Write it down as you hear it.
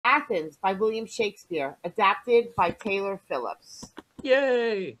Athens by William Shakespeare, adapted by Taylor Phillips.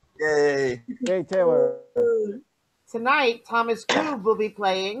 Yay! Yay! Yay, Taylor. Tonight, Thomas Grube will be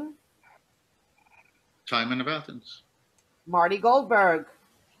playing Timon of Athens. Marty Goldberg.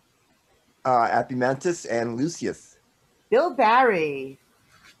 Apemantus and Lucius. Bill Barry.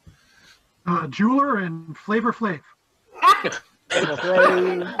 Jeweler and Flavor Flav.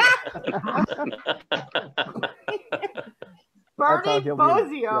 Bernie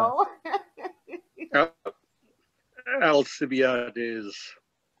Bosio. ALCIBIADES.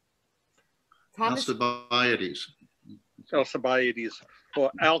 ALCIBIADES. ALCIBIADES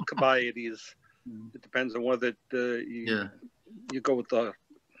or ALCIBIADES. It depends on whether you go with the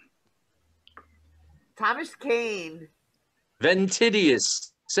Thomas Kane.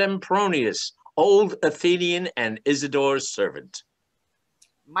 VENTIDIUS, SEMPRONIUS, old Athenian and ISIDORE'S servant.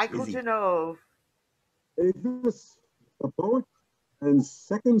 Michael Janove. Athos, a poet, and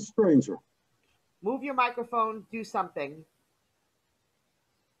second stranger. Move your microphone, do something.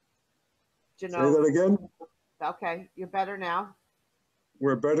 Janove. Say that again. Okay, you're better now.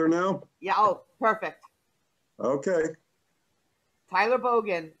 We're better now? Yeah, oh, perfect. Okay. Tyler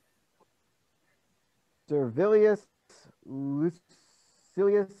Bogen. Servilius, Lucilius,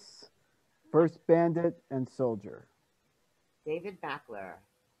 first bandit and soldier. David Mackler.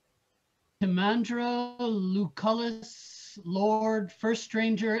 Timandra, Lucilius, Lord, first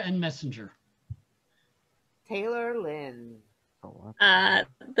stranger and messenger. Taylor Lynne.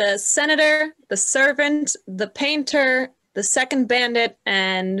 The senator, the servant, the painter, the second bandit,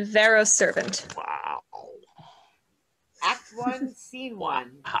 and VARRO'S servant. Wow. Act 1, Scene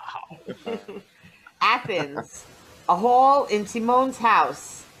 1. Wow. Athens, a hall in Timon's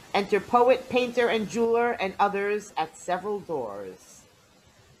house. Enter poet, painter, and jeweler, and others at several doors.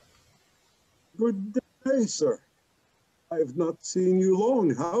 Good day, sir. I have not seen you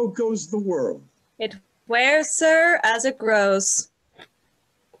long. How goes the world? It wears, sir, as it grows.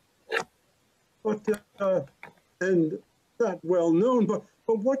 But, and that well known, but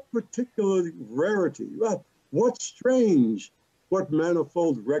what particular rarity? What strange? What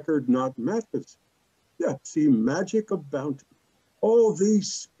manifold record not matches? Yet see magic of bounty. All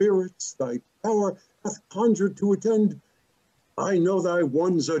these spirits thy power hath conjured to attend. I know thy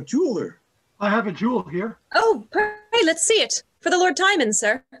one's a jeweler. I have a jewel here. Oh, pray, let's see it. For the Lord Timon,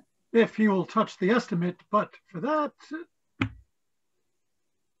 sir. If you will touch the estimate, but for that...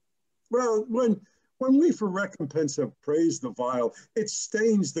 Well, when we for recompense have praised the vile, it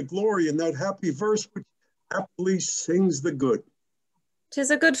stains the glory in that happy verse which aptly sings the good.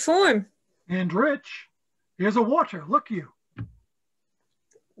 'Tis a good form. And rich. Here's a water, look you.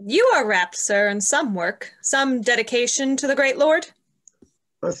 You are wrapped, sir, in some work, some dedication to the great Lord.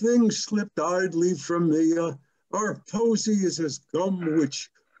 A thing slipped idly from me. Our posy is as gum which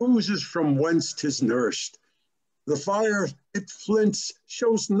oozes from whence 'tis nourished. The fire, it flints,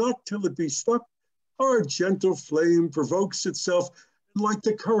 shows not till it be struck. Our gentle flame provokes itself, and like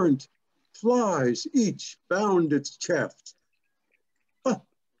the current, flies each bound its shaft.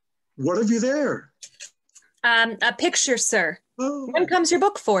 What have you there? A picture, sir. Oh. When comes your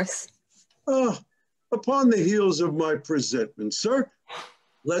book forth? Upon the heels of my presentment, sir.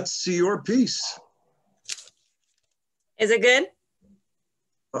 Let's see your piece. Is it good?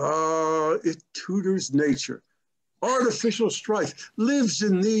 It tutors nature. Artificial strife lives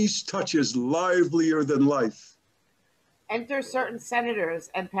in these touches livelier than life. Enter certain senators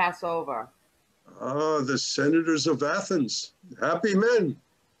and pass over. The senators of Athens, happy men.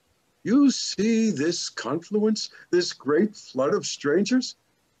 You see this confluence, this great flood of strangers?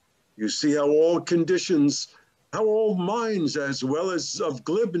 You see how all conditions, how all minds, as well as of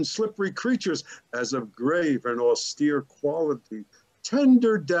glib and slippery creatures, as of grave and austere quality,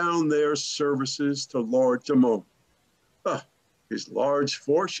 tender down their services to Lord Timon. His large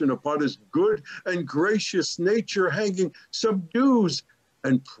fortune upon his good and gracious nature hanging subdues,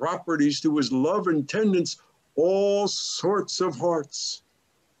 and properties to his love and tendance all sorts of hearts.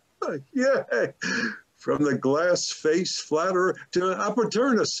 Yea, from the glass-face flatterer to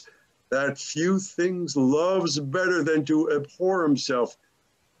Apemantus, that few things loves better than to abhor himself.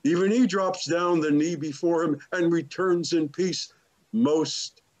 Even he drops down the knee before him and returns in peace,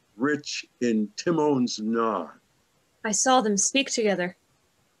 most rich in Timon's nod. I saw them speak together.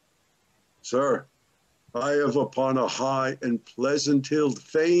 Sir, I have upon a high and pleasant hill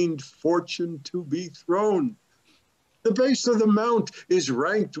feigned fortune to be thrown. The base of the mount is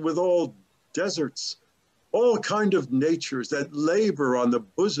ranked with all deserts, all kind of natures that labor on the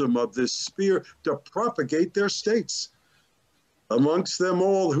bosom of this sphere to propagate their states. Amongst them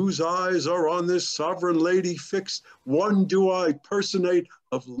all whose eyes are on this sovereign lady fixed, one do I personate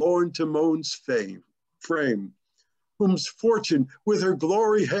of Lorn Timon's frame, whom's fortune with her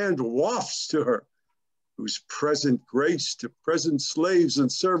glory hand wafts to her, whose present grace to present slaves and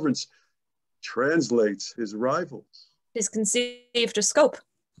servants translates his rivals. 'Tis conceived a scope.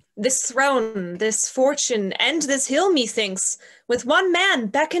 This throne, this fortune, and this hill, methinks, with one man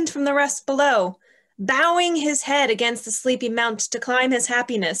beckoned from the rest below, bowing his head against the sleepy mount to climb his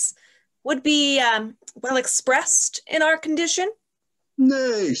happiness, would be well expressed in our condition?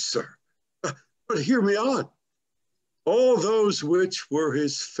 Nay, sir, but hear me on. All those which were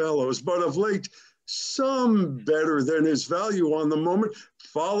his fellows, but of late, some better than his value on the moment,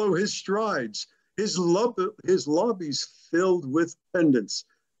 follow his strides, his lobbies filled with pendants,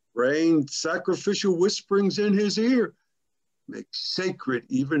 rained sacrificial whisperings in his ear, make sacred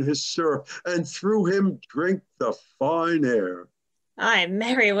even his syrup, and through him drink the fine air. Ay,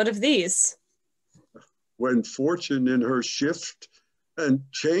 marry, what of these? When fortune in her shift and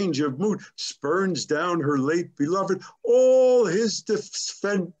change of mood spurns down her late beloved, all his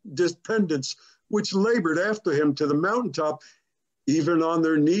dependents which labored after him to the mountaintop, even on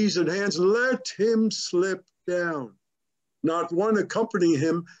their knees and hands, let him slip down. Not one accompanying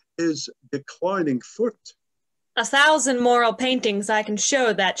him is declining foot. 1,000 moral paintings I can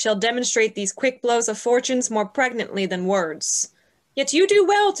show that shall demonstrate these quick blows of fortunes more pregnantly than words. Yet you do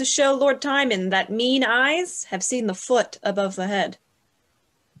well to show Lord Timon that mean eyes have seen the foot above the head.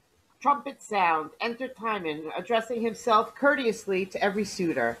 Trumpet sound. Enter Timon, addressing himself courteously to every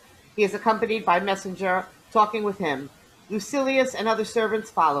suitor. He is accompanied by messenger, talking with him. Lucilius and other servants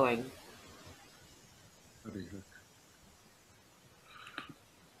following.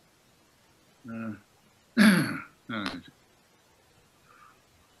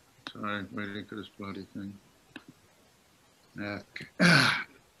 Sorry, waiting for this bloody thing.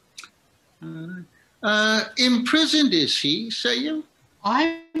 Imprisoned is he, say you?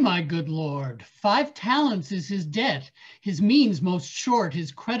 Ay, my good lord, 5 talents is his debt, his means most short,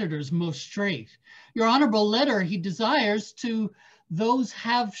 his creditors most strait. Your honorable letter he desires to those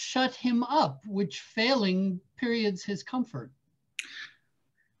have shut him up, which failing periods his comfort.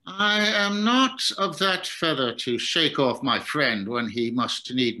 I am not of that feather to shake off my friend when he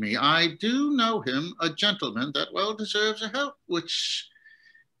must need me. I do know him a gentleman that well deserves a help, which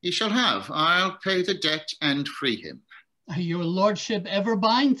he shall have. I'll pay the debt and free him. Your lordship ever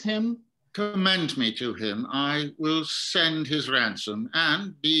binds him. Commend me to him. I will send his ransom,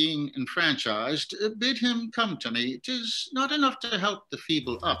 and being enfranchised, bid him come to me. 'Tis not enough to help the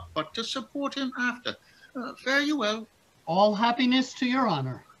feeble up, but to support him after. Fare you well. All happiness to your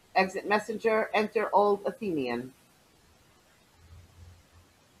honor. Exit messenger. Enter old Athenian.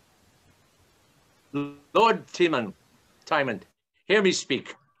 Lord Timon, hear me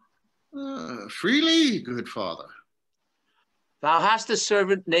speak. Freely, good father. Thou hast a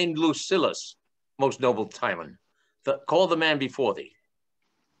servant named Lucilius, most noble Timon. Call the man before thee.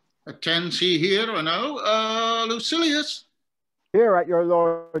 Attends he here or no? Lucilius? Here at your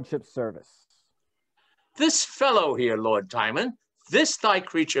lordship's service. This fellow here, Lord Timon, this thy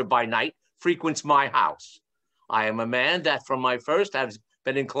creature by night frequents my house. I am a man that from my first has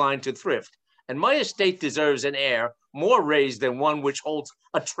been inclined to thrift, and my estate deserves an heir more raised than one which holds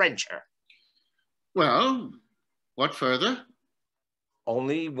a trencher. Well, what further?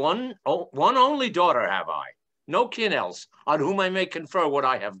 Only one only daughter have I, no kin else on whom I may confer what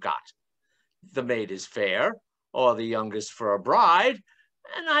I have got. The maid is fair, or the youngest for a bride,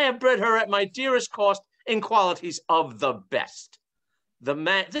 and I have bred her at my dearest cost in qualities of the best.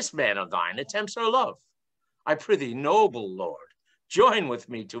 This man of thine attempts her love. I prithee, noble lord, join with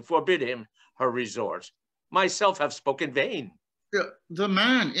me to forbid him her resort. Myself have spoken vain. The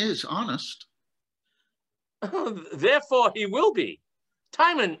man is honest. Therefore he will be.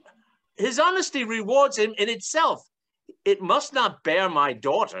 Timon, his honesty rewards him in itself. It must not bear my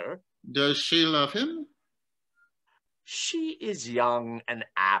daughter. Does she love him? She is young and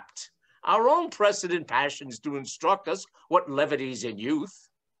apt. Our own precedent passions do instruct us what levities in youth.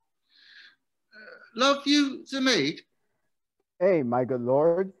 Love you the maid? Ay, my good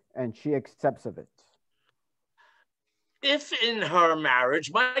lord, and she accepts of it. If in her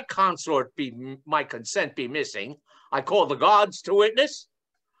marriage my consent be missing, I call the gods to witness.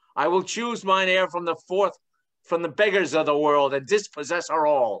 I will choose mine heir from the beggars of the world and dispossess her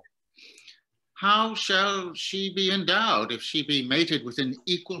all. How shall she be endowed if she be mated with an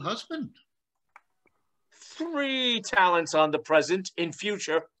equal husband? 3 talents on the present, in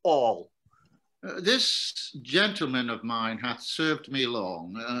future all. This gentleman of mine hath served me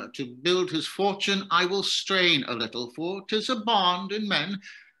long. To build his fortune I will strain a little, for 'tis a bond in men.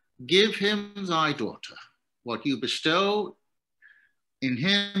 Give him thy daughter. What you bestow in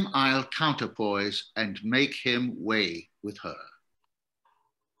him I'll counterpoise and make him weigh with her.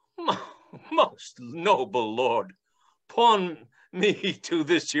 Most noble lord, pawn me to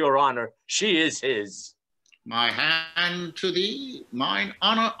this your honor. She is his. My hand to thee, mine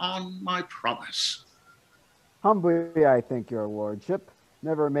honor on my promise. Humbly I thank your lordship.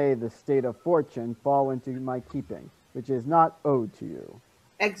 Never may the state of fortune fall into my keeping, which is not owed to you.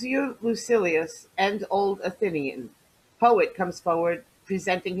 Exeunt Lucilius and Old Athenian. Poet comes forward,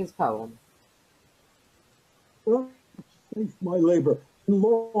 presenting his poem. Thanks my labor.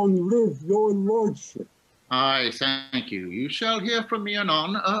 Long live your lordship. I thank you. You shall hear from me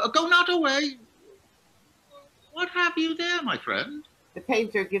anon. Go not away. What have you there, my friend? The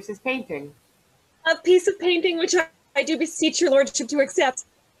painter gives his painting. A piece of painting which I do beseech your lordship to accept.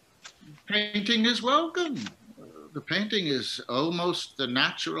 Painting is welcome. The painting is almost the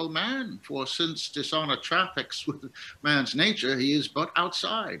natural man, for since dishonor traffics with man's nature, he is but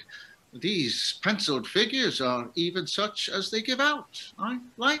outside. These penciled figures are even such as they give out. I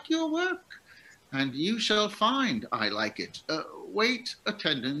like your work, and you shall find I like it. Wait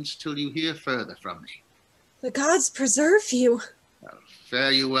attendance till you hear further from me. The gods preserve you.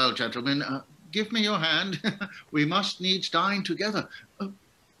 Fare you well, gentlemen. Give me your hand. We must needs dine together.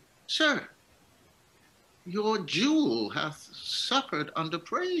 Sir, your jewel hath suffered under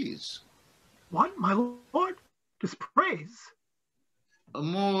praise. What, my lord? 'Tis praise? A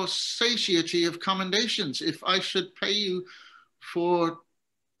more satiety of commendations. If I should pay you for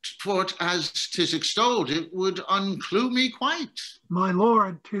it as 'tis extolled, it would unclue me quite. My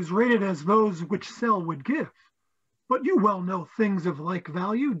lord, 'tis rated as those which sell would give. But you well know things of like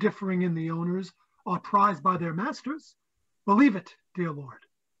value, differing in the owners, are prized by their masters. Believe it, dear lord,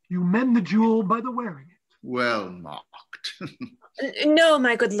 you mend the jewel by the wearing it. Well mocked. No,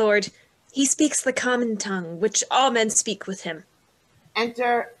 my good lord, he speaks the common tongue, which all men speak with him.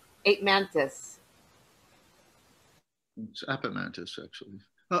 Enter Apemantus. It's Apemantus, actually.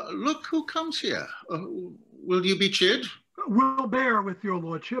 Look who comes here. Will you be chid? We'll bear with your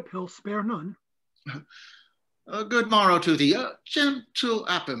lordship, he'll spare none. Good morrow to thee, gentle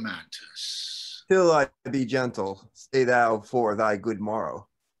Apemantus. Till I be gentle, stay thou for thy good morrow,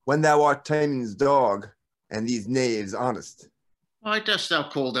 when thou art Timon's dog, and these knaves honest. Why dost thou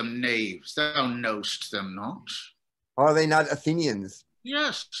call them knaves? Thou knowst them not. Are they not Athenians?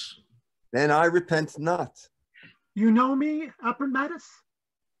 Yes. Then I repent not. You know me, Apemantus?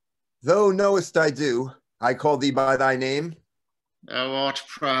 Though knowest I do, I call thee by thy name. Thou art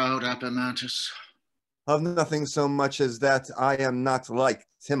proud, Apemantus. Of nothing so much as that I am not like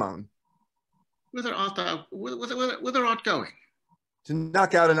Timon. Whither art thou, whither art going? To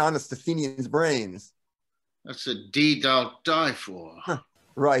knock out an honest Athenian's brains. That's a deed thou'lt die for.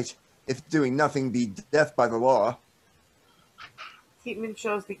 Right, if doing nothing be death by the law. Timon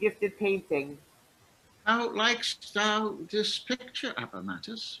shows the gifted painting. How likest thou this picture,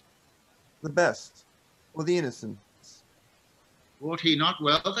 Apemantus? The best, or the innocent. Wrought he not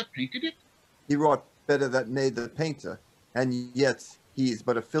well that painted it? He wrought better that made the painter, and yet he is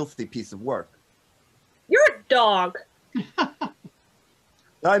but a filthy piece of work. You're a dog.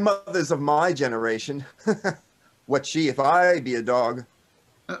 Thy mother's of my generation. What she if I be a dog?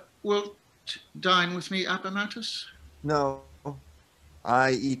 Wilt dine with me, Apemantus? No,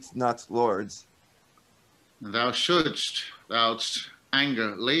 I eat not lords. Thou shouldst. Thou'dst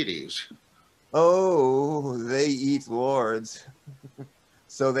anger ladies. Oh, they eat lords.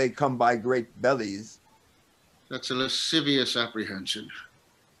 So they come by great bellies. That's a lascivious apprehension.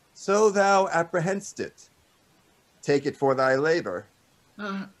 So thou apprehendst it. Take it for thy labor.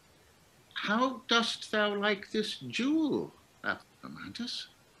 How dost thou like this jewel, Apemantus?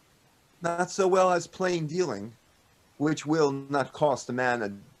 Not so well as plain dealing, which will not cost a man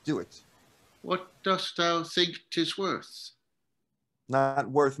a do it. What dost thou think 'tis worth? Not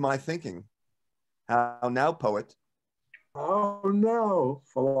worth my thinking. How now, poet? How now,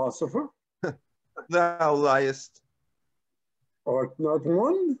 philosopher? Thou liest. Art not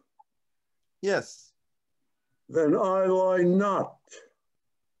one? Yes. Then I lie not.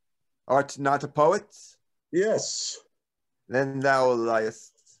 Art not a poet? Yes. Then thou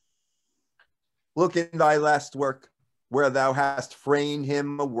liest. Look in thy last work, where thou hast framed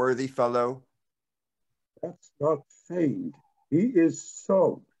him a worthy fellow. That's not feigned. He is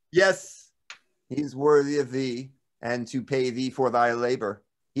so. Yes, he's worthy of thee, and to pay thee for thy labor.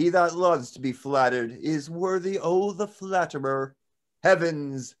 He that loves to be flattered is worthy, oh, the flatterer.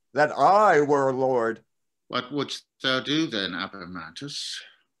 Heavens, that I were lord. What wouldst thou do then, Apemantus?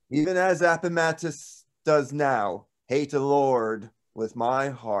 Even as Apemantus does now, hate a lord with my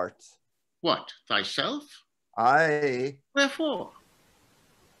heart. What, thyself? Aye. Wherefore?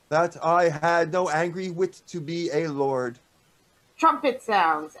 That I had no angry wit to be a lord. Trumpet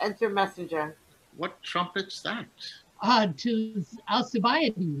sounds. Enter messenger. What trumpet's that? 'Tis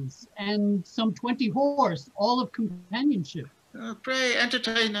Alcibiades and some 20 horse, all of companionship. Pray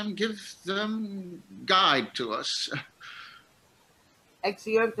entertain them, give them guide to us.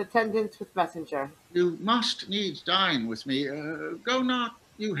 Exeunt attendants with messenger. You must needs dine with me. Go not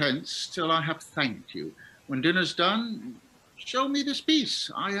you hence till I have thanked you. When dinner's done, show me this piece.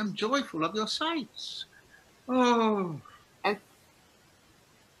 I am joyful of your sights. Oh. And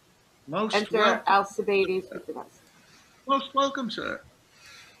most enter welcome. Alcibiades with the messenger. Most welcome, sir.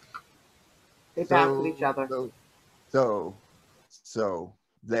 They bow to each other. So,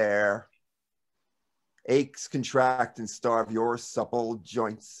 there. Aches contract and starve your supple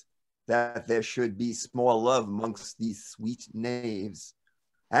joints, that there should be small love amongst these sweet knaves.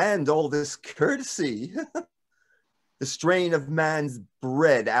 And all this courtesy, the strain of man's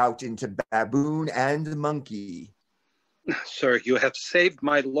bred out into baboon and monkey. Sir, you have saved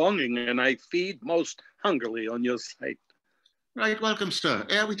my longing, and I feed most hungrily on your sight. Right welcome, sir.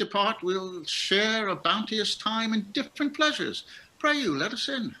 Ere we depart, we'll share a bounteous time and different pleasures. Pray you, let us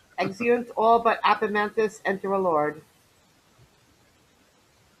in. Exeunt all but Apemantus. Enter a lord.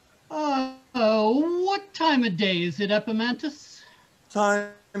 What time of day is it, Apemantus?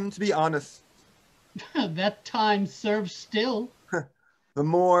 Time to be honest. That time serves still. The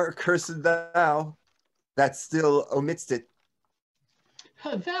more cursed thou, that still omitst it.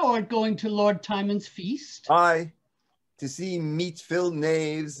 Thou art going to Lord Timon's feast? Aye, to see meat-filled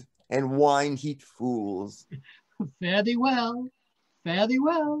knaves and wine-heat fools. Fare thee well, fare thee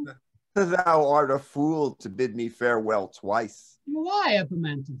well. Thou art a fool to bid me farewell twice. Why,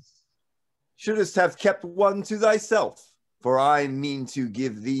 Apemantus? Shouldst have kept one to thyself, for I mean to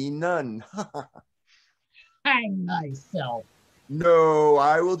give thee none. Hang thyself. No,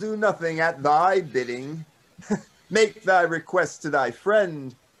 I will do nothing at thy bidding. Make thy request to thy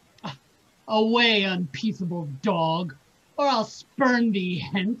friend. Away, unpeaceable dog, or I'll spurn thee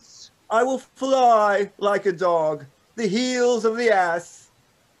hence. I will fly like a dog, the heels of the ass.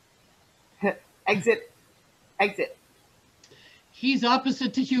 Exit. Exit. He's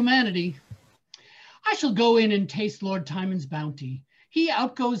opposite to humanity. I shall go in and taste Lord Timon's bounty. He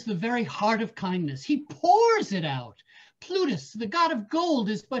outgoes the very heart of kindness. He pours it out. Plutus, the god of gold,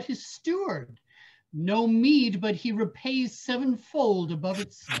 is but his steward. No meed but he repays sevenfold above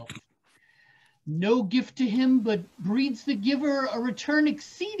itself. No gift to him but breeds the giver a return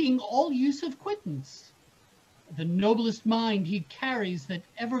exceeding all use of quittance. The noblest mind he carries that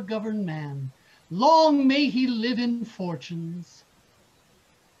ever governed man. Long may he live in fortunes.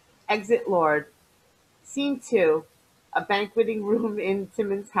 Exit Lord. Scene 2. A banqueting room in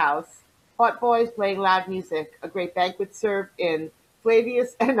Timon's house. Hot boys playing loud music. A great banquet served in.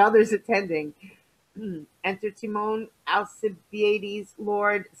 Flavius and others attending. Enter Timon, Alcibiades,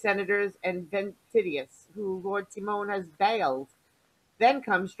 Lord, senators, and VENTIDIUS, who Lord Timon has bailed. Then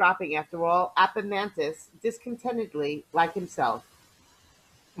comes, dropping after all, Apemantus, discontentedly, like himself.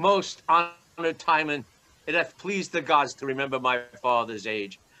 Most honored Timon, it hath pleased the gods to remember my father's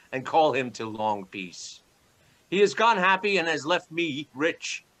age, and call him to long peace. He is gone happy, and has left me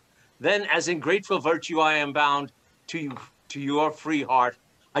rich. Then, as in grateful virtue I am bound to your free heart,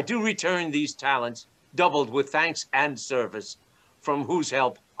 I do return these talents, doubled with thanks and service, from whose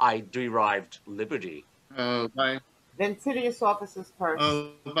help I derived liberty. VENTIDIUS offers his purse.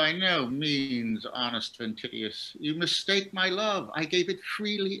 Oh, by no means, honest VENTIDIUS. You mistake my love. I gave it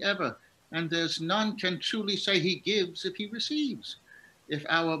freely ever, and there's none can truly say he gives if he receives. If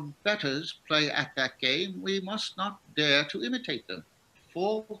our betters play at that game, we must not dare to imitate them.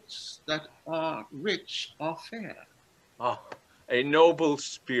 Faults that are rich are fair. Oh, a noble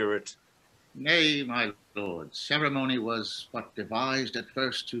spirit. Nay, my lord, ceremony was but devised at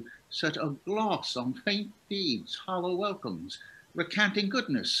first to set a gloss on faint deeds, hollow welcomes, recanting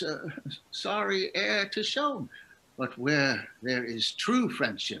goodness, sorry e'er to shown. But where there is true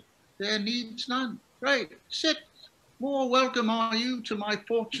friendship, there needs none. Pray, sit. More welcome are you to my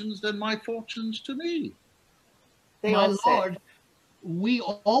fortunes than my fortunes to me. My lord, we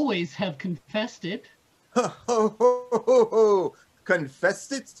always have confessed it. Ho, ho, ho, ho, ho.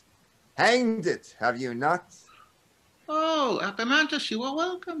 Confessed it? Hanged it, have you not? Oh, Apemantus, you are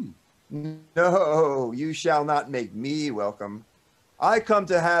welcome. No, you shall not make me welcome. I come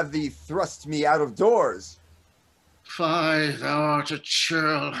to have thee thrust me out of doors. Fie, thou art a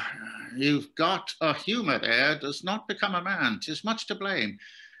churl. You've got a humour there, does not become a man. 'Tis much to blame.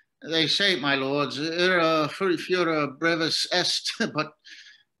 They say, my lords, ira furifura brevis est, but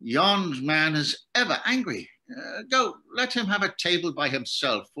yond man is ever angry. Go, let him have a table by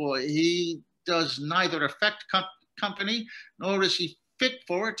himself, for he does neither affect company, nor is he fit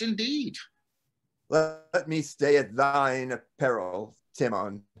for it indeed. Let me stay at thine apparel,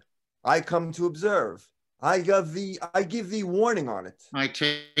 Timon. I come to observe. I give thee warning on it. I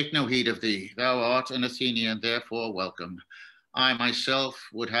take no heed of thee. Thou art an Athenian, therefore welcome. I myself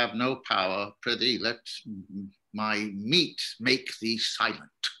would have no power. Prithee, let my meat make thee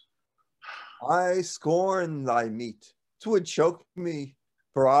silent. I scorn thy meat. 'Twould choke me,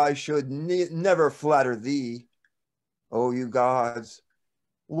 for I should never flatter thee. O you gods,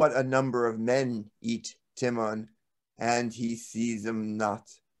 what a number of men eat Timon, and he sees them not.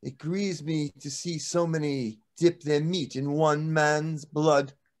 It grieves me to see so many dip their meat in one man's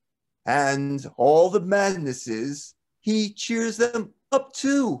blood, and all the madnesses he cheers them up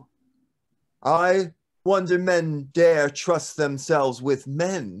too. I wonder men dare trust themselves with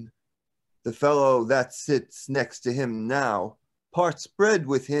men. The fellow that sits next to him now parts bread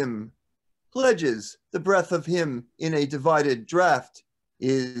with him, pledges the breath of him in a divided draught,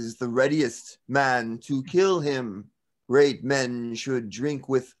 is the readiest man to kill him. Great men should drink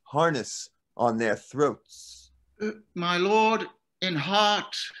with harness on their throats. My lord, in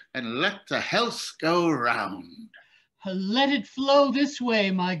heart, and let the health go round. Let it flow this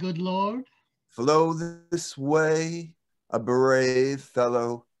way, my good lord. Flow this way, a brave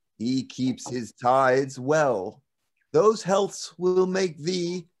fellow. He keeps his tides well. Those healths will make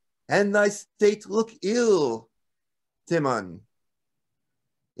thee and thy state look ill. Timon,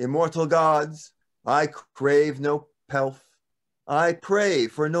 immortal gods, I crave no pelf. I pray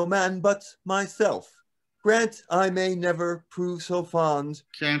for no man but myself. Grant I may never prove so fond.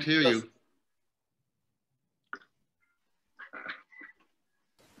 Can't hear you.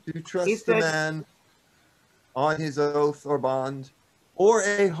 To trust a man on his oath or bond, or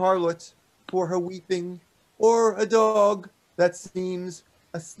a harlot for her weeping, or a dog that seems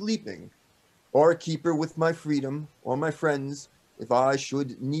a-sleeping, or a keeper with my freedom, or my friends, if I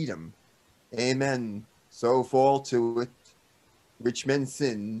should need 'em. Amen. So fall to it. Rich men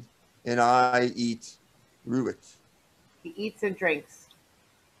sin, and I eat rue it. He eats and drinks.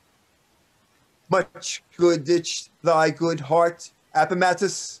 Much good ditch thy good heart,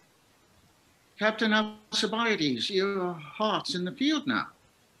 Apemantus. Captain ALCIBIADES, your heart's in the field now.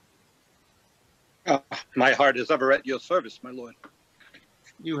 My heart is ever at your service, my lord.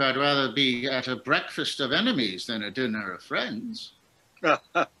 You had rather be at a breakfast of enemies than a dinner of friends.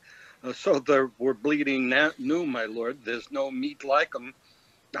 So we're bleeding new, my lord. There's no meat like 'em.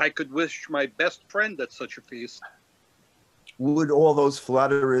 I could wish my best friend at such a feast. Would all those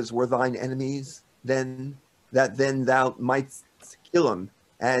flatterers were thine enemies, then, that then thou mightst kill 'em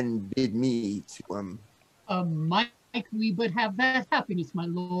and bid me to 'em. Might we but have that happiness, my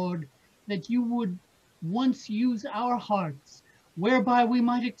lord, that you would once use our hearts, whereby we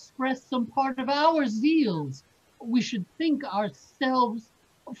might express some part of our zeals. We should think ourselves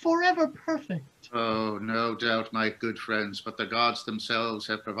forever perfect. Oh, no doubt, my good friends, but the gods themselves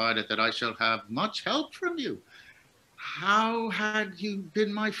have provided that I shall have much help from you. How had you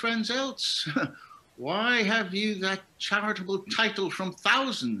been my friends else? Why have you that charitable title from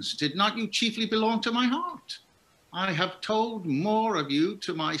thousands? Did not you chiefly belong to my heart? I have told more of you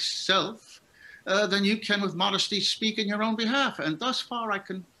to myself than you can with modesty speak in your own behalf, and thus far I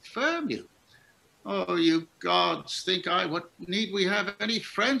confirm you. Oh, you gods, think I, what need we have any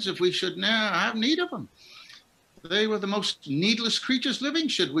friends if we should ne'er have need of them? They were the most needless creatures living,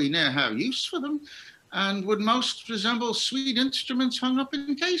 should we ne'er have use for them, and would most resemble sweet instruments hung up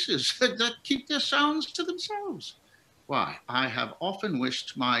in cases that keep their sounds to themselves. Why, I have often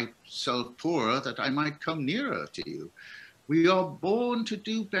wished myself poorer that I might come nearer to you. We are born to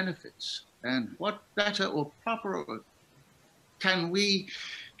do benefits, and what better or proper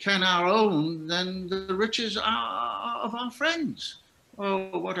can our own than the riches of our friends?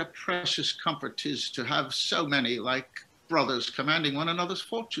 Oh, what a precious comfort 'tis to have so many like brothers commanding one another's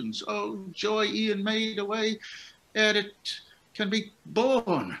fortunes. Oh, joy e'en made away ere it can be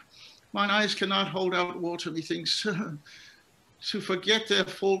born. Mine eyes cannot hold out water, methinks. To forget their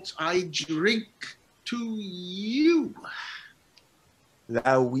faults, I drink to you.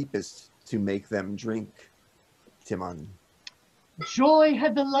 Thou weepest to make them drink, Timon. Joy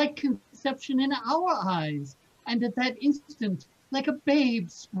had the like conception in our eyes, and at that instant, like a babe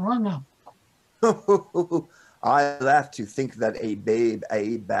sprung up. I laugh to think that a babe,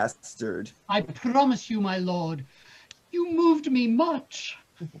 a bastard. I promise you, my lord, You moved me much.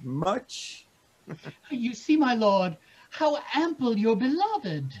 Much? You see, my lord, how ample your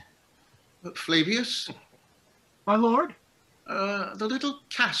beloved. Flavius? My lord? The little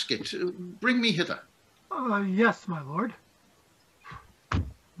casket, bring me hither. Yes, my lord.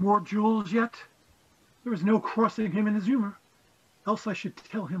 More jewels yet? There is no crossing him in his humor. Else I should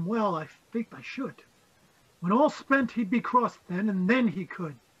tell him well, I think I should. When all spent, he'd be crossed then, and then he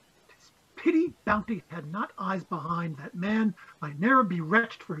could. 'Tis pity bounty had not eyes behind, that man might ne'er be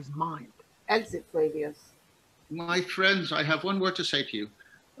wretched for his mind. Exit Flavius. My friends, I have one word to say to you.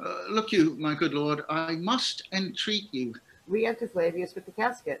 Look you, my good lord, I must entreat you. Re-enter Flavius with the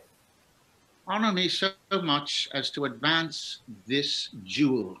casket. Honor me so much as to advance this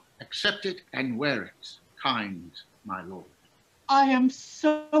jewel. Accept it and wear it, kind my lord. I am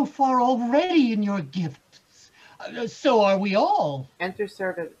so far already in your gifts. So are we all. Enter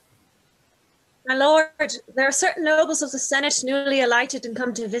servant. My lord, there are certain nobles of the Senate newly alighted and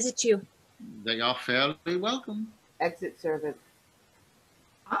come to visit you. They are fairly welcome. Exit servant.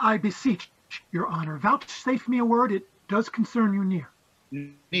 I beseech your honor, vouchsafe me a word, it does concern you near.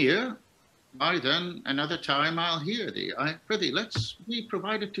 Near? Why then, another time I'll hear thee. I prithee, let's be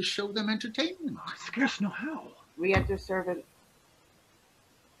provided to show them entertainment. I scarce know how. Re-enter servant.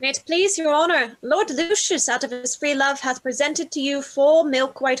 May it please your honor, Lord Lucius, out of his free love, hath presented to you 4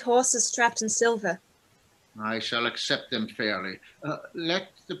 milk-white horses strapped in silver. I shall accept them fairly. Let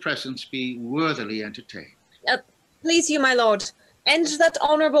the presents be worthily entertained. Please you, my lord, and that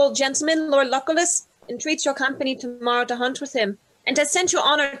honourable gentleman, Lord Lucilius, entreats your company tomorrow to hunt with him, and has sent your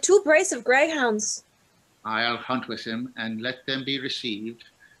honor 2 brace of greyhounds. I'll hunt with him, and let them be received,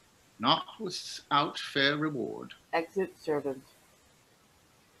 not without fair reward. Exit servant.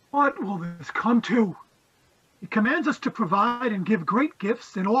 What will this come to? He commands us to provide and give great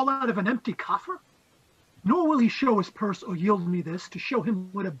gifts, and all out of an empty coffer? Nor will he show his purse or yield me this to show him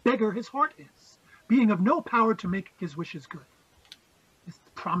what a beggar his heart is, being of no power to make his wishes good. His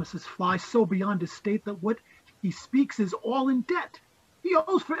promises fly so beyond his state that what he speaks is all in debt. He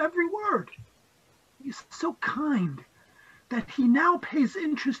owes for every word. He is so kind that he now pays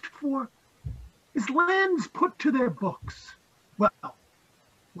interest for his lands put to their books. Well,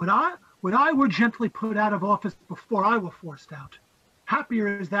 would I were gently put out of office before I were forced out.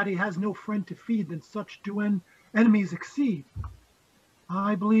 Happier is that he has no friend to feed than such do when enemies exceed.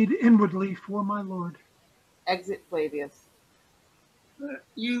 I bleed inwardly for my lord. Exit Flavius.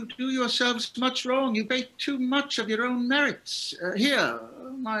 You do yourselves much wrong. You bake too much of your own merits. Here,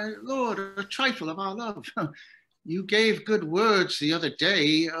 my lord, a trifle of our love. You gave good words the other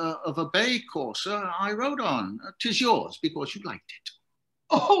day of a bay courser I rode on. 'Tis yours because you liked it.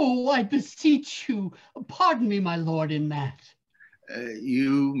 Oh, I beseech you, pardon me, my lord, in that.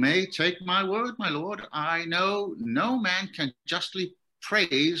 You may take my word, my lord. I know no man can justly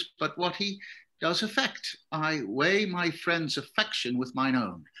praise but what he does affect. I weigh my friend's affection with mine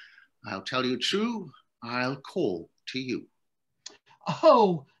own. I'll tell you true, I'll call to you.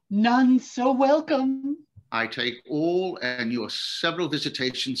 Oh, none so welcome. I take all and your several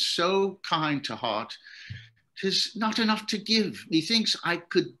visitations so kind to heart. 'Tis not enough to give. Methinks I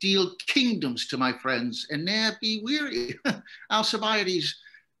could deal kingdoms to my friends and ne'er be weary. Alcibiades,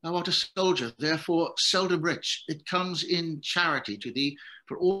 thou art a soldier, therefore seldom rich. It comes in charity to thee,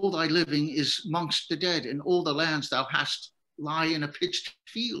 for all thy living is mongst the dead, and all the lands thou hast lie in a pitched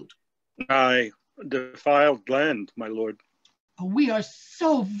field. Aye, defiled land, my lord. We are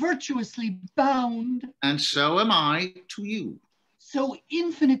so virtuously bound. And so am I to you. So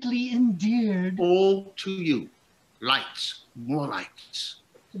infinitely endeared. All to you. Lights, more lights.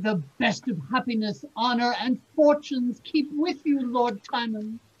 The best of happiness, honor, and fortunes keep with you, Lord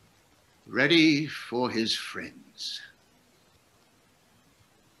Timon. Ready for his friends.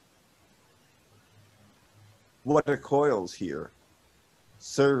 What are coils here?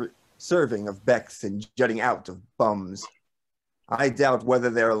 Serving of becks and jutting out of bums. I doubt whether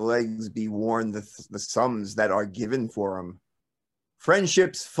their legs be worn the sums that are given for 'em.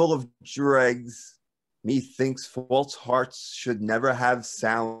 Friendships full of dregs, methinks false hearts should never have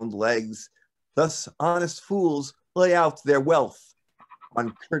sound legs. Thus honest fools lay out their wealth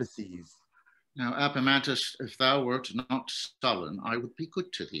on courtesies. Now, Apemantus, if thou wert not sullen, I would be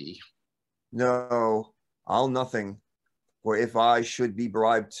good to thee. No, I'll nothing, for if I should be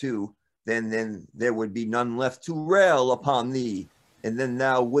bribed too, then there would be none left to rail upon thee, and then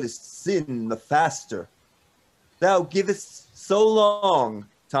thou wouldst sin the faster. Thou givest so long,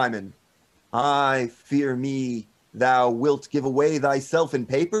 Timon. I fear me thou wilt give away thyself in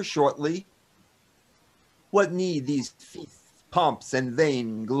paper shortly. What need these feasts, pomps, and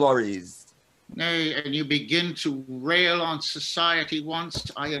vain glories? Nay, and you begin to rail on society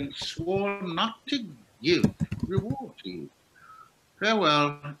once I am sworn not to give reward to you.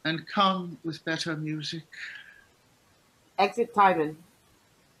 Farewell, and come with better music. Exit Timon.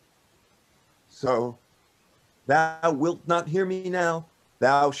 So, thou wilt not hear me now,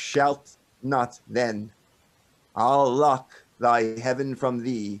 thou shalt not then. I'll lock thy heaven from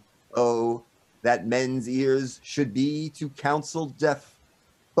thee, oh, that men's ears should be to counsel deaf,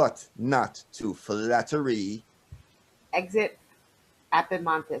 but not to flattery. Exit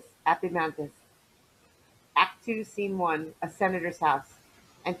Apemantus. Act 2, Scene 1, a senator's house.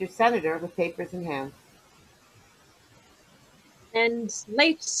 Enter senator with papers in hand. And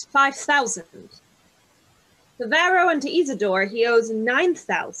late 5,000. To Varro and to Isidore he owes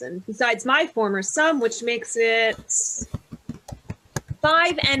 9,000, besides my former sum, which makes it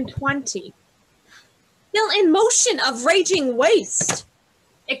 25. Still in motion of raging waste.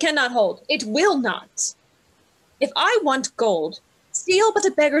 It cannot hold. It will not. If I want gold, steal but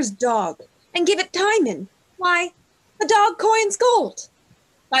a beggar's dog, and give it Timon. Why, the dog coins gold.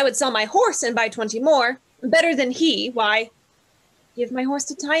 If I would sell my horse and buy 20 more, better than he, why, give my horse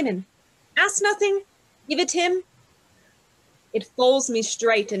to Timon. Ask nothing, give it him. It foals me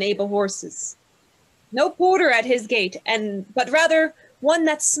straight in able horses. No porter at his gate, but rather one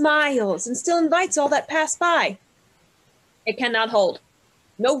that smiles and still invites all that pass by. It cannot hold.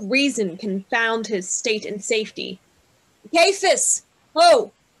 No reason can found his state and safety. CAPHIS!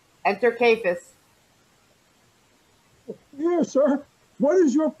 Ho! Enter CAPHIS. Here, sir. What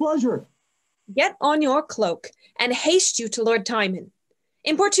is your pleasure? Get on your cloak, and haste you to Lord Timon.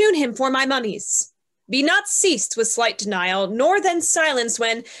 Importune him for my moneys. Be not ceased with slight denial, nor then silence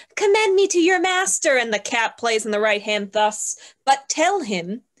when commend me to your master, and the cap plays in the right hand thus. But tell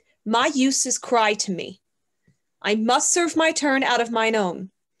him, my uses cry to me. I must serve my turn out of mine own.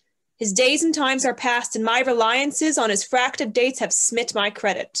 His days and times are past, and my reliances on his fractive dates have smit my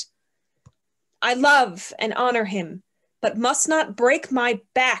credit. I love and honor him, but must not break my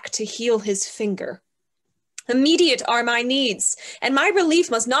back to heal his finger. Immediate are my needs, and my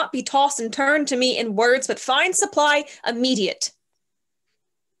relief must not be tossed and turned to me in words, but find supply immediate.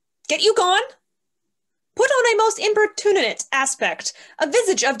 Get you gone? Put on a most importunate aspect, a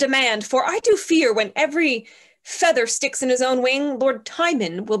visage of demand, for I do fear when every feather sticks in his own wing, Lord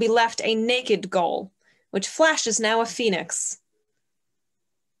Timon will be left a naked gull, which flashes now a phoenix.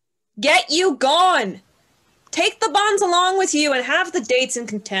 Get you gone! Take the bonds along with you and have the dates in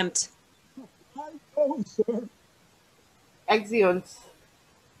contempt. I know, sir. Exeunt.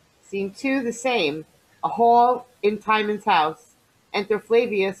 Scene 2, the same. A hall in Timon's house. Enter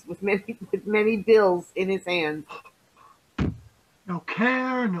Flavius with many bills in his hand. No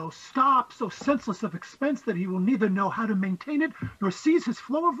care, no stop, so senseless of expense that he will neither know how to maintain it nor seize his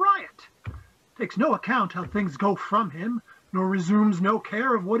flow of riot. Takes no account how things go from him, nor resumes no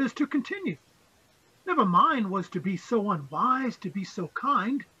care of what is to continue. Never mind was to be so unwise, to be so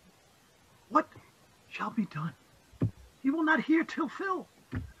kind. What shall be done? He will not hear till fill.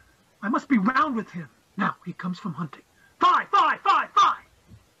 I must be round with him. Now he comes from hunting. Fie!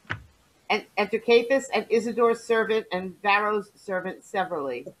 And enter CAPHIS and Isidore's servant and VARRO'S servant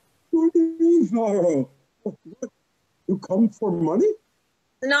severally. Good evening, Varro. What? You come for money?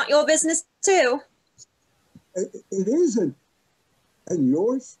 Not your business, too. It isn't. And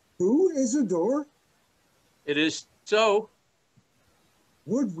yours too, Isidore? It is so.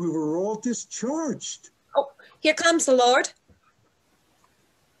 Would we were all discharged. Oh, here comes the Lord.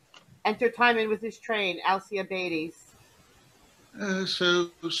 Enter Timon with his train, ALCIBIADES. So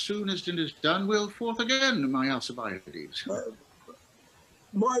soon as dinner's done, we'll forth again, my Alcibiades.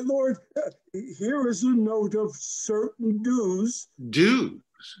 My lord, here is a note of certain dues. Dues?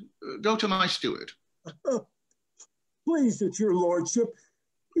 Go to my steward. Please, at your lordship,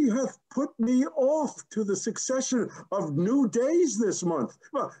 he hath put me off to the succession of new days this month.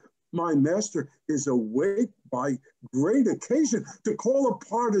 My master is awake by great occasion to call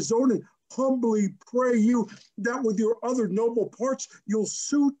upon his own and humbly pray you that with your other noble parts you'll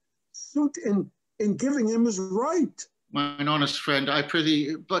suit in giving him his right. Mine honest friend, I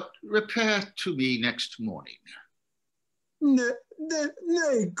prithee, but repair to me next morning.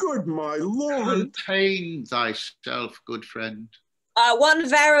 Nay, good my lord. Contain thyself, good friend. One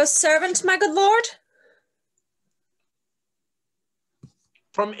VARRO'S servant, my good lord.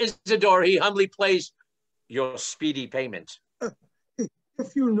 From Isidore he humbly plays your speedy payment.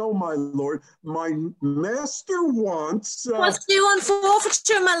 If you know, my lord, my master wants... What's due on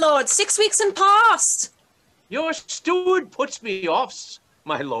forfeiture, my lord? 6 weeks and past. Your steward puts me off,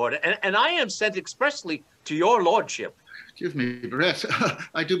 my lord, and I am sent expressly to your lordship. Give me breath.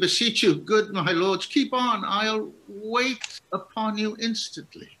 I do beseech you, good my lords, keep on. I'll wait upon you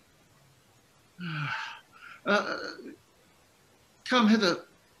instantly. Come hither,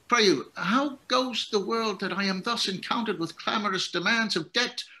 pray you. How goes the world that I am thus encountered with clamorous demands of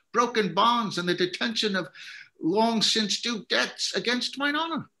debt, broken bonds, and the detention of long since due debts against mine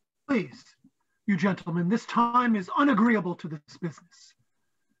honor? Please, you gentlemen, this time is unagreeable to this business.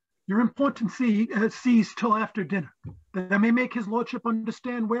 Your importancy has ceased till after dinner, that I may make his lordship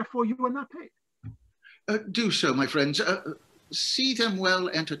understand wherefore you are not paid. Do so, my friends. See them well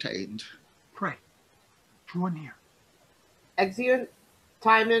entertained. Pray, draw near. Exeunt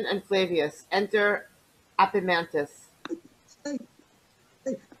Timon and Flavius. Enter Apemantus. Hey,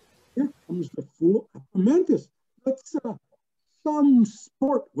 here comes the fool Apemantus. Let's some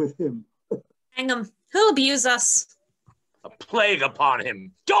sport with him. Hang him. Who'll abuse us? A plague upon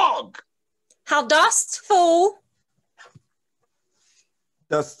him. Dog! How dost, fool?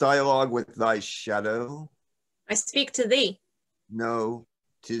 Dost dialogue with thy shadow? I speak to thee. No,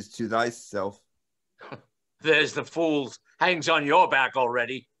 'tis to thyself. There's the fool hangs on your back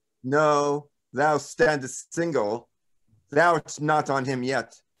already. No, thou standest single. Thou'rt not on him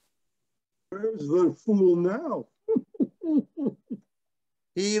yet. Where's the fool now?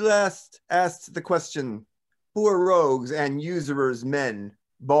 He last asked the question, poor rogues and usurers' men,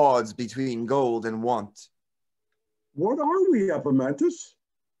 bawds between gold and want. What are we, Apemantus?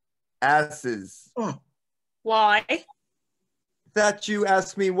 Asses. Oh. Why? That you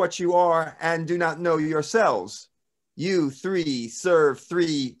ask me what you are and do not know yourselves. You three serve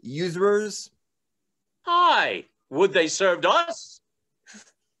three usurers? Aye, would they served us?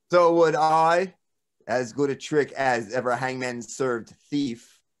 So would I. As good a trick as ever hangman served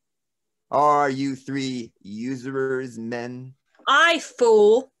thief. Are you three usurers, men? I,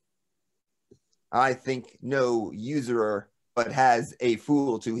 fool. I think no usurer but has a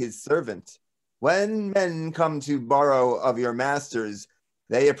fool to his servant. When men come to borrow of your masters,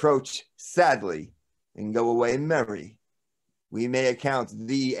 they approach sadly and go away merry. We may account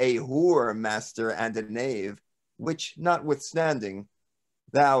thee a whore, master, and a knave, which notwithstanding,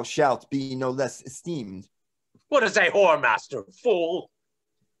 thou shalt be no less esteemed. What is a whore, master, fool?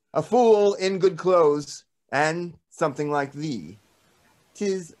 A fool in good clothes, and something like thee.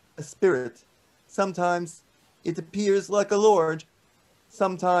 'Tis a spirit. Sometimes it appears like a lord,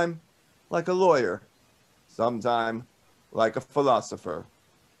 sometime like a lawyer, sometime like a philosopher,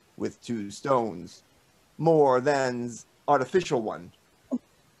 with 2 stones, more than's artificial one.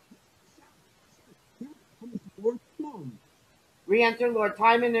 Re-enter Lord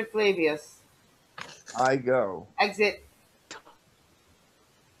Timon and Flavius. I go. Exit.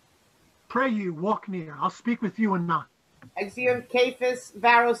 Pray you, walk near. I'll speak with you anon. Exeunt CAPHIS,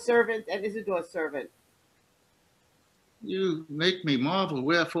 VARRO'S servant, and ISIDORE'S servant. You make me marvel,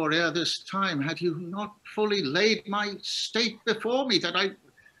 wherefore ere this time had you not fully laid my state before me, that I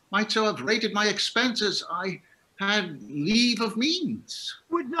might so have rated my expenses, I had leave of means.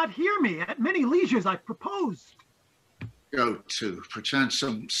 Would not hear me. At many leisures I proposed. Go to, perchance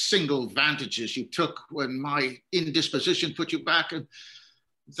some single vantages you took when my indisposition put you back, and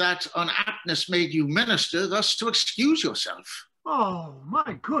that unaptness made you minister thus to excuse yourself. Oh,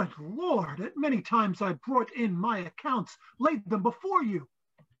 my good Lord, at many times I brought in my accounts, laid them before you. You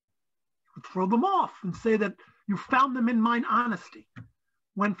would throw them off and say that you found them in mine honesty.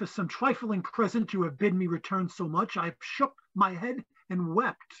 When for some trifling present you have bid me return so much, I shook my head and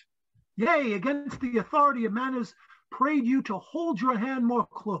wept. Yea, against the authority of manners, prayed you to hold your hand more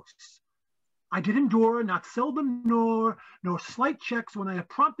close. I did endure, not seldom nor slight checks, when I have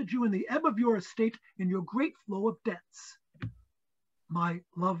prompted you in the ebb of your estate in your great flow of debts. My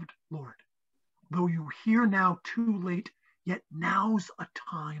loved lord, though you hear now too late, yet now's a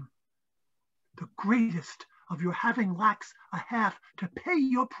time. The greatest of your having lacks a half to pay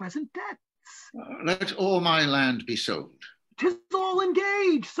your present debts. Let all my land be sold. 'Tis all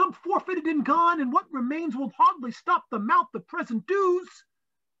engaged, some forfeited and gone, and what remains will hardly stop the mouth of present dues.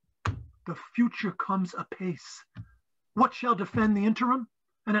 The future comes apace. What shall defend the interim?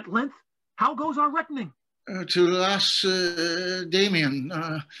 And at length, how goes our reckoning? To last Damien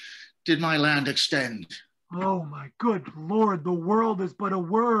did my land extend. Oh, my good Lord, the world is but a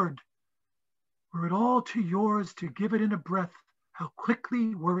word. Were it all to yours to give it in a breath, how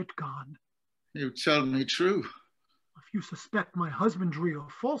quickly were it gone. You tell me true. If you suspect my husbandry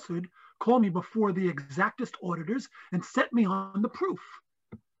of falsehood, call me before the exactest auditors and set me on the proof.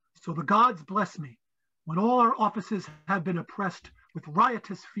 So the gods bless me, when all our offices have been oppressed with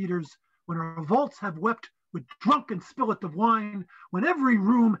riotous feeders, when our vaults have wept with drunken spillet of wine, when every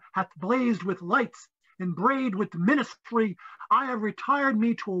room hath blazed with lights, and braid with ministry, I have retired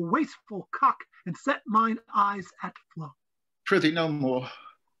me to a wasteful cock and set mine eyes at flow. Prithee, no more.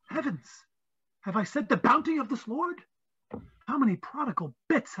 Heavens, have I said the bounty of this lord? How many prodigal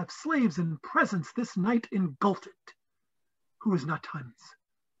bits have slaves in presence this night engulfed it? Who is not Timon's?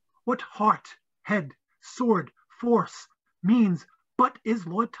 What heart, head, sword, force, means but is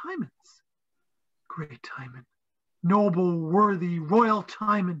Lord Timon's? Great Timon, noble, worthy, royal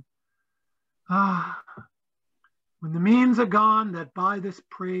Timon. Ah, when the means are gone, that by this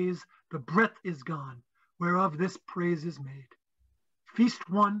praise the breath is gone, whereof this praise is made. Feast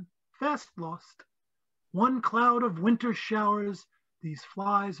won, fast lost. One cloud of winter showers, these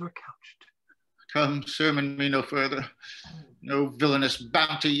flies are couched. Come, sermon me no further. No villainous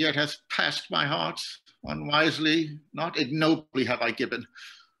bounty yet hath passed my heart. Unwisely, not ignobly have I given.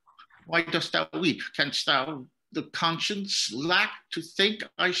 Why dost thou weep? Canst thou the conscience lack to think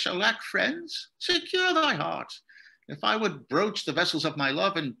I shall lack friends? Secure thy heart. If I would broach the vessels of my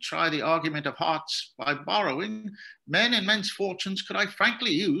love and try the argument of hearts by borrowing, men and men's fortunes could I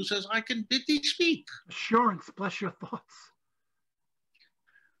frankly use as I can bid thee speak. Assurance, bless your thoughts.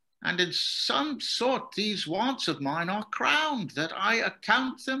 And in some sort these wants of mine are crowned, that I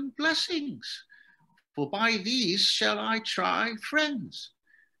account them blessings. For by these shall I try friends.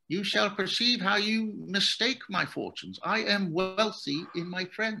 You shall perceive how you mistake my fortunes. I am wealthy in my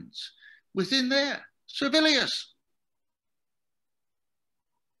friends. Within there, Servilius.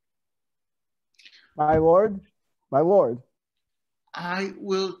 My lord, my lord. I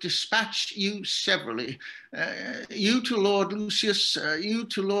will dispatch you severally. You to Lord Lucius, you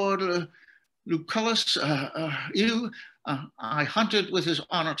to Lord Lucullus, I hunted with his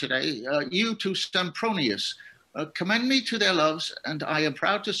honor today, you to Sempronius. Commend me to their loves, and I am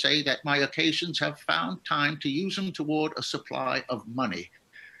proud to say that my occasions have found time to use them toward a supply of money.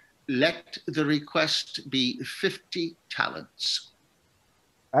 Let the request be 50 talents.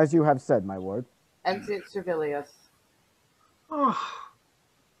 As you have said, my lord. Exit Servilius. Oh,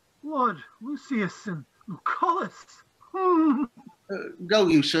 Lord Lucius and Lucullus. Go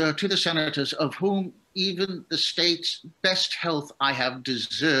you, sir, to the senators, of whom even the state's best health I have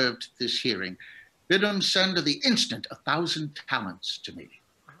deserved this hearing. Bid them send the instant 1,000 talents to me.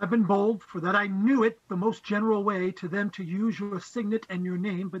 I have been bold, for that I knew it the most general way to them to use your signet and your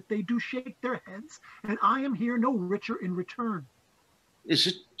name, but they do shake their heads, and I am here no richer in return. Is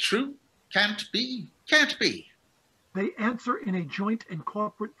it true? Can't be, can't be. They answer in a joint and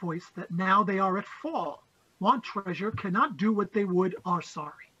corporate voice that now they are at fall. Want treasure, cannot do what they would, are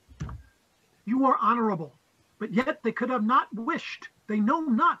sorry. You are honorable, but yet they could have not wished. They know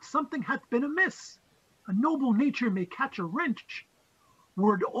not something hath been amiss. A noble nature may catch a wrench.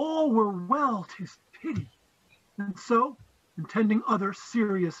 Would all were well, 'tis pity. And so, intending other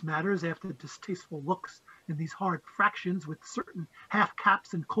serious matters after distasteful looks in these hard fractions with certain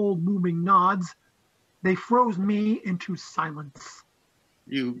half-caps and cold moving nods, they froze me into silence.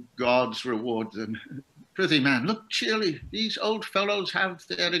 You gods reward them. Prithee, man, look cheerly. These old fellows have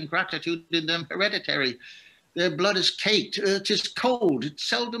their ingratitude in them hereditary. Their blood is caked, 'tis cold, it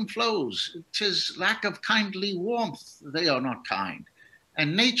seldom flows. 'Tis lack of kindly warmth, they are not kind.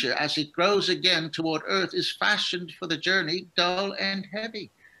 And nature, as it grows again toward earth, is fashioned for the journey dull and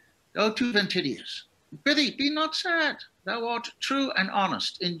heavy. Go to VENTIDIUS. Prithee, be not sad. Thou art true and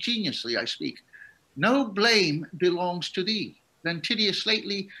honest, ingeniously I speak. No blame belongs to thee. VENTIDIUS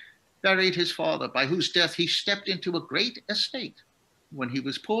lately buried his father, by whose death he stepped into a great estate. When he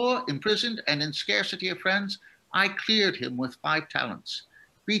was poor, imprisoned, and in scarcity of friends, I cleared him with 5 talents.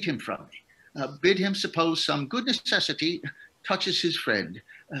 Beat him from me. Bid him suppose some good necessity touches his friend,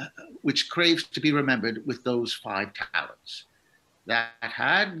 which craves to be remembered with those 5 talents. That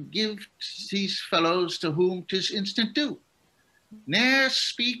had give these fellows to whom 'tis instant due. Ne'er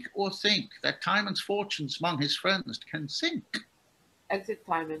speak or think that Timon's fortunes among his friends can sink. Exit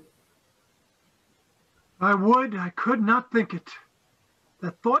Timon. I would, I could not think it.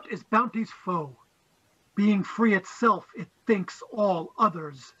 That thought is bounty's foe. Being free itself, it thinks all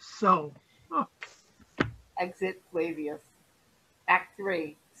others so. Oh. Exit Flavius. Act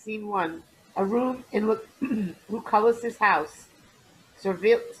 3, Scene 1. A room in Lucullus's house.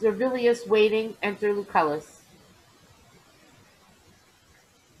 Servilius waiting, enter Lucullus.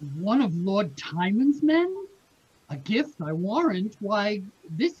 One of Lord Timon's men? A gift, I warrant. Why,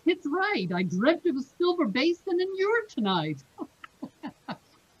 this hits right. I dreamt of a silver basin and you're tonight.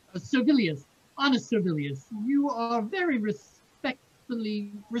 Servilius, honest Servilius, you are very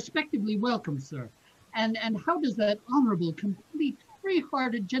respectably welcome, sir. And how does that honorable, complete,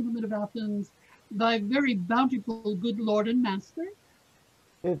 free-hearted gentleman of Athens, thy very bountiful good lord and master?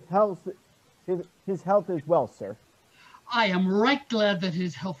 If health His health is well, sir. I am right glad that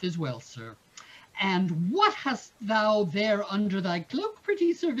his health is well, sir. And what hast thou there under thy cloak,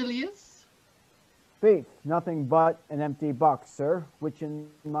 pretty Servilius? Faith, nothing but an empty box, sir, which in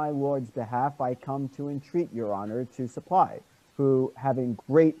my lord's behalf I come to entreat your honor to supply, who, having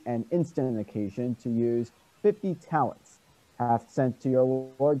great and instant occasion to use 50 talents, hath sent to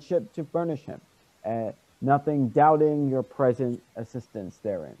your lordship to furnish him, nothing doubting your present assistance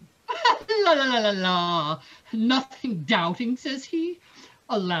therein. La la la la la, nothing doubting, says he.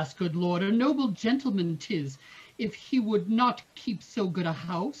 Alas, good lord, a noble gentleman 'tis, if he would not keep so good a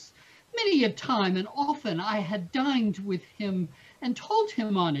house. Many a time and often I had dined with him and told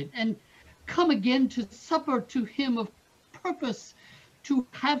him on it, and come again to supper to him of purpose to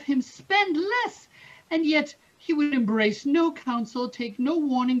have him spend less, and yet he would embrace no counsel, take no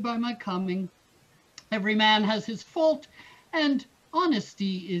warning by my coming. Every man has his fault, and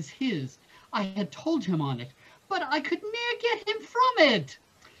honesty is his. I had told him on it, but I could ne'er get him from it.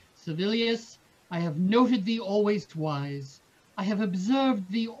 Servilius, I have noted thee always wise. I have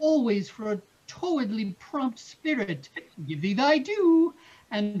observed thee always for a towardly prompt spirit. Give thee thy due,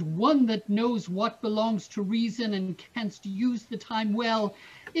 and one that knows what belongs to reason and canst use the time well,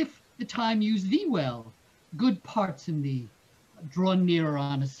 if the time use thee well. Good parts in thee. Draw nearer,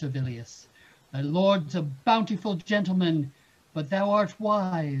 honest Servilius. Thy lord's a bountiful gentleman, but thou art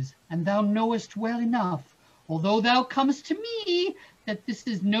wise, and thou knowest well enough, although thou comest to me, that this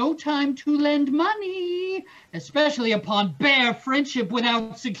is no time to lend money, especially upon bare friendship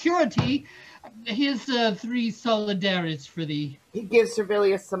without security. Here's 3 solidaries for thee. He gives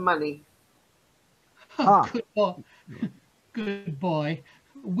Servilius some money. Oh, good boy. Good boy.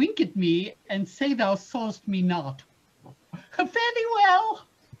 Wink at me and say thou sawest me not. Fare thee well.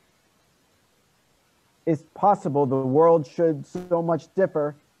 Is possible the world should so much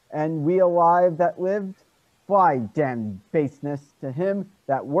differ, and we alive that lived? Fly, damned baseness, to him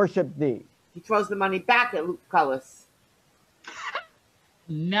that worshipped thee. He throws the money back at Lucilius.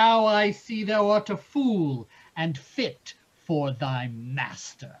 Now I see thou art a fool, and fit for thy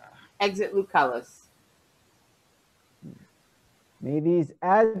master. Exit Lucilius. May these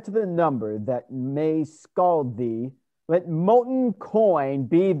add to the number that may scald thee. Let molten coin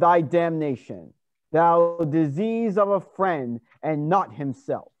be thy damnation. Thou disease of a friend, and not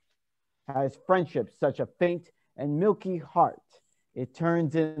himself. Has friendship such a faint and milky heart, it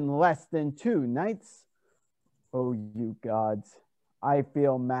turns in less than 2 nights? O you gods, I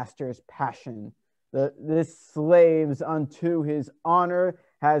feel master's passion. This slaves unto his honor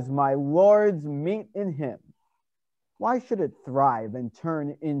has my lord's meat in him. Why should it thrive and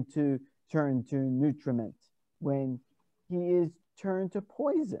turn to nutriment when he is turned to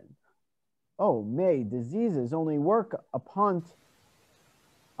poison? Oh, may diseases only work upon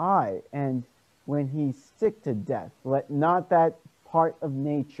I, and when he sick to death, let not that part of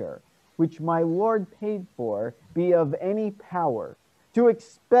nature, which my lord paid for, be of any power to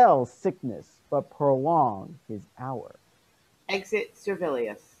expel sickness, but prolong his hour. Exit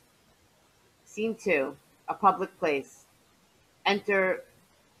Servilius. Scene 2, a public place. Enter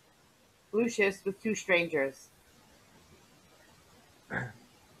Lucius with 2 strangers.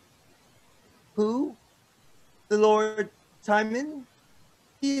 Who? The Lord Timon?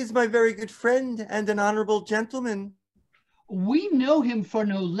 He is my very good friend and an honorable gentleman. We know him for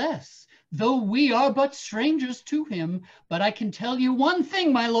no less, though we are but strangers to him. But I can tell you one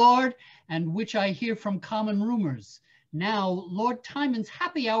thing, my lord, and which I hear from common rumors. Now Lord Timon's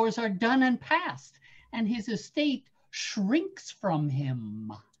happy hours are done and past, and his estate shrinks from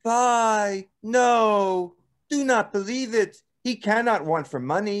him. Fie, no, do not believe it. He cannot want for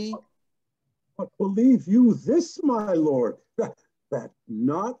money. But believe you this, my lord, that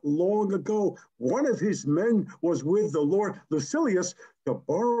not long ago, one of his men was with the Lord Lucilius to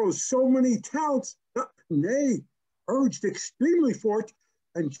borrow so many talents, nay, urged extremely for it,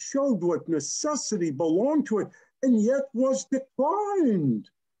 and showed what necessity belonged to it, and yet was declined.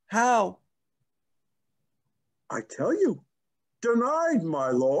 How? I tell you, denied,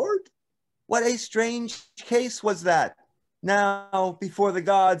 my lord. What a strange case was that. Now, before the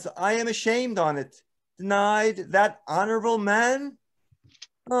gods, I am ashamed on it. Denied that honorable man?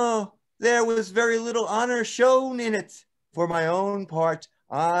 Oh, there was very little honor shown in it. For my own part,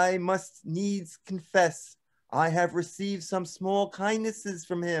 I must needs confess, I have received some small kindnesses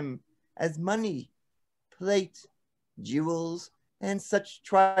from him, as money, plate, jewels, and such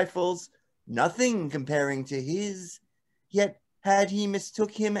trifles, nothing comparing to his. Yet had he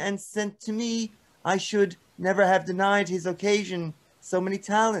mistook him and sent to me, I should never have denied his occasion so many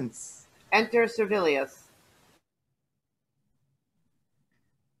talents. Enter Servilius.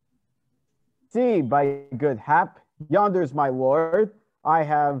 See, by good hap, yonder's my lord. I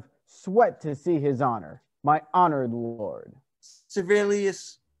have sweat to see his honor, my honored lord.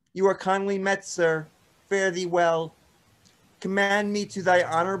 Servilius, you are kindly met, sir. Fare thee well. Command me to thy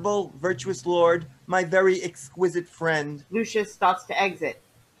honorable, virtuous lord, my very exquisite friend. Lucius starts to exit.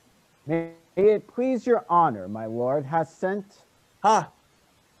 May it please your honor, my lord, has sent. Ha!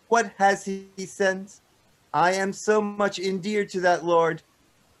 What has he sent? I am so much endeared to that lord.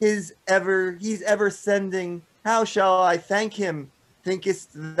 He's ever sending. How shall I thank him, thinkest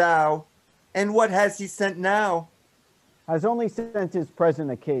thou? And what has he sent now? Has only sent his present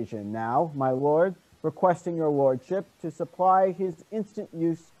occasion now, my lord, requesting your lordship to supply his instant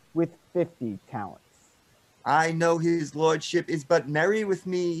use with 50 talents. I know his lordship is but merry with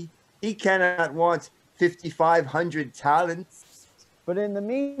me. He cannot want 5,500 talents. But in the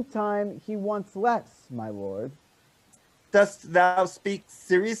meantime, he wants less, my lord. Dost thou speak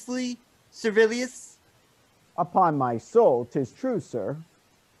seriously, Servilius? Upon my soul, 'tis true, sir.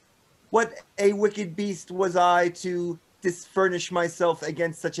 What a wicked beast was I to disfurnish myself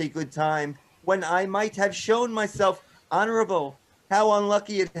against such a good time, when I might have shown myself honorable. How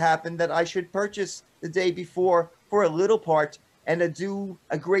unlucky it happened that I should purchase the day before for a little part and do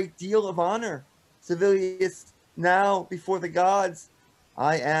a great deal of honor. Servilius, now before the gods,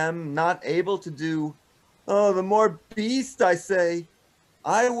 I am not able to do. Oh, the more beast, I say.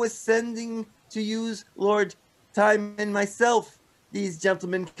 I was sending to use Lord Timon myself. These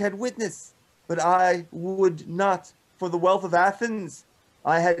gentlemen can witness, but I would not for the wealth of Athens.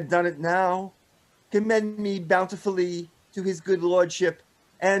 I had done it now. Commend me bountifully to his good lordship,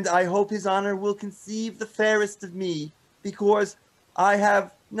 and I hope his honor will conceive the fairest of me, because I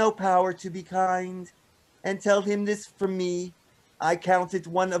have no power to be kind. And tell him this from me, I count it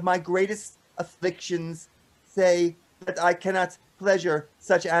one of my greatest afflictions, say that I cannot pleasure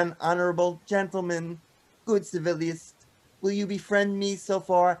such an honorable gentleman. Good Servilius, will you befriend me so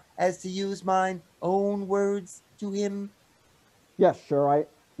far as to use mine own words to him? Yes, sir,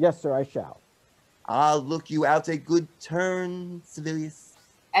 I shall. I'll look you out a good turn, Servilius.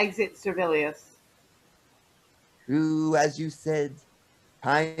 Exit Servilius. True, as you said,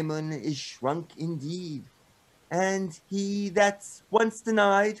 Timon is shrunk indeed, and he that's once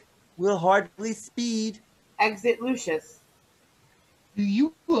denied will hardly speed. Exit Lucius. Do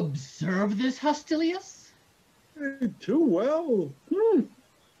you observe this, Hostilius? Too well.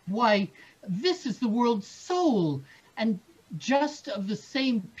 Why, this is the world's soul, and just of the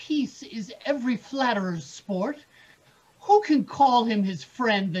same piece is every flatterer's sport. Who can call him his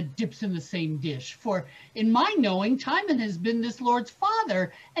friend that dips in the same dish? For in my knowing, Timon has been this lord's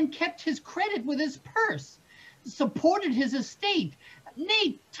father, and kept his credit with his purse, supported his estate.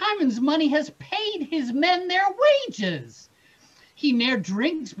 Nay, Timon's money has paid his men their wages. He ne'er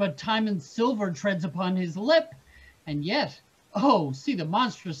drinks, but Timon's silver treads upon his lip. And yet, oh, see the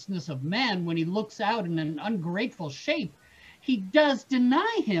monstrousness of man when he looks out in an ungrateful shape. He does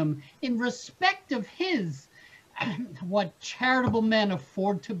deny him in respect of his. What charitable men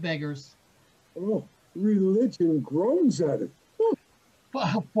afford to beggars. Oh, religion groans at it.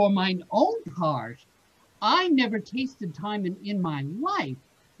 For mine own part, I never tasted Timon in my life,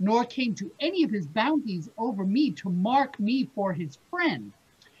 nor came to any of his bounties over me to mark me for his friend.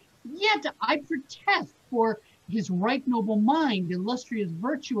 Yet I protest, for his right noble mind, illustrious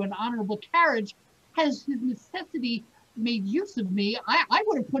virtue, and honorable carriage, has his necessity made use of me. I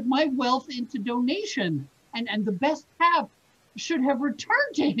would have put my wealth into donation, and the best half should have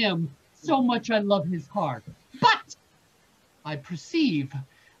returned to him. So much I love his heart. But I perceive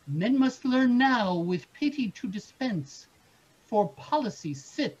men must learn now with pity to dispense, for policy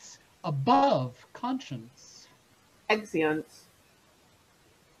sits above conscience. Exeunt.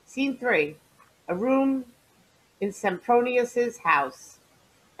 Scene 3. A room in Sempronius's house.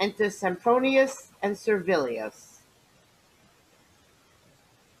 Enter Sempronius and Servilius.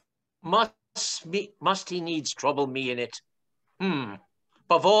 Must he needs trouble me in it?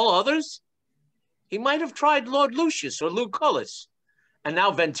 Above all others? He might have tried Lord Lucius or Lucullus, and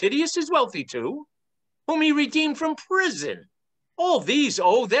now VENTIDIUS is wealthy too, whom he redeemed from prison. All these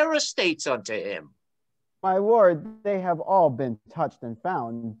owe their estates unto him. My lord, they have all been touched and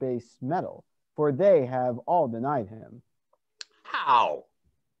found base metal, for they have all denied him. How?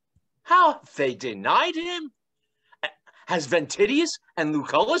 How have they denied him? Has VENTIDIUS and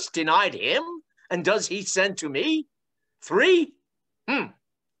Lucullus denied him? And does he send to me? 3?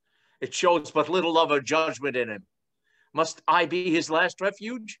 It shows but little love or judgment in him. Must I be his last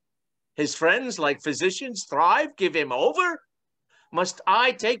refuge? His friends, like physicians, thrive, give him over? Must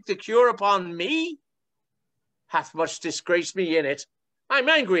I take the cure upon me? Hath much disgraced me in it. I'm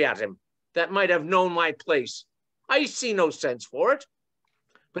angry at him. that might have known my place. I see no sense for it,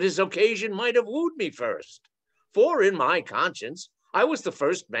 but his occasion might have wooed me first. For in my conscience, I was the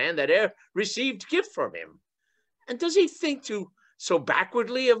first man that e'er received gift from him. And does he think to so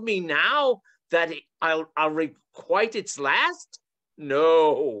backwardly of me now that I'll requite its last?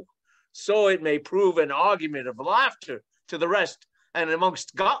 No, so it may prove an argument of laughter to the rest, and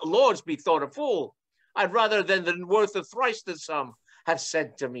amongst lords be thought a fool. I'd rather than worth of thrice the sum have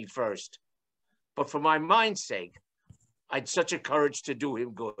sent to me first. But for my mind's sake, I'd such a courage to do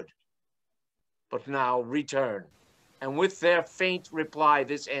him good. But now return, and with their faint reply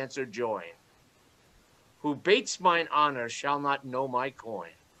this answer join. Who bates mine honor shall not know my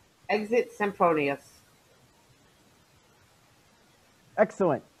coin. Exit Sempronius.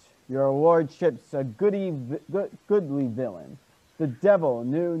 Excellent. Your lordship's a goodly villain. The devil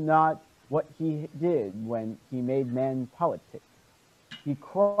knew not what he did when he made man politic. He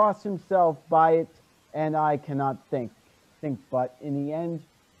crossed himself by it, and I cannot think but in the end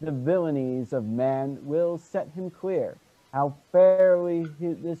the villainies of man will set him clear. How fairly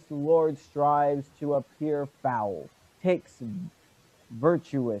this lord strives to appear foul, takes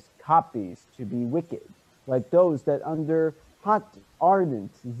virtuous copies to be wicked, like those that under hot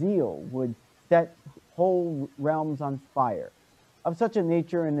ardent zeal would set whole realms on fire. Of such a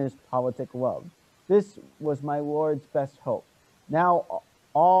nature in his politic love. This was my lord's best hope. Now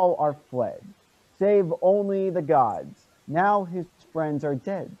all are fled, save only the gods. Now his friends are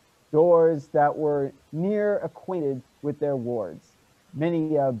dead, doors that were near acquainted with their wards.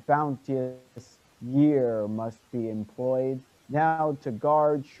 Many a bounteous year must be employed now to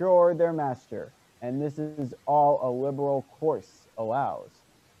guard sure their master, and this is all a liberal course allows.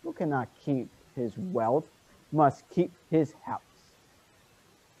 Who cannot keep his wealth must keep his house.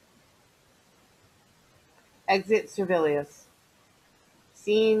 Exit Servilius.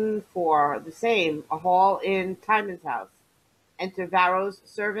 Scene 4, the same, a hall in Timon's house. Enter VARRO'S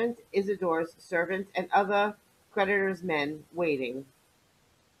servant, ISIDORE'S servant, and other creditors' men waiting.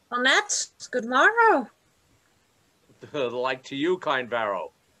 Annette, good morrow. Like to you, kind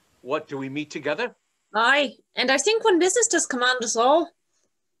VARRO. What, do we meet together? Aye, and I think one business does command us all.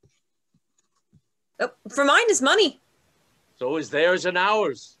 Oh, for mine is money. So is theirs and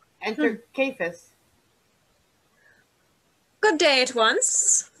ours. Enter CAPHIS. Good day at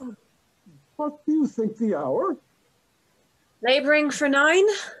once. What do you think the hour? Laboring for 9.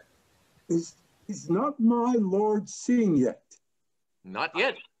 Is not my lord seen yet? Not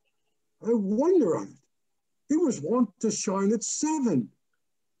yet. I wonder on it. He was wont to shine at 7.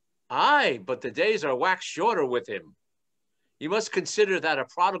 Aye, but the days are waxed shorter with him. You must consider that a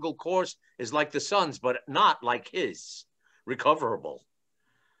prodigal course is like the sun's, but not like his, recoverable.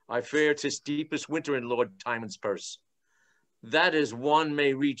 I fear 'tis deepest winter in Lord Timon's purse. That is, one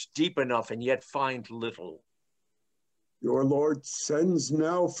may reach deep enough and yet find little. Your lord sends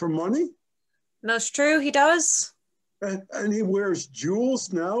now for money? Most true, he does. And he wears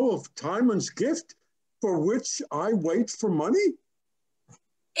jewels now of Timon's gift, for which I wait for money?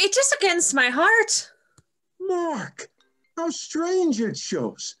 It is against my heart. Mark, how strange it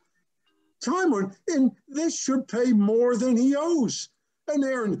shows. Timon in this should pay more than he owes. And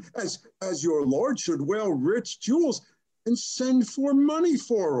Aaron, as your lord should wear rich jewels and send for money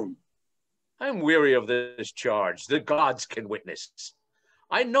for him. I'm weary of this charge. The gods can witness.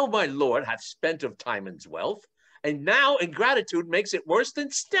 I know my lord hath spent of Timon's wealth, and now ingratitude makes it worse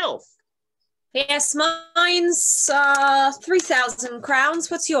than stealth. Yes, mine's 3,000 crowns.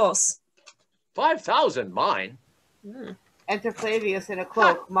 What's yours? 5,000 mine. Enter FLAVIUS in a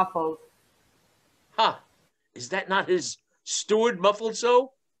cloak, muffled. Ha! Is that not his steward muffled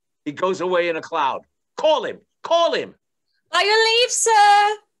so? He goes away in a cloud. Call him! Call him! By your leave,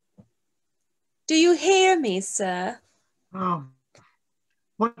 sir. Do you hear me, sir?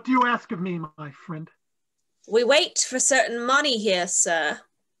 What do you ask of me, my friend? We wait for certain money here, sir.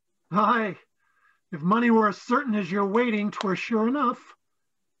 Aye, if money were as certain as you're waiting, 'twere sure enough.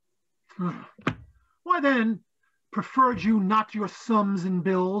 Why then, preferred you not your sums and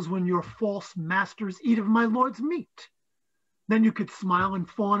bills when your false masters eat of my lord's meat? Then you could smile and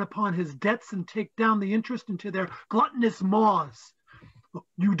fawn upon his debts and take down the interest into their gluttonous maws. Look,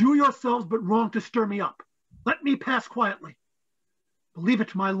 you do yourselves but wrong to stir me up. Let me pass quietly. Believe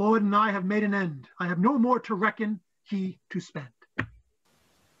it, my lord and I have made an end. I have no more to reckon, he to spend.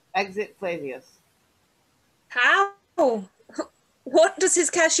 Exit FLAVIUS. How? What does his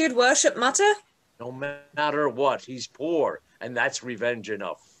cashiered worship mutter? No matter what, he's poor, and that's revenge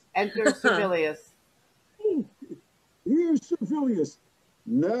enough. Enter Servilius. Here's Servilius.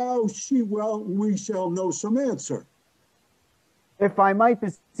 Now we shall know some answer. If I might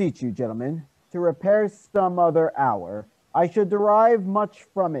beseech you, gentlemen, to repair some other hour, I should derive much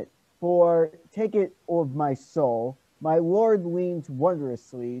from it, for, take it of my soul, my lord leans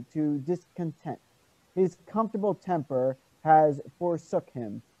wondrously to discontent. His comfortable temper has forsook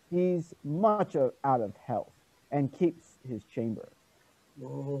him. He's much out of health, and keeps his chamber.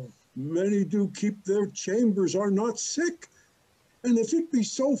 Oh, many do keep their chambers, are not sick. And if it be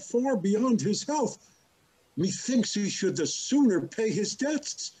so far beyond his health, methinks he should the sooner pay his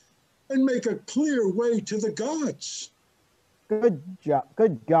debts and make a clear way to the gods. Good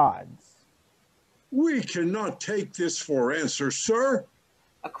gods. We cannot take this for answer, sir.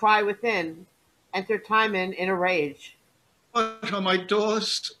 A cry within. Enter Timon in a rage. What, are my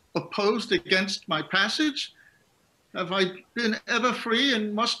doors opposed against my passage? Have I been ever free,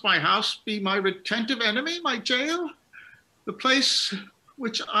 and must my house be my retentive enemy, my jail? The place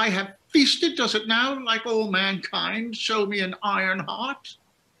which I have feasted, does it now, like all mankind, show me an iron heart?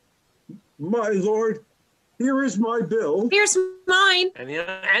 My lord, here is my bill. Here's mine.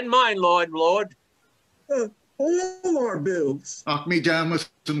 And mine, Lord. All our bills. Knock me down with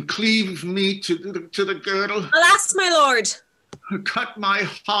them, cleave me to the girdle. Alas, my lord. Cut my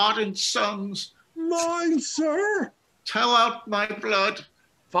heart in sums. Mine, sir. Tell out my blood.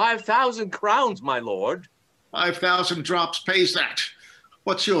 5,000 crowns, my lord. 5,000 drops pays that.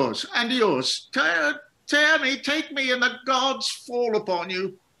 What's yours? And yours. Tear me, take me, and the gods fall upon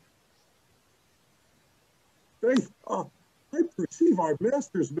you. Faith, I perceive our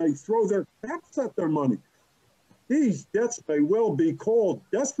masters may throw their caps at their money. These debts may well be called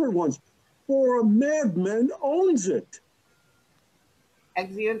desperate ones, for a madman owns it.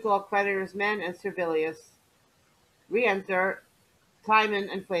 Exeunt all creditors' men and Servilius. Re-enter Timon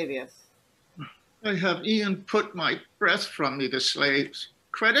and Flavius. I have e'en put my breath from me, the slaves.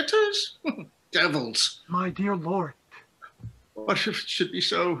 Creditors? Devils. My dear lord. What if it should be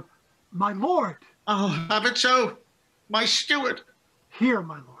so? My lord. I'll have it so. My steward. Here,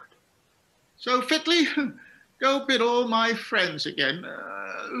 my lord. So fitly, go bid all my friends again,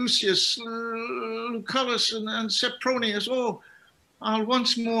 Lucius, Lucullus, and Sempronius, all. I'll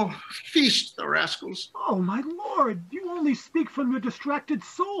once more feast the rascals. Oh, my lord, you only speak from your distracted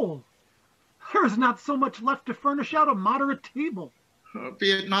soul. There is not so much left to furnish out a moderate table.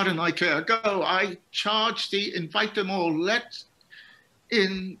 Be it not in thy care. Go, I charge thee, invite them all. Let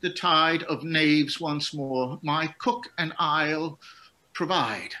in the tide of knaves once more. My cook and I'll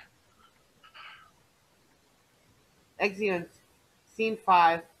provide. Exeunt. Scene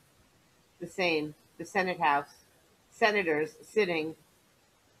 5. The same. The Senate House. Senators sitting,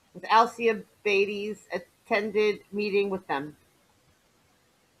 with ALCIBIADES attended meeting with them.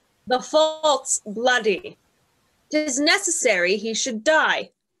 The fault's bloody. 'Tis necessary he should die.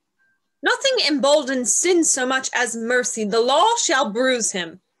 Nothing emboldens sin so much as mercy. The law shall bruise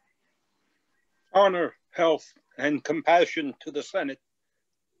him. Honor, health, and compassion to the Senate.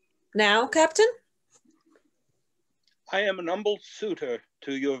 Now, Captain? I am an humble suitor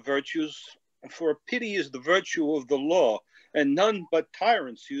to your virtues, for pity is the virtue of the law, and none but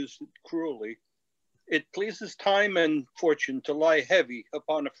tyrants use it cruelly. It pleases time and fortune to lie heavy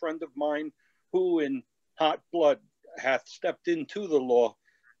upon a friend of mine who in hot blood hath stepped into the law,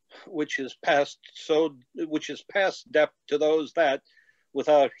 which is past depth to those that,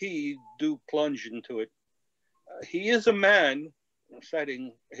 without heed, do plunge into it. He is a man,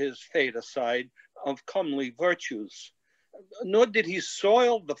 setting his fate aside, of comely virtues, nor did he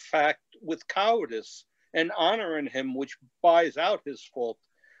soil the fact with cowardice and honor in him which buys out his fault,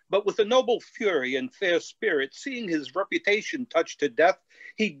 but with a noble fury and fair spirit, seeing his reputation touched to death,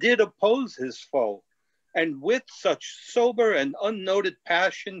 he did oppose his foe, and with such sober and unnoted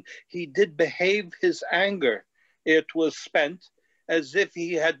passion he did behave his anger. It was spent, as if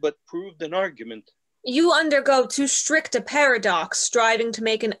he had but proved an argument. You undergo too strict a paradox, striving to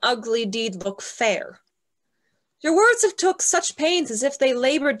make an ugly deed look fair. Your words have took such pains as if they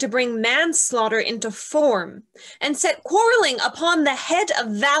labored to bring manslaughter into form, and set quarreling upon the head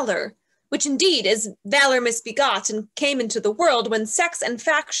of valor, which indeed is valor misbegot, and came into the world when sex and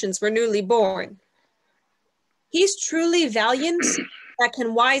factions were newly born. He's truly valiant that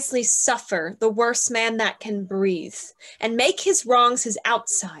can wisely suffer the worst man that can breathe, and make his wrongs his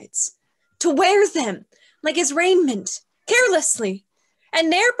outsides, to wear them like his raiment, carelessly, and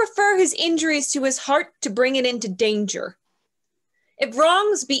ne'er prefer his injuries to his heart to bring it into danger. If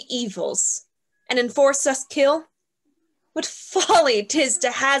wrongs be evils, and enforce us kill, what folly 'tis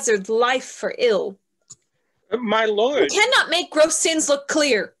to hazard life for ill. My lord. You cannot make gross sins look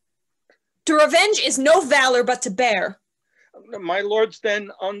clear. To revenge is no valor but to bear. My lords, then,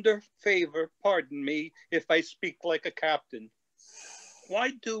 under favor, pardon me if I speak like a captain.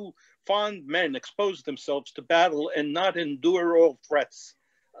 Why do fond men expose themselves to battle and not endure all threats?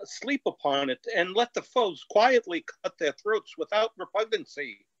 Sleep upon it and let the foes quietly cut their throats without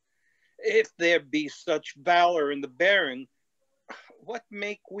repugnancy. If there be such valor in the bearing, what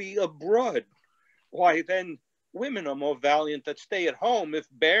make we abroad? Why then, women are more valiant that stay at home if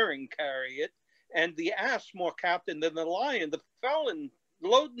bearing carry it, and the ass more captain than the lion, the felon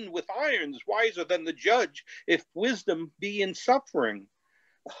loaden with irons wiser than the judge, if wisdom be in suffering.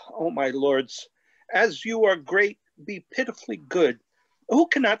 O my lords, as you are great, be pitifully good. Who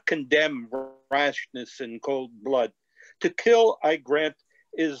cannot condemn rashness and cold blood? To kill, I grant,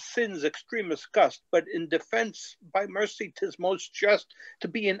 is sin's extremest gust, but in defense by mercy 'tis most just. To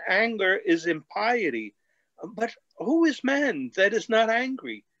be in anger is impiety. But who is man that is not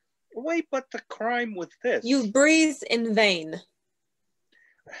angry? Weigh but the crime with this. You breathe in vain.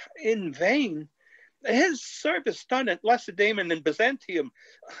 In vain? His service done at Lacedaemon and Byzantium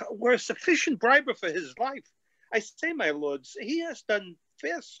were a sufficient briber for his life. I say, my lords, he has done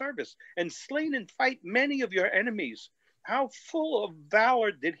fair service and slain in fight many of your enemies. How full of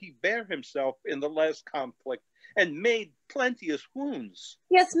valor did he bear himself in the last conflict, and made plenteous wounds.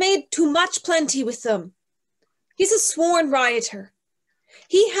 He hath made too much plenty with them. He's a sworn rioter.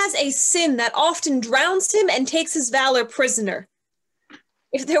 He has a sin that often drowns him and takes his valor prisoner.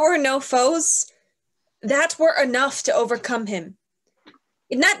 If there were no foes, that were enough to overcome him.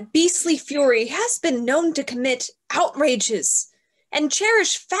 In that beastly fury, he has been known to commit outrages and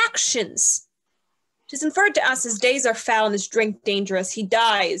cherish factions. 'Tis inferred to us his days are foul and his drink dangerous. He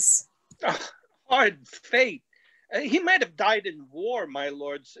dies. Hard fate. He might have died in war, my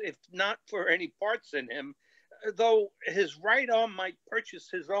lords, if not for any parts in him, though his right arm might purchase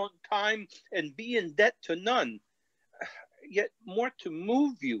his own time and be in debt to none. Yet more to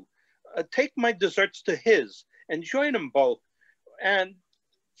move you, take my deserts to his and join them both. And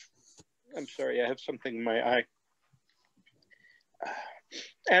I'm sorry, I have something in my eye.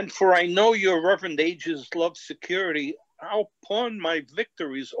 And for I know your reverend ages love security, I'll pawn my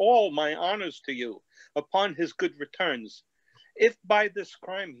victories, all my honors to you, upon his good returns. If by this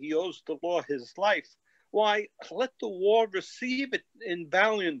crime he owes the law his life, why, let the war receive it in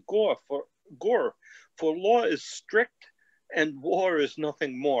valiant gore, for law is strict and war is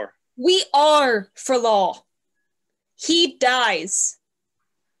nothing more. We are for law. He dies.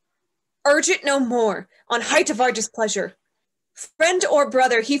 Urge it no more, on height of our displeasure. Friend or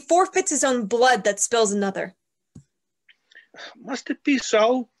brother, he forfeits his own blood that spills another. Must it be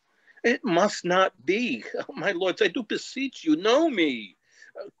so? It must not be. Oh, my lords, I do beseech you, know me.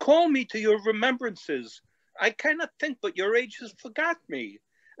 Call me to your remembrances. I cannot think but your ages forgot me.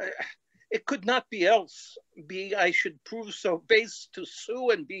 It could not be else, be I should prove so base to sue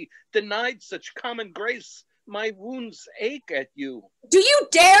and be denied such common grace. My wounds ache at you. Do you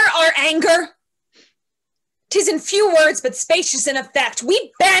dare our anger? 'Tis in few words, but spacious in effect.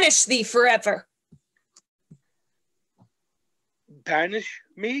 We banish thee forever. Banish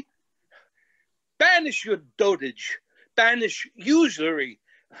me? Banish your dotage. Banish usury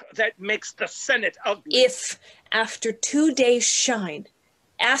that makes the Senate ugly. If, after 2 days' shine,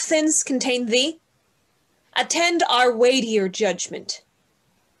 Athens contain thee, attend our weightier judgment.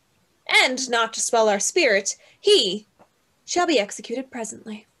 And, not to swell our spirit, he shall be executed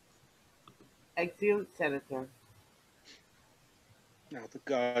presently. Exeunt, Senator. Now the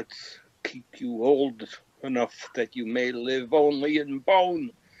gods keep you old enough that you may live only in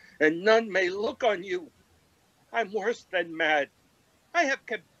bone, and none may look on you. I'm worse than mad. I have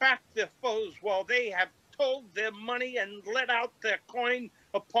kept back their foes while they have told their money and let out their coin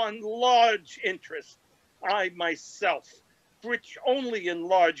upon large interest. I myself, rich only in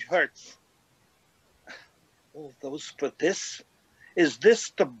large hurts. All those for this? Is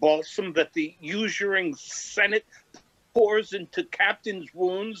this the balsam that the usuring Senate pours into captains'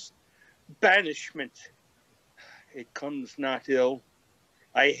 wounds? Banishment. It comes not ill.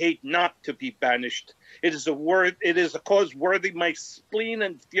 I hate not to be banished. It is a cause worthy my spleen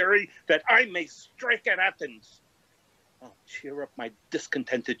and fury that I may strike at Athens. I'll cheer up my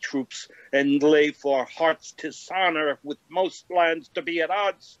discontented troops and lay for heart's dishonor with most lands to be at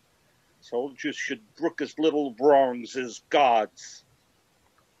odds. Soldiers should brook as little wrongs as gods.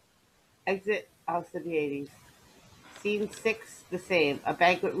 Exit Alcibiades. Scene 6, the same. A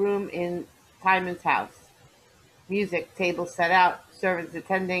banquet room in Timon's house. Music, table set out, servants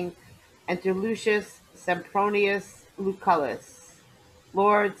attending. Enter Lucius, Sempronius, Lucullus,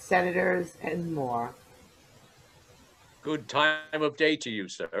 lords, senators, and more. Good time of day to you,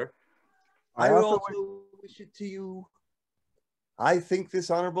 sir. I also wish it to you. I think this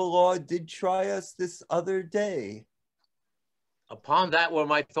honorable lord did try us this other day. Upon that were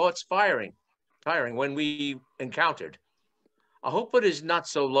my thoughts tiring when we encountered. I hope it is not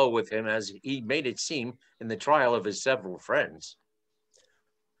so low with him as he made it seem in the trial of his several friends.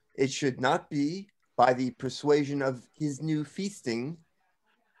 It should not be by the persuasion of his new feasting.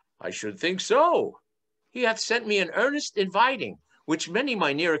 I should think so. He hath sent me an earnest inviting, which many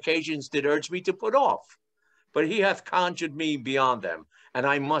my near occasions did urge me to put off. But he hath conjured me beyond them, and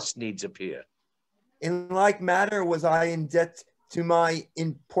I must needs appear. In like manner was I in debt to my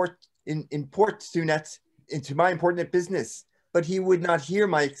importunate business, but he would not hear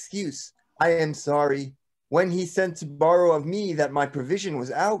my excuse. I am sorry. When he sent to borrow of me that my provision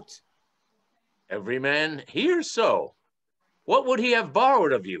was out. Every man hears so. What would he have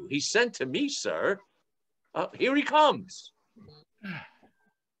borrowed of you? He sent to me, sir. Here he comes.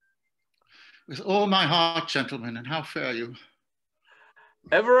 With all my heart, gentlemen, and how fare you?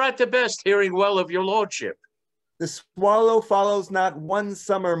 Ever at the best, hearing well of your lordship. The swallow follows not one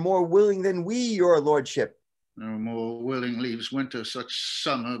summer more willing than we, your lordship. No more willing leaves winter, such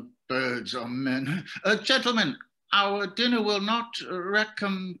summer birds are men. Gentlemen, our dinner will not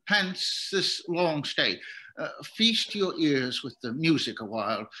recompense this long stay. Feast your ears with the music a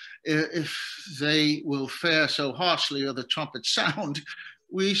while. If they will fare so harshly or the trumpet sound,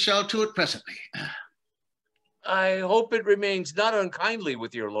 we shall to it presently. I hope it remains not unkindly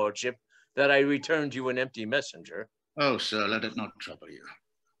with your lordship that I returned you an empty messenger. Oh, sir, let it not trouble you.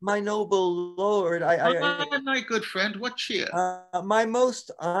 My noble lord, my good friend, what cheer? My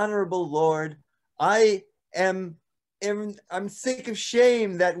most honorable lord, I'm sick of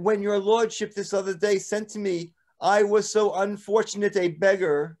shame that when your lordship this other day sent to me, I was so unfortunate a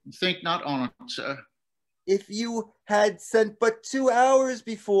beggar. Think not on it, sir. If you had sent but 2 hours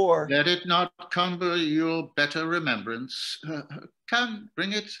before. Let it not cumber your better remembrance. Come,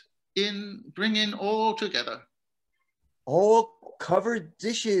 bring in all together. All covered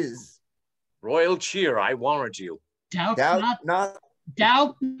dishes. Royal cheer, I warrant you. Doubt not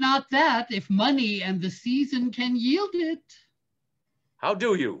that, if money and the season can yield it. How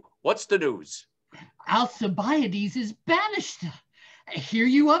do you? What's the news? Alcibiades is banished. Hear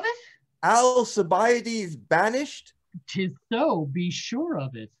you of it? Alcibiades banished? 'Tis so, be sure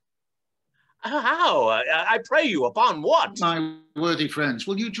of it. How? I pray you, upon what? My worthy friends,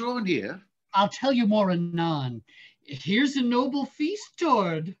 will you draw near? I'll tell you more anon. Here's a noble feast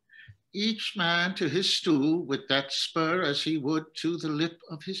toward. Each man to his stool with that spur as he would to the lip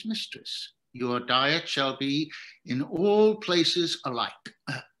of his mistress. Your diet shall be in all places alike.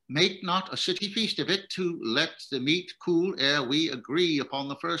 Make not a city feast of it to let the meat cool ere we agree upon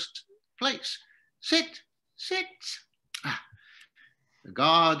the first place. Sit. The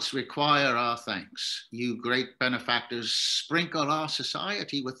gods require our thanks. You great benefactors, sprinkle our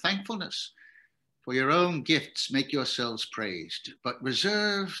society with thankfulness. For your own gifts make yourselves praised, but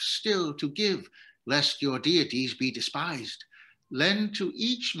reserve still to give, lest your deities be despised. Lend to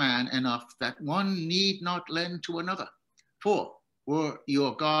each man enough that one need not lend to another. For were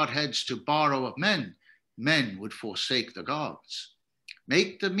your godheads to borrow of men, men would forsake the gods.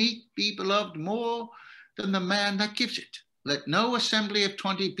 Make the meat be beloved more than the man that gives it. Let no assembly of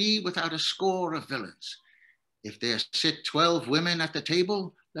 20 be without a score of villains. If there sit 12 women at the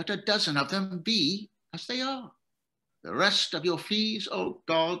table, let a dozen of them be as they are. The rest of your fees, O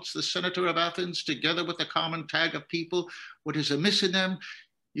gods, the senator of Athens, together with the common tag of people, what is amiss in them,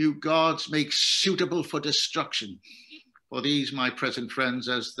 you gods make suitable for destruction. For these my present friends,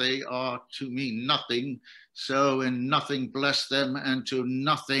 as they are to me nothing, so in nothing bless them, and to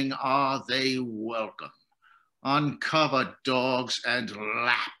nothing are they welcome. Uncover, dogs, and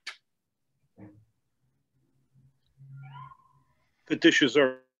lap. The dishes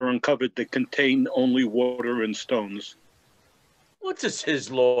are uncovered that contain only water and stones. What does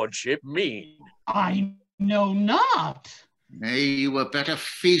his lordship mean? I know not. May you a better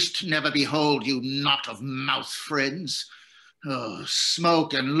feast never behold, you knot of mouth friends. Oh,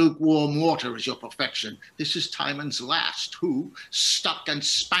 smoke and lukewarm water is your perfection. This is Timon's last, who, stuck and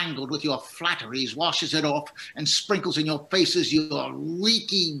spangled with your flatteries, washes it off and sprinkles in your faces your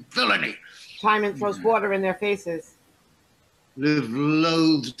leaky villainy. Timon throws water in their faces. Live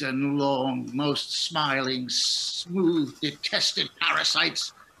loathed and long, most smiling, smooth, detested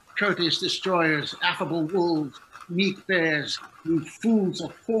parasites, courteous destroyers, affable wolves, meek bears, you fools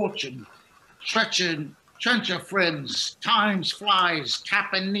of fortune, trencher friends, time's flies,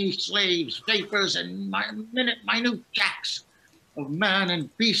 cap and knee slaves, vapors and minute jacks of man and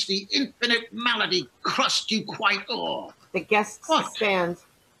beast, the infinite malady crust you quite o'er. The guests stand.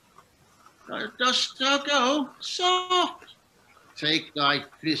 Dost thou go? Soft. Take thy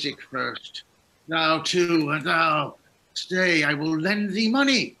physic first, thou too, and thou, Next day I will lend thee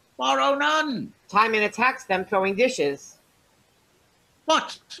money, borrow none. Timon attacks them, throwing dishes.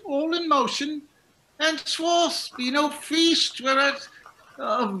 What, all in motion? Henceforth be no feast, whereat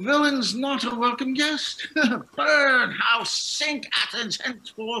a villain's not a welcome guest. Burn, house, sink Athens,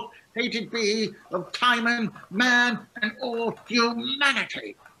 henceforth hated be of Timon, man, and all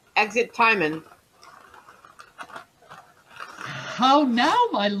humanity. Exit Timon. How now,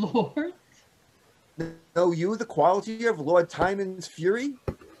 my lord? Know you the quality of Lord Timon's fury?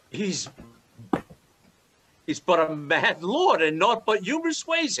 He's but a mad lord, and naught but humor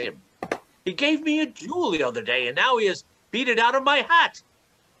sways him. He gave me a jewel the other day, and now he has beat it out of my hat.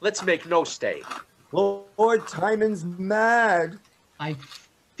 Let's make no stay. Lord Timon's mad. I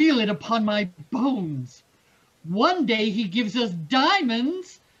feel it upon my bones. One day he gives us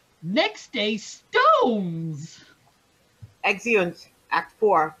diamonds, next day stones. Exeunt, Act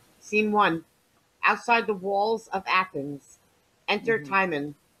 4, Scene 1. Outside the walls of Athens. Enter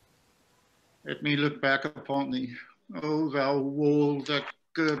Timon. Let me look back upon thee, O thou wall that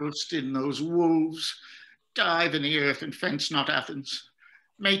girdlest in those wolves. Dive in the earth and fence not Athens.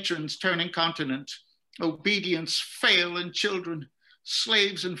 Matrons turning continent, obedience fail in children.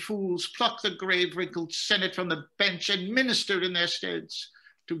 Slaves and fools pluck the grave wrinkled senate from the bench and minister in their steads.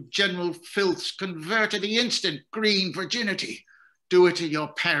 To general filths convert at the instant green virginity. Do it to your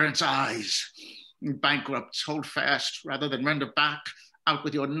parents' eyes. Bankrupts, hold fast rather than render back. Out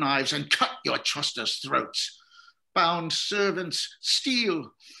with your knives and cut your trusters' throats. Bound servants,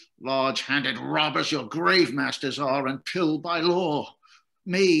 steal. Large-handed robbers your grave masters are, and pill by law.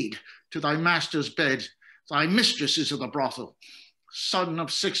 Maid, to thy master's bed, thy mistresses of the brothel. Son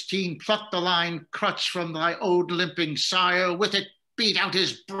of 16, pluck the line crutch from thy old limping sire, with it beat out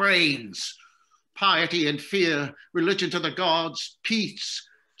his brains. Piety and fear, religion to the gods, peace,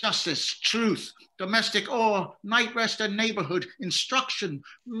 justice, truth, domestic awe, night rest and neighborhood, instruction,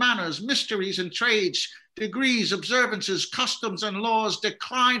 manners, mysteries and trades, degrees, observances, customs and laws,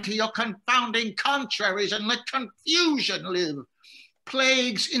 decline to your confounding contraries and let confusion live.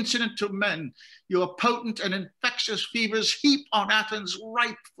 Plagues incident to men, your potent and infectious fevers heap on Athens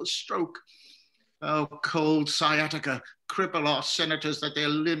ripe for stroke. O cold sciatica, cripple our senators that their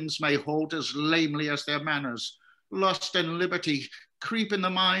limbs may halt as lamely as their manners. Lust and liberty, creep in the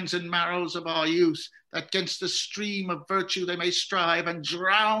minds and marrows of our youth, that 'gainst the stream of virtue they may strive and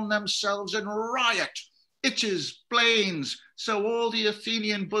drown themselves in riot, itches, blains, so all the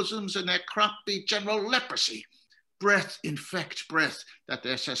Athenian bosoms in their crop be general leprosy. Breath infect breath, that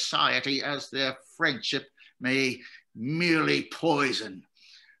their society as their friendship may merely poison.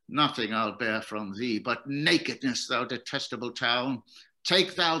 Nothing I'll bear from thee but nakedness, thou detestable town.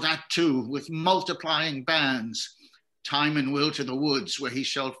 Take thou that too, with multiplying bands. Timon will to the woods, where he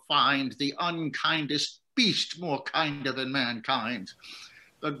shall find the unkindest beast more kinder than mankind.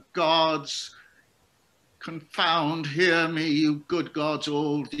 The gods confound, hear me, you good gods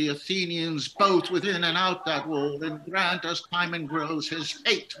all, the Athenians both within and out that wall, and grant as Timon grows, his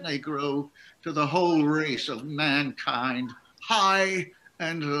hate may grow to the whole race of mankind, high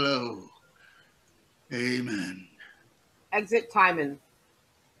and low. Amen. Exit Timon.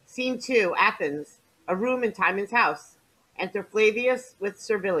 Scene 2, Athens. A room in Timon's house. Enter Flavius with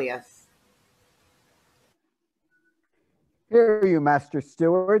Servilius. Hear you, Master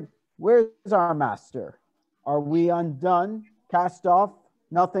Steward. Where's our master? Are we undone, cast off,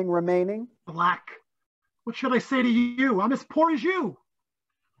 nothing remaining? Black. What should I say to you? I'm as poor as you.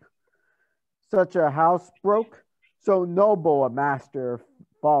 Such a house broke, so noble a master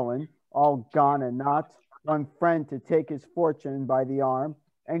fallen, all gone and not, one friend to take his fortune by the arm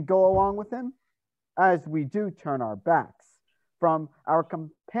and go along with him, as we do turn our backs from our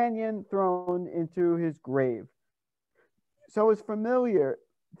companion thrown into his grave. So his familiars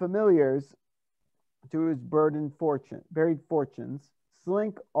to his buried fortunes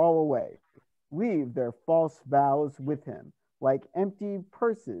slink all away, leave their false vows with him, like empty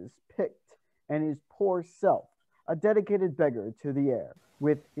purses picked, and his poor self, a dedicated beggar to the air,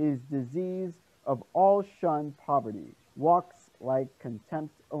 with his disease of all shunned poverty, walks like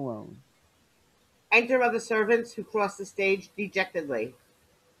contempt alone. Enter other servants who cross the stage dejectedly.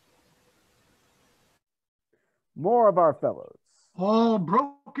 More of our fellows. All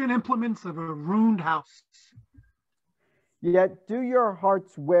broken implements of a ruined house. Yet do your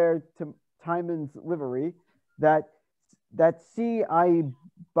hearts wear to Timon's livery, that see I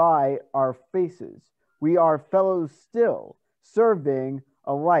by our faces. We are fellows still, serving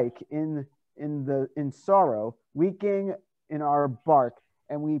alike in sorrow, leaking in our bark,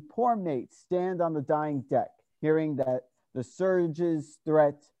 and we poor mates stand on the dying deck, hearing that the surge's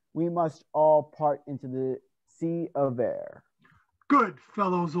threat, we must all part into the sea of air. Good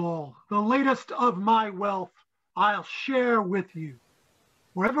fellows all, the latest of my wealth I'll share with you.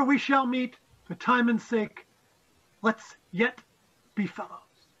 Wherever we shall meet, for Timon's sake, let's yet be fellows.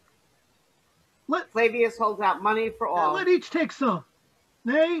 Flavius holds out money for all. Let each take some.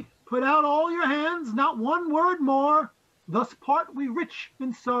 Nay, put out all your hands, not one word more. Thus part we rich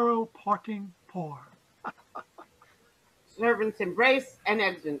in sorrow, parting poor. Servants embrace and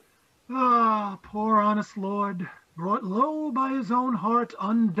exit. Ah, poor honest lord, brought low by his own heart,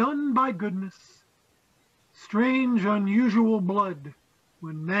 undone by goodness. Strange, unusual blood,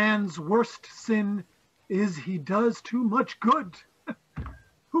 when man's worst sin is he does too much good.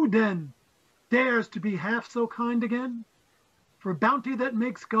 Who then dares to be half so kind again? For bounty that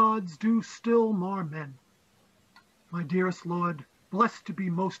makes gods do still more men. My dearest lord, blessed to be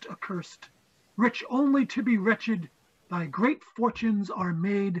most accursed, rich only to be wretched, thy great fortunes are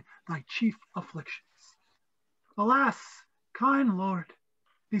made thy chief afflictions. Alas, kind lord,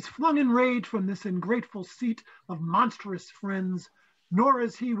 he's flung in rage from this ingrateful seat of monstrous friends, nor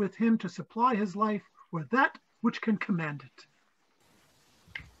is he with him to supply his life with that which can command it.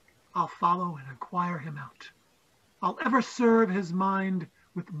 I'll follow and inquire him out. I'll ever serve his mind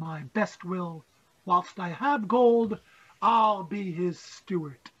with my best will. Whilst I have gold, I'll be his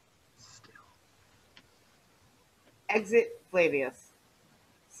steward still. Exit Flavius.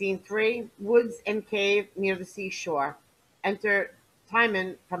 Scene 3, woods and cave near the seashore. Enter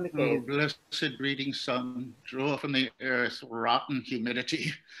Timon from the cave. Oh, blessed breeding sun, draw from the earth rotten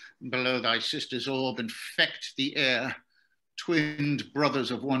humidity. Below thy sister's orb infect the air. Twinned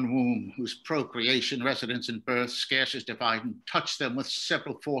brothers of one womb, whose procreation, residence, and birth scarce is divided, touch them with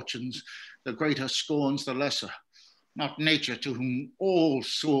several fortunes. The greater scorns the lesser. Not nature, to whom all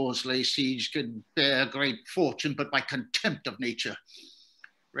sores lay siege, can bear great fortune, but by contempt of nature.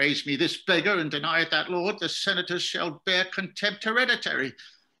 Raise me this beggar, and deny it that lord, the senators shall bear contempt hereditary,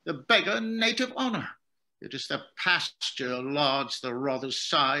 the beggar native honor. It is the pasture lards the rother's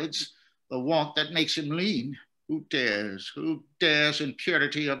sides, the want that makes him lean. Who dares in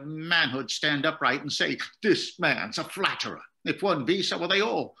purity of manhood stand upright and say, this man's a flatterer? If one be, so are they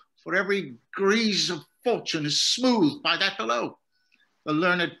all, for every grease of fortune is smoothed by that below. The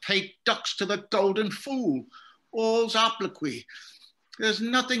learned pate ducks to the golden fool, all's obloquy. There's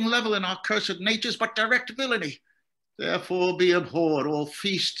nothing level in our cursed natures but direct villainy. Therefore be abhorred all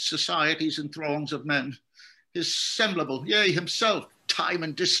feast societies and throngs of men. His semblable, yea, himself,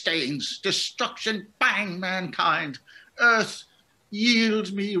 Timon disdains. Destruction bang mankind. Earth,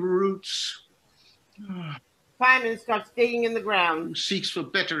 yield me roots. Timon starts digging in the ground. Who seeks for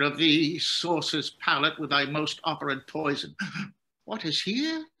better of thee, sauces palate with thy most operant poison. What is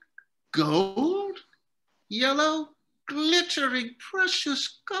here? Gold? Yellow? Glittering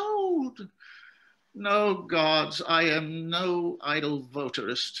precious gold. No, gods, I am no idle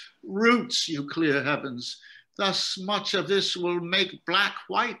votarist. Roots, you clear heavens. Thus much of this will make black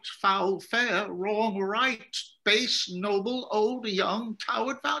white, foul fair, wrong right, base noble, old young,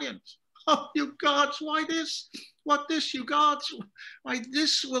 coward valiant. Oh, you gods, why this? What this, you gods? Why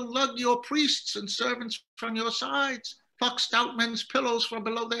this will lug your priests and servants from your sides, pluck stout men's pillows from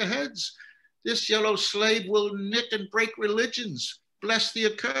below their heads. This yellow slave will knit and break religions, bless the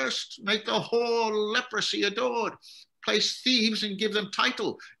accursed, make the whore leprosy adored, place thieves and give them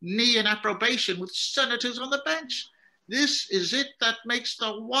title, knee in approbation with senators on the bench. This is it that makes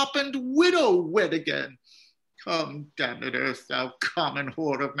the wappened widow wed again. Come, damned earth, thou common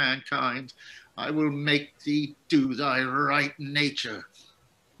whore of mankind, I will make thee do thy right nature.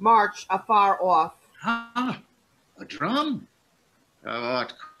 March afar off. Ah, a drum? Thou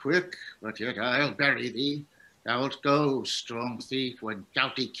art quick, but yet I'll bury thee. Thou'lt go, strong thief, when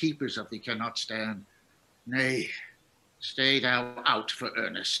gouty keepers of thee cannot stand. Nay, stay thou out for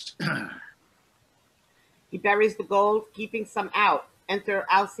earnest. He buries the gold, keeping some out. Enter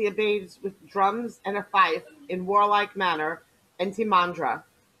ALCIBIADES with drums and a fife in warlike manner, and Timandra.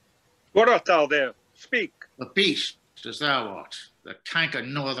 What art thou there? Speak. A beast as thou art, that canker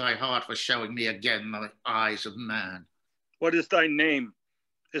gnaw thy heart for showing me again the eyes of man. What is thy name?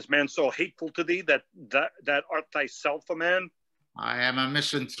 Is man so hateful to thee that art thyself a man? I am a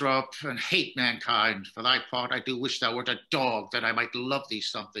misanthrope and hate mankind. For thy part, I do wish thou wert a dog, that I might love thee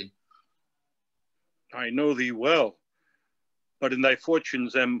something. I know thee well, but in thy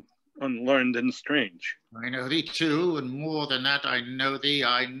fortunes am unlearned and strange. I know thee too, and more than that I know thee,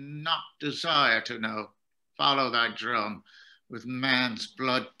 I not desire to know. Follow thy drum, with man's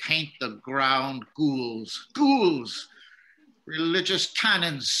blood paint the ground ghouls, ghouls! Religious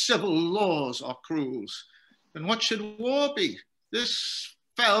canons, civil laws are cruels. Then what should war be? This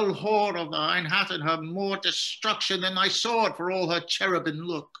fell whore of thine hath in her more destruction than thy sword for all her cherubin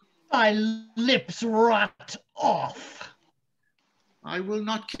look. Thy lips rot off. I will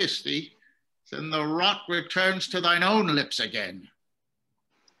not kiss thee, then the rot returns to thine own lips again.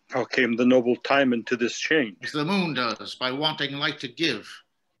 How came the noble Timon to this change? As the moon does, by wanting light to give,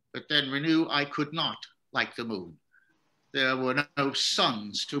 but then renew I could not, like the moon. There were no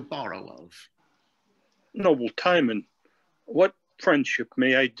suns to borrow of. Noble Timon, what friendship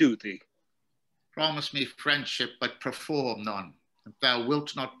may I do thee? Promise me friendship, but perform none. If thou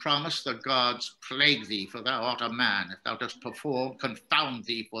wilt not promise, the gods plague thee, for thou art a man. If thou dost perform, confound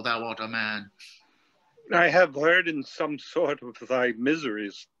thee, for thou art a man. I have heard in some sort of thy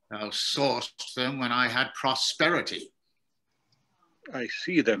miseries. Thou sawest them when I had prosperity. I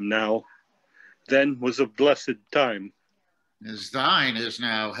see them now. Then was a blessed time. As thine is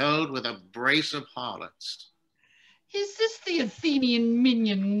now, held with a brace of harlots. Is this the Athenian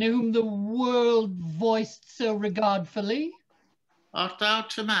minion whom the world voiced so regardfully? Art thou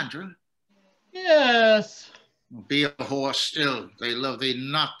Timandra? Yes. Be a whore still. They love thee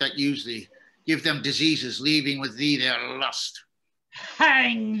not that use thee. Give them diseases, leaving with thee their lust.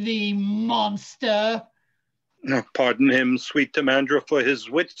 Hang thee, monster. Pardon him, sweet Timandra, for his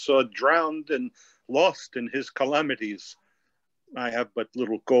wits are drowned and lost in his calamities. I have but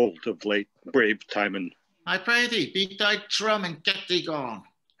little gold of late, brave Timon. I pray thee, beat thy drum and get thee gone.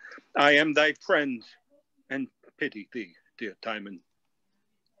 I am thy friend, and pity thee, dear Timon.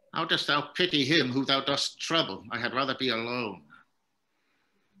 How dost thou pity him who thou dost trouble? I had rather be alone.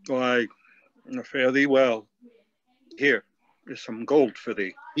 Why, fare thee well. Here is some gold for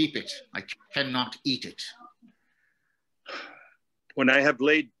thee. Keep it. I cannot eat it. When I have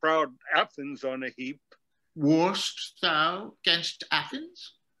laid proud Athens on a heap. Warst thou against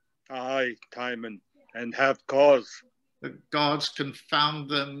Athens? Aye, Timon, and have cause. The gods confound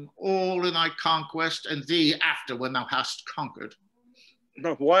them all in thy conquest, and thee after when thou hast conquered.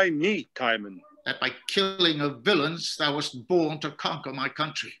 Why me, Timon? That by killing of villains thou wast born to conquer my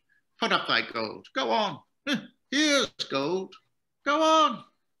country. Put up thy gold. Go on. Here's gold. Go on.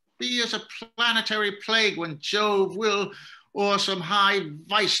 Be as a planetary plague when Jove will, or some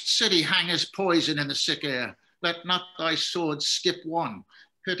high-viced city hang his poison in the sick air. Let not thy sword skip one.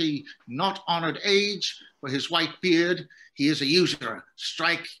 Pity not honored age, for his white beard, he is a usurer.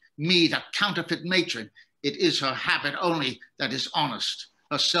 Strike me, the counterfeit matron. It is her habit only that is honest.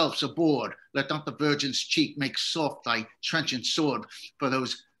 Herself's abhorred. Let not the virgin's cheek make soft thy trenchant sword, for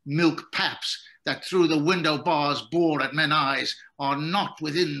those milk paps that through the window bars bore at men's eyes are not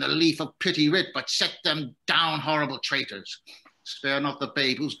within the leaf of pity writ, but set them down horrible traitors. Spare not the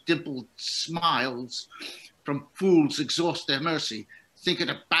babe whose dimpled smiles from fools exhaust their mercy. Think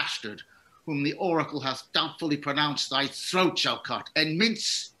it a bastard whom the oracle hath doubtfully pronounced thy throat shall cut, and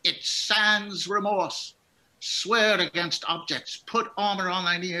mince its sans remorse. Swear against objects, put armor on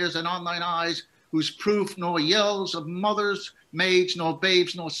thine ears and on thine eyes, whose proof nor yells of mothers, maids, nor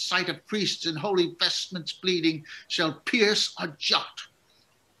babes, nor sight of priests in holy vestments bleeding shall pierce a jot.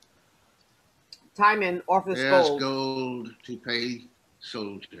 Timon offers There's gold. gold to pay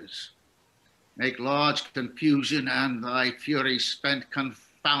soldiers. Make large confusion, and thy fury spent,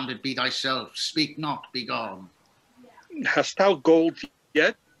 confounded be thyself. Speak not, be gone. Hast thou gold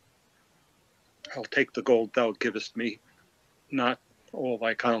yet? I'll take the gold thou givest me, not all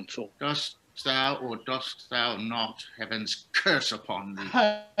thy counsel. Dost thou or dost thou not? Heaven's curse upon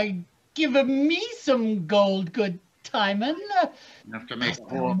thee. Give me some gold, good Timon. Enough to make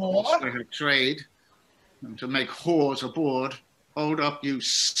whores for her trade, and to make whores aboard. Hold up, you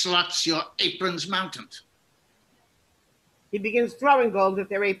sluts, your aprons mountant. He begins throwing gold at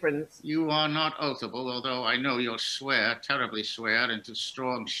their aprons. You are not oathable, although I know you'll swear, terribly swear, into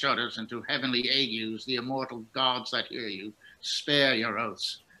strong shudders and to heavenly agues, the immortal gods that hear you. Spare your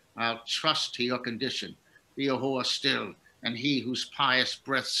oaths. I'll trust to your condition. Be a whore still, and he whose pious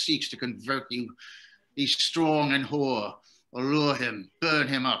breath seeks to convert you, be strong and whore. Allure him, burn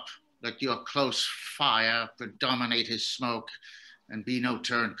him up. Let your close fire predominate his smoke, and be no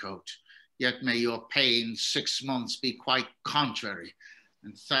turncoat. Yet may your pain 6 months be quite contrary,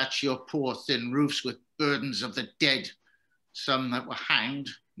 and thatch your poor thin roofs with burdens of the dead. Some that were hanged,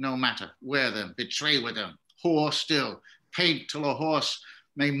 no matter, wear them, betray with them, whore still, paint till a horse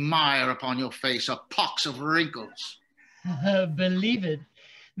may mire upon your face a pox of wrinkles. Believe it,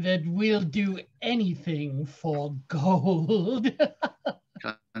 that we'll do anything for gold.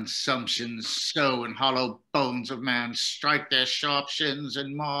 Consumptions sow in hollow bones of man, strike their sharp shins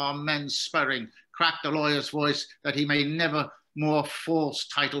and mar men's spurring, crack the lawyer's voice that he may never more false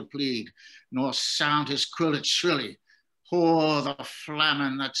title plead, nor sound his quillet shrilly. Whore, the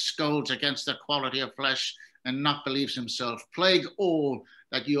flamen that scolds against the quality of flesh and not believes himself. Plague all,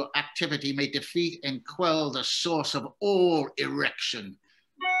 that your activity may defeat and quell the source of all erection.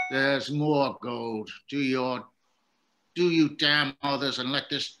 There's more gold. Do you damn others, and let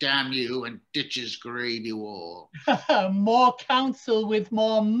this damn you, and ditches grave you all. More counsel with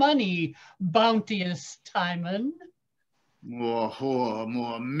more money, bounteous Timon. More whore,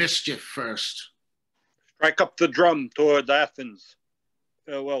 more mischief first. Strike up the drum toward Athens.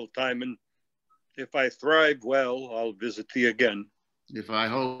 Farewell, Timon. If I thrive well, I'll visit thee again. If I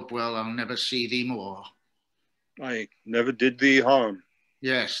hope well, I'll never see thee more. I never did thee harm.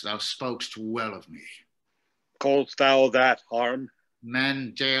 Yes, thou spokest well of me. Call'st thou that harm?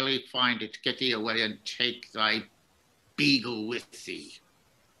 Men daily find it. Get thee away and take thy beagle with thee.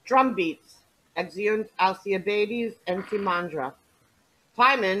 Drum beats. Exeunt Alcibiades and Timandra.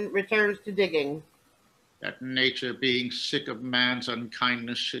 Timon returns to digging. That nature, being sick of man's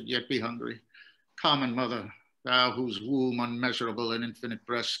unkindness, should yet be hungry. Common mother, thou whose womb unmeasurable and infinite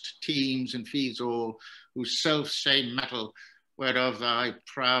breast teems and feeds all, whose self-same metal, whereof thy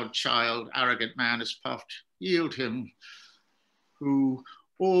proud child, arrogant man, is puffed, yield him, who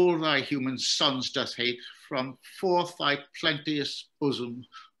all thy human sons doth hate, from forth thy plenteous bosom,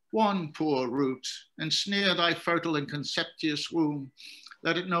 one poor root, and sneer thy fertile and conceptious womb.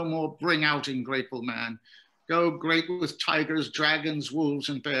 Let it no more bring out ingrateful man. Go great with tigers, dragons, wolves,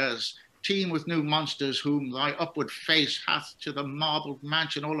 and bears, teem with new monsters whom thy upward face hath to the marbled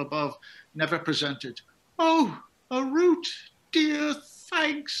mansion all above never presented. Oh, a root, dear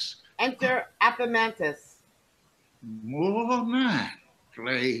thanks. Enter Apemantus. More man,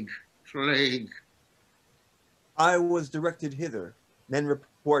 plague, plague. I was directed hither. Men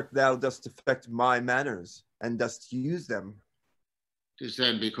report thou dost affect my manners, and dost use them. 'Tis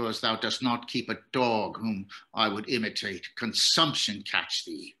then because thou dost not keep a dog whom I would imitate. Consumption catch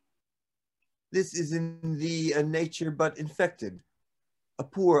thee. This is in thee a nature but infected, a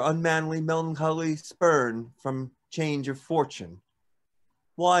poor unmanly melancholy spurn from change of fortune.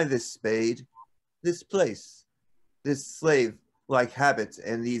 Why this spade, this place, this slave-like habit,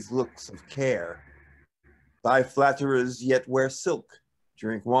 and these looks of care? Thy flatterers yet wear silk,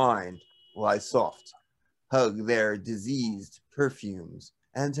 drink wine, lie soft, hug their diseased perfumes,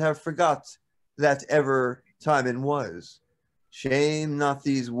 and have forgot that ever Timon was. Shame not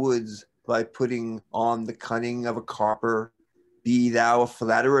these woods by putting on the cunning of a carper. Be thou a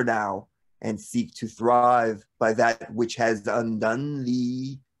flatterer now, and seek to thrive by that which has undone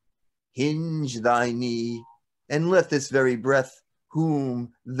thee. Hinge thy knee, and let this very breath,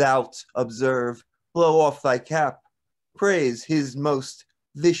 whom thou'lt observe, blow off thy cap. Praise his most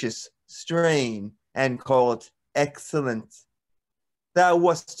vicious strain, and call it excellent. Thou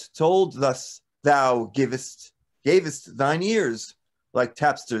wast told thus, thou gavest thine ears, like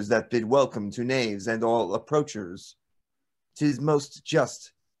tapsters that bid welcome to knaves and all approachers. 'Tis most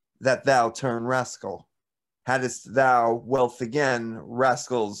just that thou turn rascal. Hadst thou wealth again,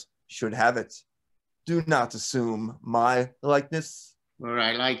 rascals should have it. Do not assume my likeness. Were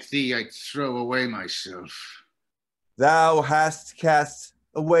I like thee, I'd throw away myself. Thou hast cast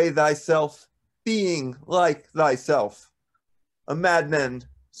away thyself, being like thyself. A madman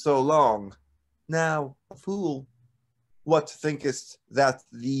so long, now a fool. What thinkest that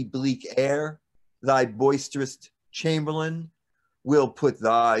the bleak air, thy boisterous chamberlain, will put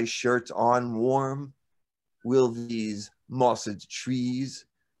thy shirt on warm? Will these mossed trees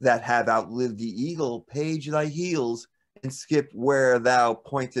that have outlived the eagle page thy heels and skip where thou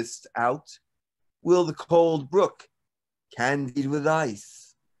pointest out? Will the cold brook, candied with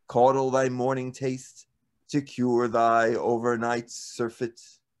ice, caudle thy morning taste to cure thy overnight surfeit?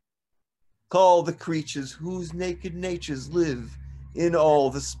 Call the creatures whose naked natures live in all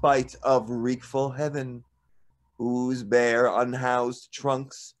the spite of wreakful heaven, whose bare unhoused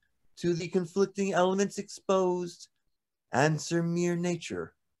trunks to the conflicting elements exposed answer mere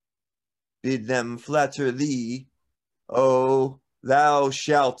nature. Bid them flatter thee. Oh, thou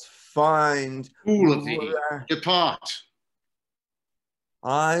shalt find. Fool of thee, depart.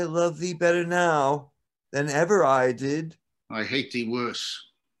 I love thee better now than ever I did. I hate thee worse.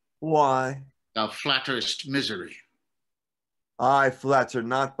 Why? Thou flatterest misery. I flatter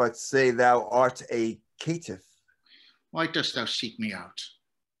not, but say thou art a caitiff. Why dost thou seek me out?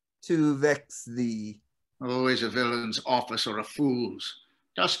 To vex thee. Always a villain's office or a fool's.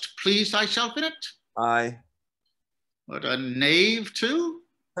 Dost please thyself in it? Aye. What, a knave too?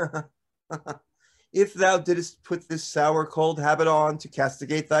 If thou didst put this sour cold habit on to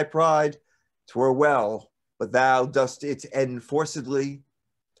castigate thy pride, 'twere well, but thou dost it enforcedly.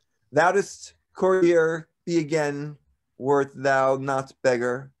 Thou dost courier be again wert thou not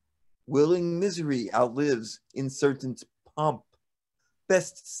beggar. Willing misery outlives incertain pomp.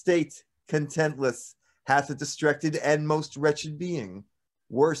 Best state, contentless, hath a distracted and most wretched being,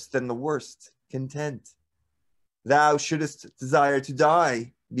 worse than the worst, content. Thou shouldest desire to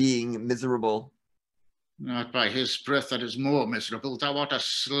die, being miserable. Not by his breath that is more miserable. Thou art a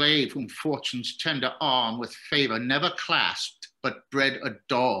slave whom fortune's tender arm with favor never clasped, but bred a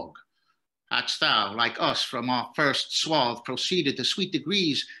dog. Hadst thou, like us, from our first swath proceeded the sweet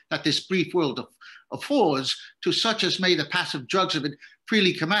degrees that this brief world affords, to such as may the passive drugs of it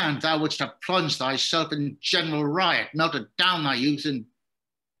freely command, thou wouldst have plunged thyself in general riot, melted down thy youth in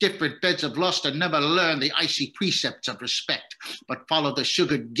different beds of lust, and never learned the icy precepts of respect, but followed the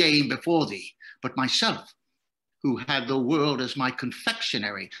sugared game before thee. But myself, who had the world as my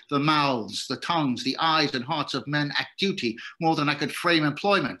confectionery, the mouths, the tongues, the eyes and hearts of men at duty, more than I could frame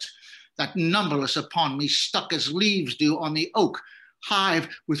employment, that numberless upon me stuck as leaves do on the oak, hive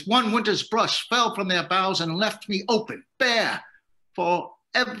with one winter's brush fell from their boughs and left me open, bare, for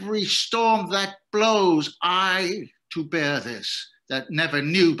every storm that blows. I to bear this, that never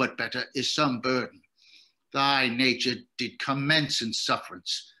knew but better, is some burden. Thy nature did commence in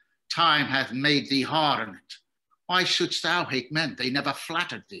sufferance. Time hath made thee hard on it. Why shouldst thou hate men? They never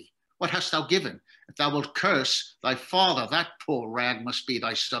flattered thee. What hast thou given? If thou wilt curse thy father, that poor rag must be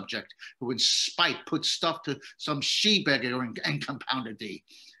thy subject, who in spite put stuff to some she-beggar and compounded thee.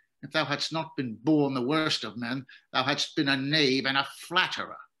 If thou hadst not been born the worst of men, thou hadst been a knave and a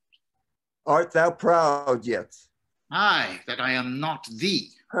flatterer. Art thou proud yet? Aye, that I am not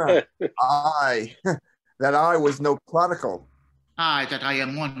thee. Aye, that I was no prodigal. Aye, that I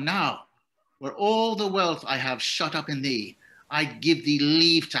am one now. Were all the wealth I have shut up in thee, I'd give thee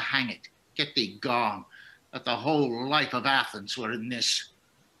leave to hang it. Get thee gone, that the whole life of Athens were in this.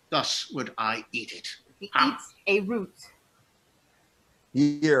 Thus would I eat it. He eats a root.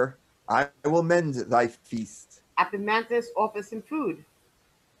 Here, I will mend thy feast. Apemantus offers him food.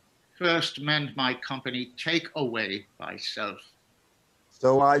 First mend my company, take away thyself.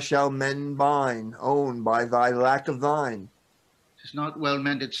 So I shall mend mine, own by thy lack of thine. 'Tis not well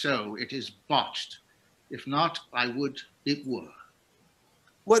mended so, it is botched. If not, I would it were.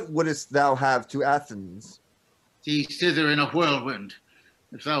 What wouldst thou have to Athens? Thee thither in a whirlwind.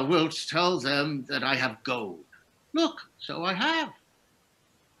 If thou wilt, tell them that I have gold. Look, so I have.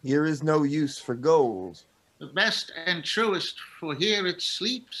 Here is no use for gold. The best and truest, for here it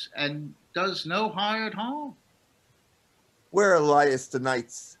sleeps and does no hired harm. Where liest the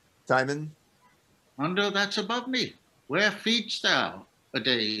nights, Timon? Under that's above me. Where feedst thou a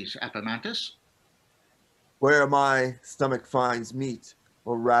day's Apemantus? Where my stomach finds meat,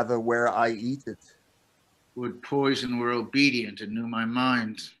 or rather where I eat it. Would poison were obedient and knew my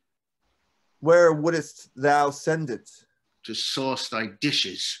mind. Where wouldst thou send it? To sauce thy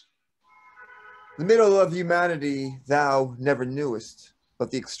dishes. The middle of humanity thou never knewest,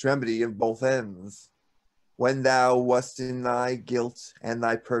 but the extremity of both ends. When thou wast in thy guilt and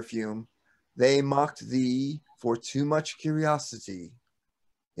thy perfume, they mocked thee for too much curiosity.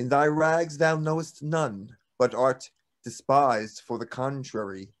 In thy rags thou knowest none, but art despised for the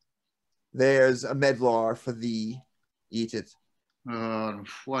contrary. There's a medlar for thee, eat it.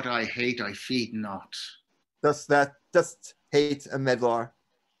 What I hate I feed not. Dost hate a medlar?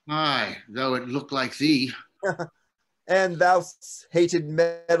 Aye, though it look like thee. And thou hated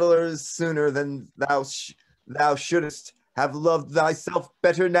meddlers sooner than thou shouldst have loved thyself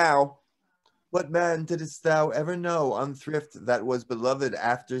better now. What man didst thou ever know unthrift that was beloved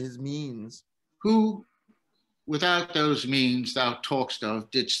after his means? Who, without those means thou talk'st of,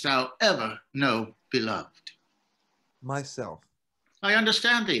 didst thou ever know beloved? Myself. I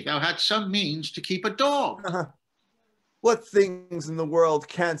understand thee. Thou hadst some means to keep a dog. What things in the world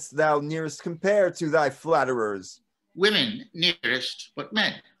canst thou nearest compare to thy flatterers? Women nearest, but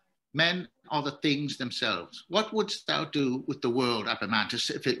men. Men are the things themselves. What wouldst thou do with the world,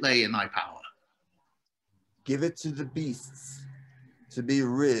 Apemantus, if it lay in thy power? Give it to the beasts, to be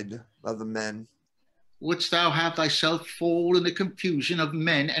rid of the men. Wouldst thou have thyself fall in the confusion of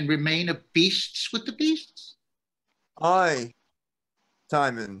men and remain a beasts with the beasts? Aye,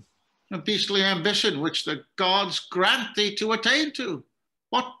 Timon. A beastly ambition which the gods grant thee to attain to.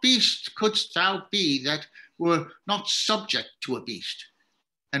 What beast couldst thou be that were not subject to a beast?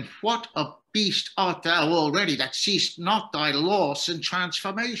 And what a beast art thou already that seest not thy loss and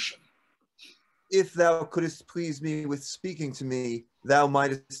transformation? If thou couldst please me with speaking to me, thou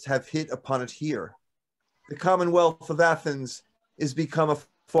mightest have hit upon it here. The commonwealth of Athens is become a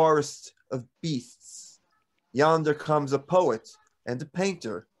forest of beasts. Yonder comes a poet and a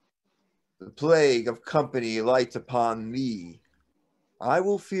painter. the plague of company light upon thee. I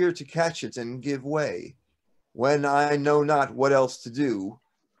will fear to catch it and give way. When I know not what else to do,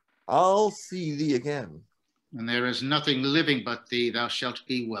 I'll see thee again. And there is nothing living but thee, thou shalt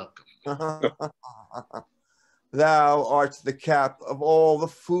be welcome. Thou art the cap of all the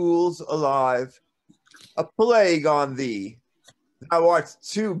fools alive. A plague on thee. Thou art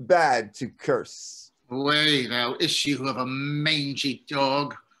too bad to curse. Away, thou issue of a mangy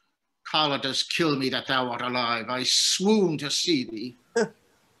dog. Carla does kill me that thou art alive. I swoon to see thee.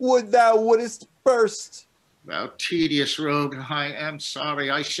 Would thou wouldest burst. Thou tedious rogue, I am sorry.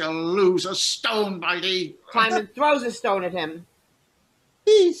 I shall lose a stone by thee. Timon throws a stone at him.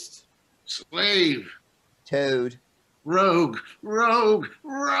 Beast. Slave. Toad. Rogue, rogue,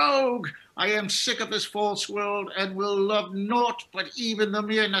 rogue. I am sick of this false world and will love naught but even the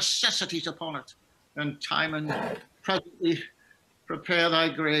mere necessities upon it. And Timon, presently prepare thy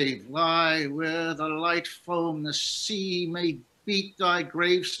grave. Lie where the light foam, the sea may beat thy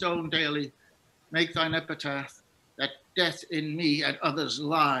gravestone daily. Make thine epitaph, that death in me and others'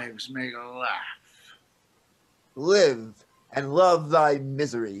 lives may laugh. Live and love thy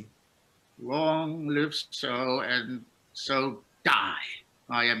misery. Long live so, and so die.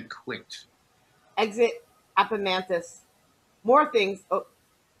 I am quit. Exit Apemantus. More things. Oh.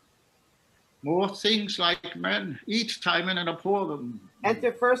 More things like men. Eat Timon and abhor them.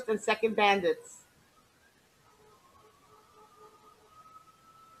 Enter first and second bandits.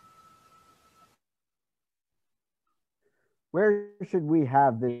 Where should we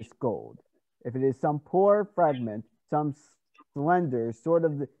have this gold? If it is some poor fragment, some slender sort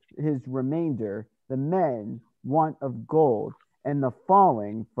of his remainder, the men want of gold, and the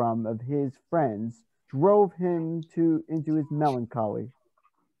falling from of his friends drove him into his melancholy.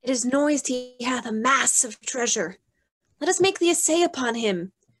 It is noised he hath a mass of treasure. Let us make the essay upon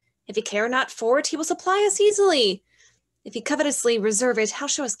him. If he care not for it, he will supply us easily. If he covetously reserve it, how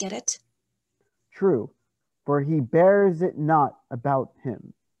shall us get it? True, for he bears it not about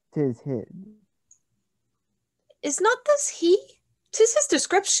him. 'Tis hid. Is not this he? 'Tis his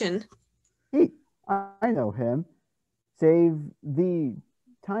description. He, I know him. Save thee,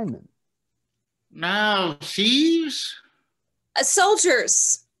 Timon. Now, thieves?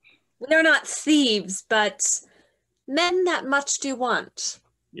 Soldiers. We are not thieves, but men that much do want.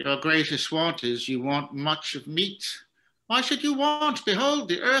 Your greatest want is you want much of meat. Why should you want? Behold,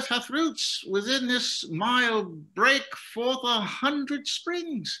 the earth hath roots. Within this mile break forth 100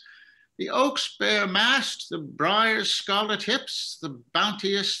 springs. The oaks bear mast, the briars scarlet hips, the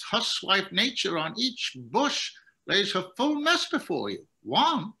bounteous huswife nature on each bush lays her full mess before you.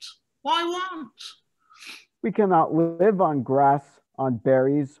 Want? Why want? We cannot live on grass, on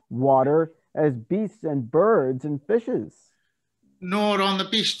berries, water, as beasts and birds and fishes. Nor on the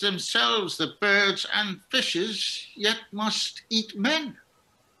beasts themselves, the birds and fishes, yet must eat men.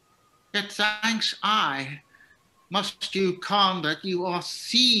 Yet thanks I, must you con that you are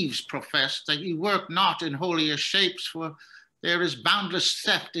thieves professed, that you work not in holier shapes, for there is boundless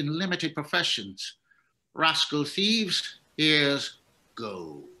theft in limited professions. Rascal thieves, here's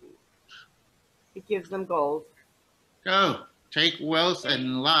gold. He gives them gold. Go, take wealth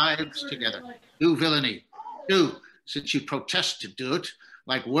and lives together. Do villainy. Do, since you protest to do it,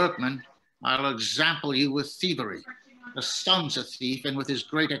 like workmen, I'll example you with thievery. The sun's a thief, and with his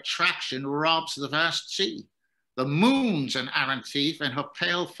great attraction robs the vast sea. The moon's an arrant thief, and her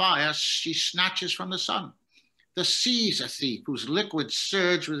pale fire she snatches from the sun. The sea's a thief, whose liquid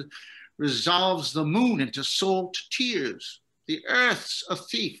surge resolves the moon into salt tears. The earth's a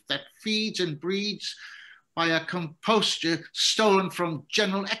thief that feeds and breeds by a composture stolen from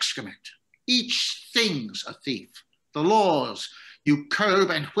general excrement. Each thing's a thief. The laws you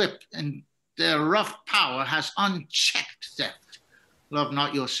curb and whip, and their rough power has unchecked theft. Love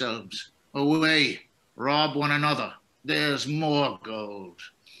not yourselves. Away, rob one another. There's more gold.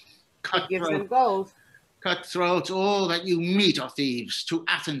 Gives them gold. Cutthroats, all that you meet are thieves. To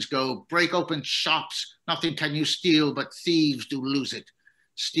Athens go, break open shops. Nothing can you steal, but thieves do lose it.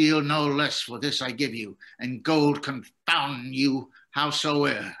 Steal no less, for this I give you, and gold confound you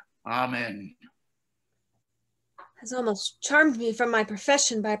howsoe'er. Amen. Has almost charmed me from my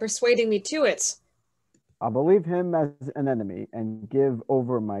profession by persuading me to it. I'll believe him as an enemy and give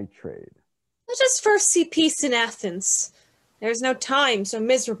over my trade. Let us first see peace in Athens. There is no time so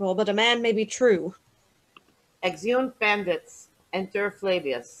miserable, but a man may be true. Exeunt bandits. Enter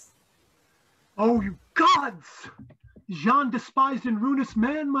Flavius. Oh, you gods! Jean despised and ruinous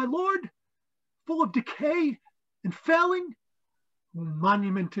man, my lord, full of decay and failing,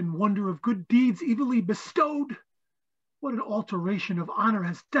 monument and wonder of good deeds evilly bestowed. What an alteration of honor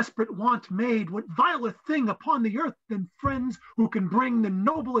has desperate want made! What viler thing upon the earth than friends who can bring the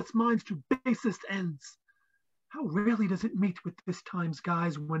noblest minds to basest ends? How rarely does it meet with this time's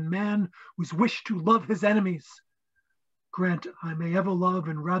guise, when man was wished to love his enemies. Grant I may ever love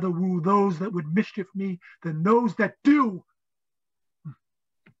and rather woo those that would mischief me than those that do.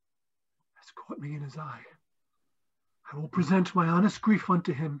 Has caught me in his eye. I will present my honest grief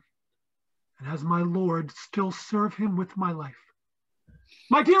unto him, and as my lord still serve him with my life.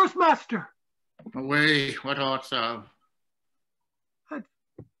 My dearest master! Away, what art thou?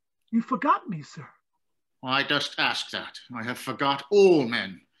 You forgot me, sir. Why dost ask that? I have forgot all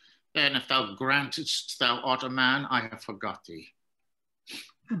men. Then if thou grantest thou art a man, I have forgot thee.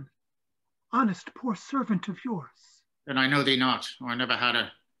 An honest poor servant of yours. Then I know thee not, or I never had an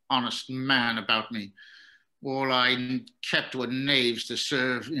honest man about me. All I kept were knaves to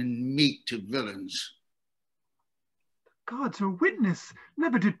serve in meat to villains. The gods are witness,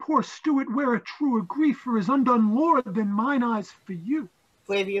 never did poor Stuart wear a truer grief for his undone lord than mine eyes for you.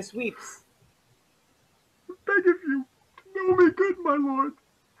 Flavius weeps. I beg of you to know me good, my lord,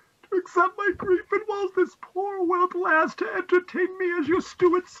 to accept my grief, and whilst this poor whelp lasts, to entertain me as your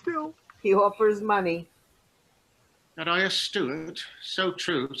steward still. He offers money. That I a steward, so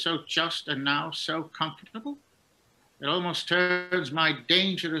true, so just, and now so comfortable? It almost turns my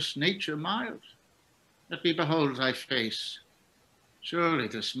dangerous nature mild. Let me behold thy face. Surely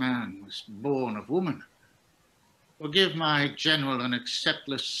this man was born of woman. Forgive my general and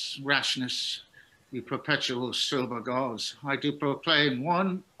acceptless rashness, you perpetual sober gods. I do proclaim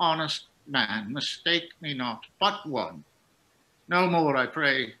one honest man, mistake me not, but one. No more, I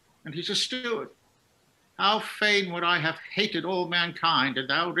pray, and he's a steward. How fain would I have hated all mankind, and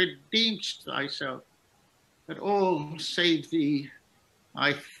thou redeemedst thyself. But all save thee,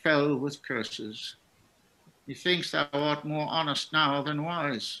 I fell with curses. Methinks thou art more honest now than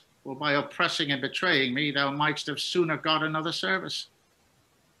wise, for by oppressing and betraying me, thou mightst have sooner got another service.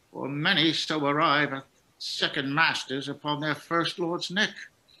 For many so arrive at second masters upon their first lord's neck.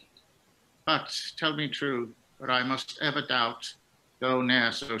 But tell me true, for I must ever doubt, though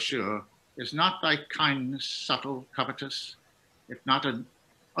ne'er so sure, is not thy kindness subtle, covetous, if not an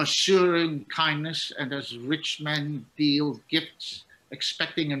assuring kindness, and as rich men deal gifts,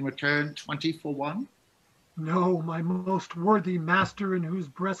 expecting in return 20 for 1? No, my most worthy master, in whose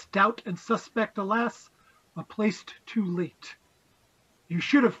breast doubt and suspect, alas, are placed too late. You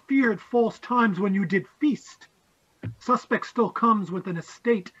should have feared false times when you did feast. Suspect still comes when an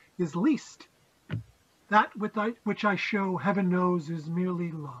estate is leased. That which I show, heaven knows, is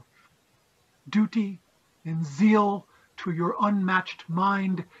merely love. Duty and zeal to your unmatched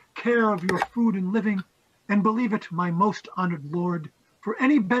mind, care of your food and living, and believe it, my most honored lord, for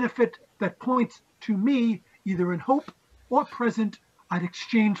any benefit that points to me, either in hope or present, I'd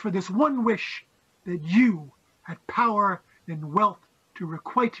exchange for this one wish, that you had power and wealth to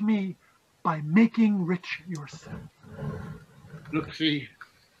requite me by making rich yourself. Look thee,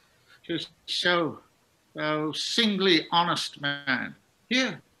 'tis so, thou singly honest man.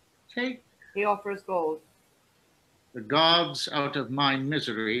 Here, take. He offers gold. The gods out of my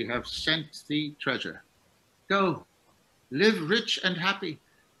misery have sent thee treasure. Go, live rich and happy,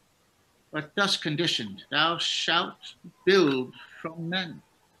 but thus conditioned, thou shalt build from men.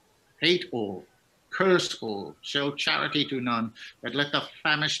 Hate all, curse all, show charity to none, but let the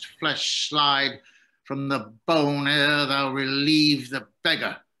famished flesh slide from the bone ere thou relieve the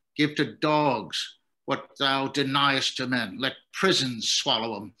beggar. Give to dogs what thou deniest to men. Let prisons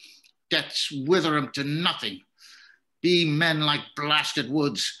swallow them, deaths wither them to nothing. Be men like blasted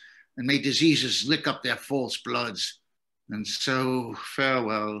woods, and may diseases lick up their false bloods. And so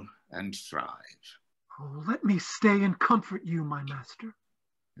farewell and thrive. Oh, let me stay and comfort you, my master.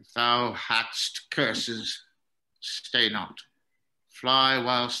 If thou hadst curses, stay not. Fly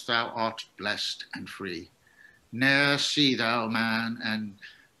whilst thou art blessed and free. Ne'er see thou man, and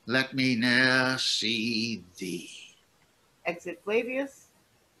let me ne'er see thee. Exit Flavius.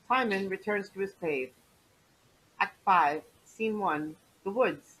 Timon returns to his cave. Act 5, Scene 1, The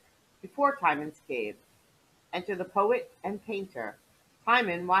Woods, before Timon's cave. Enter the poet and painter,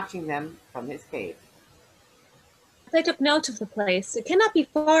 Timon watching them from his cave. I took note of the place. It cannot be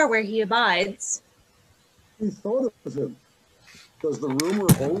far where he abides. We thought of him. Does the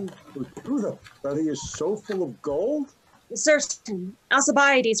rumor hold for true that he is so full of gold? Certain.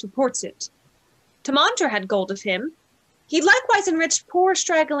 Alcibiades reports it. Timandra had gold of him. He likewise enriched poor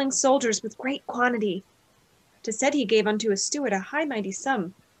straggling soldiers with great quantity. 'Tis said he gave unto his steward a high mighty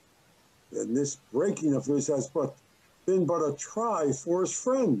sum. And this breaking of his has been but a try for his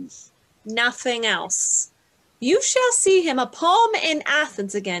friends. Nothing else. You shall see him a palm in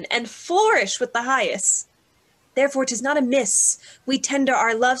Athens again, and flourish with the highest. Therefore 'tis not amiss we tender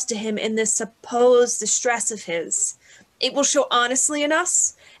our loves to him in this supposed distress of his. It will show honestly in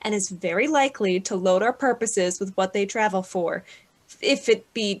us, and is very likely to load our purposes with what they travel for, if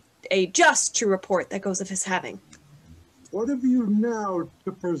it be a just true report that goes of his having. What have you now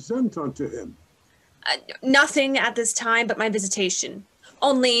to present unto him? Nothing at this time but my visitation.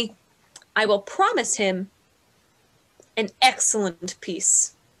 Only I will promise him an excellent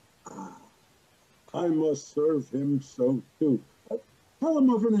peace. I must serve him so too. Tell him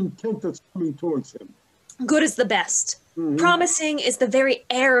of an intent that's coming towards him. Good is the best. Promising is the very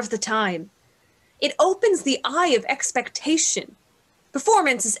air of the time. It opens the eye of expectation.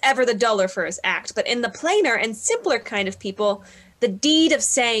 Performance is ever the duller for his act, but in the plainer and simpler kind of people, the deed of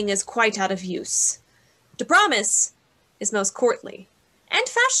saying is quite out of use. To promise is most courtly and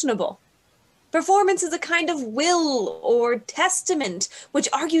fashionable. Performance is a kind of will or testament, which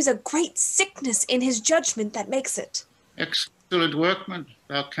argues a great sickness in his judgment that makes it. Excellent workman,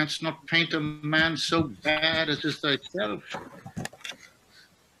 thou canst not paint a man so bad as is thyself.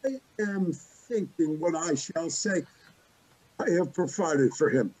 I am thinking what I shall say. I have provided for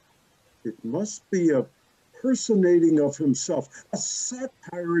him. It must be a personating of himself, a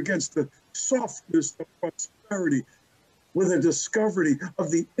satire against the softness of prosperity, with a discovery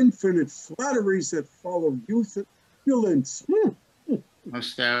of the infinite flatteries that follow youth and opulence.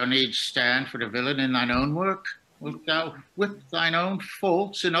 Must thou needs stand for the villain in thine own work? Wilt thou whip thine own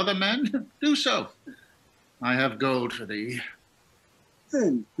faults in other men? Do so. I have gold for thee.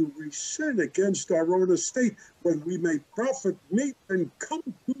 Then do we sin against our own estate when we may profit meet and come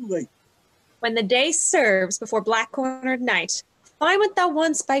too late? When the day serves before black-cornered night, find what thou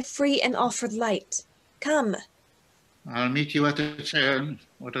wants by free and offered light. Come. I'll meet you at the turn.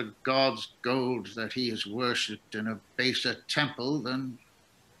 What a god's gold that he is worshipped in a baser temple than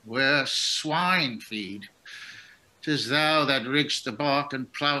where swine feed. 'Tis thou that rigg'st the bark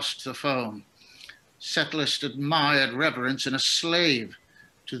and plough'st the foam, settlest admired reverence in a slave.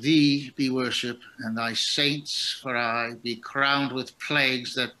 To thee be worship, and thy saints for aye be crowned with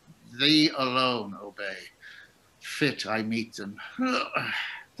plagues that thee alone obey. Fit I meet them.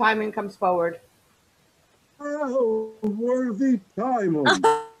 Timon comes forward. Oh, worthy Timon.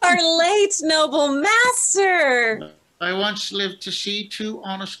 Our late noble master! I once lived to see two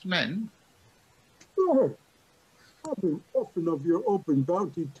honest men. Sir, having often of your open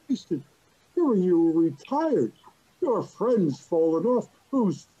bounty tasted, hearing you were retired, your friends fallen off,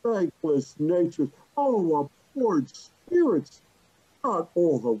 whose thankless natures, oh, abhorred spirits, not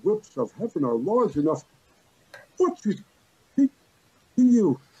all the whips of heaven are large enough. What should be to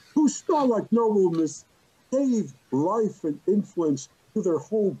you, who star-like nobleness gave life and influence to their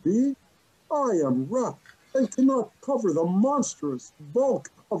whole being? I am wrapped and cannot cover the monstrous bulk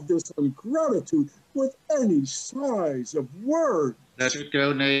of this ingratitude with any size of word. Let it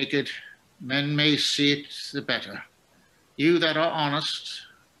go naked. Men may see it the better. You that are honest,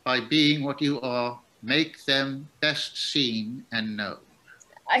 by being what you are, make them best seen and known.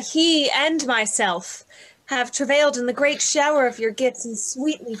 He and myself have travailed in the great shower of your gifts and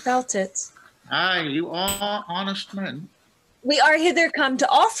sweetly felt it. Aye, you are honest men. We are hither come to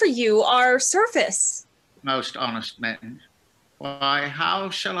offer you our service. Most honest men. Why, how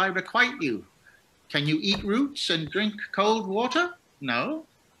shall I requite you? Can you eat roots and drink cold water? No.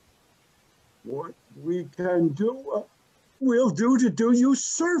 What we can do, we'll do to do you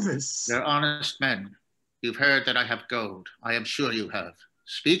service. They're honest men. You've heard that I have gold. I am sure you have.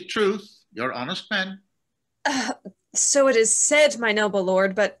 Speak truth. You're honest men. So it is said, my noble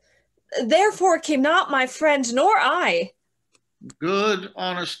lord, but therefore came not my friend nor I. Good,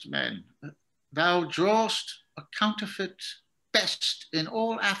 honest men. Thou drawest a counterfeit best in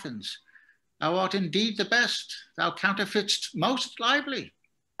all Athens. Thou art indeed the best. Thou counterfeitst most lively.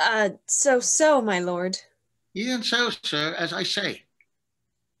 So, my lord. E'en so, sir, as I say.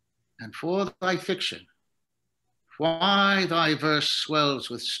 And for thy fiction, why thy verse swells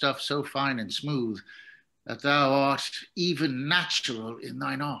with stuff so fine and smooth that thou art even natural in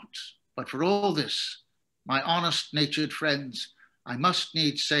thine art. But for all this, my honest-natured friends, I must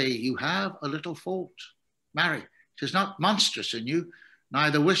needs say you have a little fault. Marry, 'tis not monstrous in you,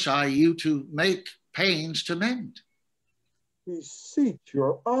 neither wish I you to make pains to mend. Beseech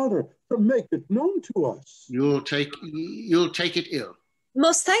your honor to make it known to us. You'll take it ill.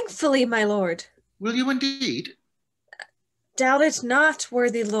 Most thankfully, my lord. Will you indeed? Doubt it not,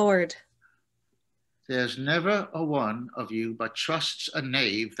 worthy lord. There's never a one of you but trusts a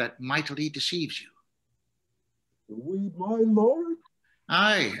knave that mightily deceives you. We, my lord?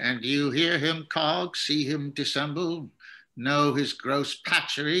 Aye, and you hear him cog, see him dissemble, know his gross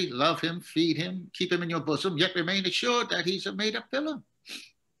patchery, love him, feed him, keep him in your bosom, yet remain assured that he's a made-up villain.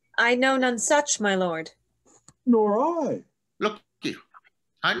 I know none such, my lord. Nor I. Look you,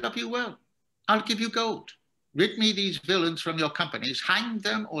 I love you well. I'll give you gold. Rid me these villains from your companies, hang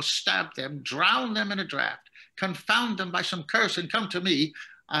them or stab them, drown them in a draught, confound them by some curse and come to me,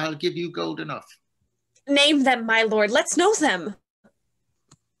 I'll give you gold enough. Name them, my lord, let's know them.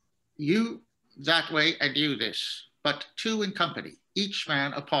 You that way and you this, but two in company, each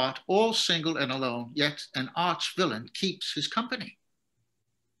man apart, all single and alone, yet an arch villain keeps his company.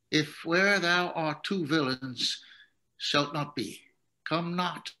 If where thou art two villains shalt not be, come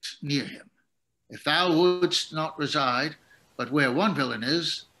not near him. If thou wouldst not reside, but where one villain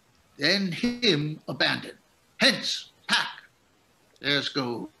is, then him abandon. Hence, pack, there's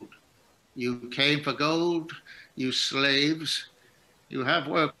gold. You came for gold, you slaves. You have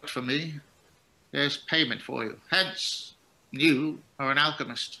worked for me. There's payment for you. Hence, you are an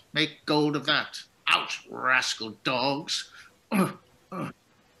alchemist. Make gold of that. Out, rascal dogs.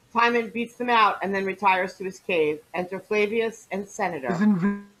 Timon beats them out and then retires to his cave. Enter Flavius and Senator. It is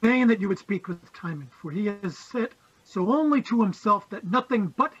in vain that you would speak with Timon, for he has said so only to himself that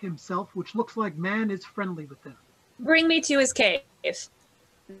nothing but himself, which looks like man, is friendly with him. Bring me to his cave. It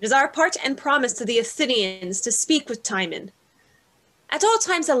is our part and promise to the Athenians to speak with Timon. At all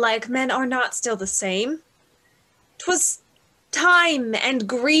times alike, men are not still the same. 'Twas time and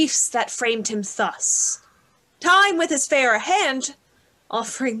griefs that framed him thus. Time with his fairer hand,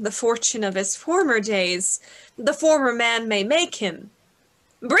 offering the fortune of his former days, the former man may make him.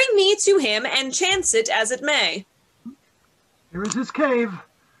 Bring me to him, and chance it as it may. Here is his cave.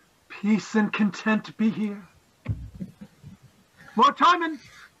 Peace and content be here. Lord Timon!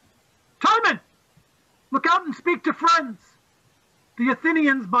 Timon! Look out and speak to friends. The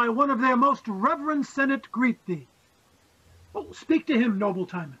Athenians by one of their most reverend senate greet thee. Oh, speak to him, noble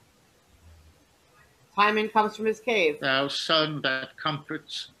Timon. Timon comes from his cave. Thou sun that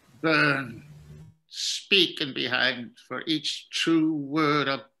comforts, burn. Speak and be hanged, for each true word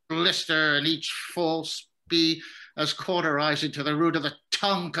a blister, and each false be as cauterizing to the root of the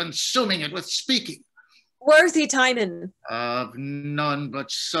tongue, consuming it with speaking. Worthy Timon. Of none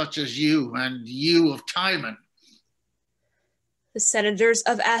but such as you, and you of Timon. The senators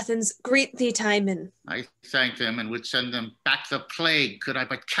of Athens greet thee, Timon. I thank them and would send them back the plague, could I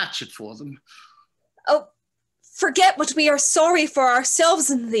but catch it for them. Oh, forget what we are sorry for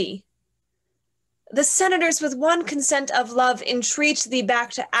ourselves in thee. The senators with one consent of love entreat thee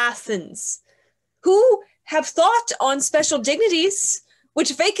back to Athens, who have thought on special dignities,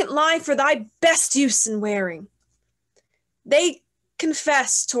 which vacant lie for thy best use in wearing. They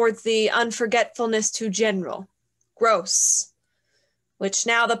confess towards the unforgetfulness too general, gross, which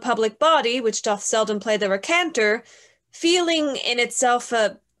now the public body, which doth seldom play the recanter, feeling in itself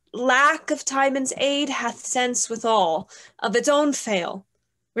a lack of Timon's aid, hath sense withal of its own fail,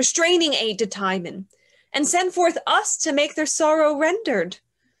 restraining aid to Timon, and send forth us to make their sorrow rendered,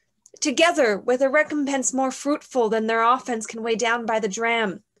 together with a recompense more fruitful than their offense can weigh down by the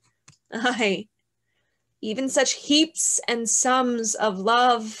dram. Aye, even such heaps and sums of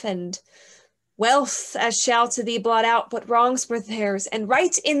love and wealth as shall to thee blot out what wrongs were theirs, and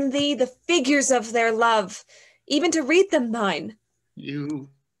write in thee the figures of their love, even to read them thine. You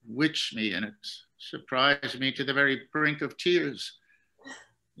witch me in it, surprise me to the very brink of tears.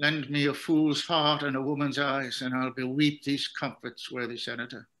 Lend me a fool's heart and a woman's eyes, and I'll beweep these comforts, worthy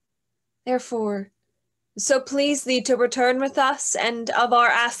senator. Therefore, so please thee to return with us and of our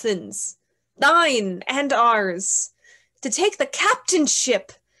Athens, thine and ours, to take the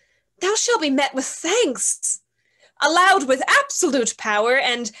captainship. Thou shalt be met with thanks, allowed with absolute power,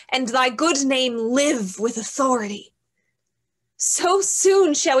 and thy good name live with authority. So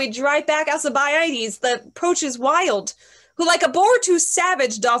soon shall we drive back Alcibiades, the approaches wild, who like a boar too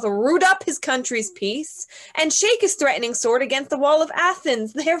savage doth root up his country's peace, and shake his threatening sword against the wall of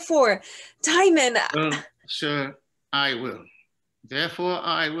Athens. Therefore, Timon... Sir, I will. Therefore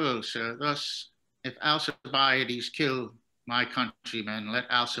I will, sir. Thus, if Alcibiades kill my countrymen, let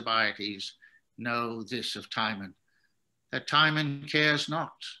Alcibiades know this of Timon, that Timon cares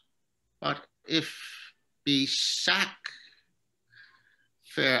not. But if be sack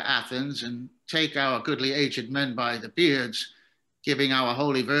fair Athens, and take our goodly aged men by the beards, giving our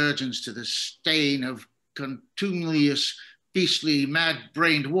holy virgins to the stain of contumelious, beastly,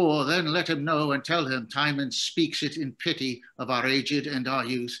 mad-brained war, then let him know and tell him Timon speaks it in pity of our aged and our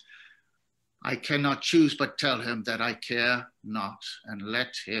youth. I cannot choose but tell him that I care not, and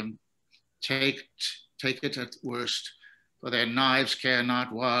let him take it at worst, For their knives care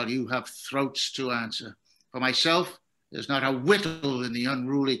not while you have throats to answer. For myself, there's not a whittle in the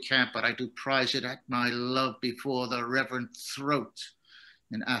unruly camp, but I do prize it at my love before the reverent throat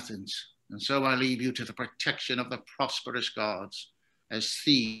in Athens. And so I leave you to the protection of the prosperous gods, as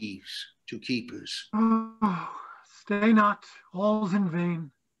thieves to keepers. Oh, stay not, all's in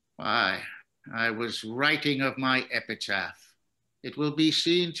vain. Why, I was writing of my epitaph. It will be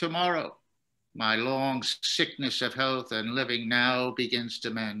seen tomorrow. My long sickness of health and living now begins to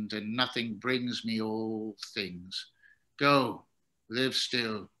mend, and nothing brings me all things. Go, live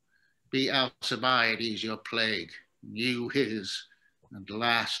still, be Alcibiades your plague, you his, and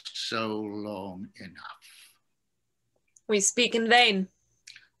last so long enough. We speak in vain.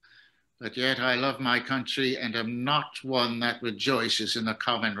 But yet I love my country, and am not one that rejoices in the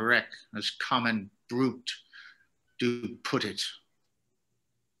common wreck, as common brute do put it.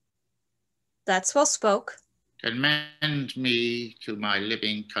 That's well spoke. Commend me to my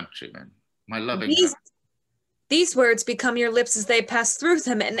living countrymen, my loving These words become your lips as they pass through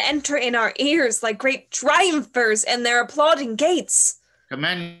them and enter in our ears like great triumphers in their applauding gates.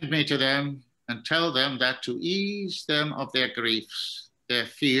 Commend me to them, and tell them that to ease them of their griefs, their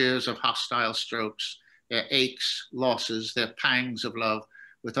fears of hostile strokes, their aches, losses, their pangs of love,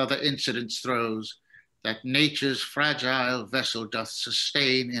 with other incidents throws, that nature's fragile vessel doth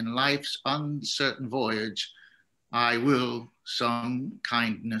sustain in life's uncertain voyage, I will some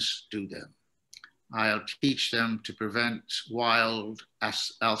kindness do them. I'll teach them to prevent wild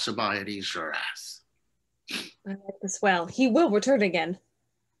Alcibiades' wrath. I like this well. He will return again.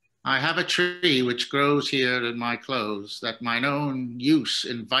 I have a tree which grows here in my close, that mine own use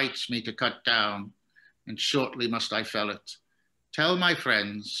invites me to cut down, and shortly must I fell it. Tell my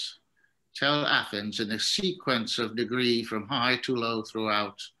friends, tell Athens in the sequence of degree from high to low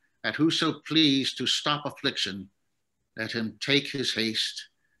throughout, that whoso please to stop affliction, let him take his haste,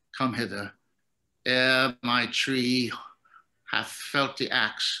 come hither, ere my tree hath felt the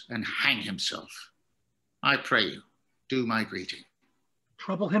axe, and hang himself. I pray you, do my greeting.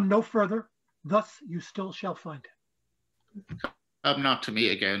 Trouble him no further, thus you still shall find him. Come not to me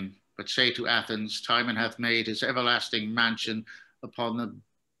again, but say to Athens, Timon hath made his everlasting mansion upon the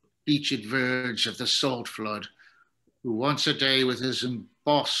beached verge of the salt flood, who once a day with his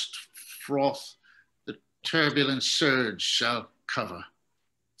embossed froth the turbulent surge shall cover.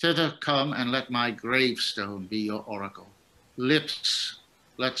 Thither come, and let my gravestone be your oracle. Lips,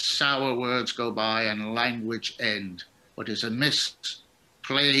 let sour words go by, and language end. What is amiss,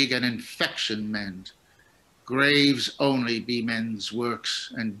 plague and infection mend. Graves only be men's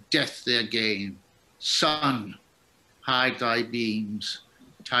works, and death their gain. Sun, hide thy beams.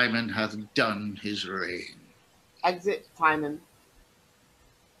 Timon hath done his reign. Exit Timon.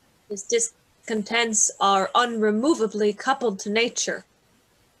 His discontents are unremovably coupled to nature.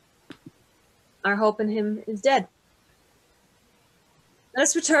 Our hope in him is dead. Let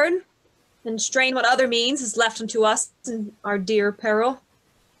us return and strain what other means is left unto us in our dear peril.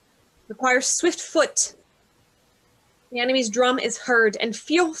 Requires swift foot. The enemy's drum is heard, and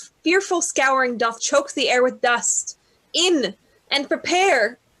fearful scouring doth choke the air with dust. In and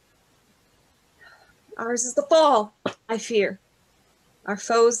prepare. Ours is the fall, I fear. Our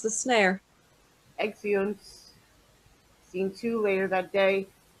foe's the snare. Exeunt. Scene 2 later that day.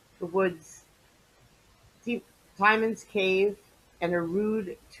 The woods. Timon's cave and a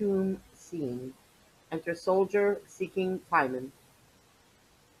rude tomb scene. Enter soldier seeking Timon.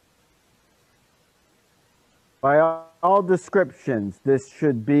 By all descriptions, this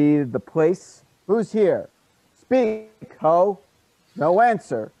should be the place. Who's here? Speak, ho. No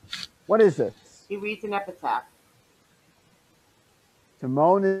answer. What is this? He reads an epitaph.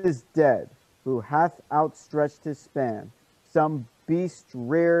 Timon is dead, who hath outstretched his span. Some beast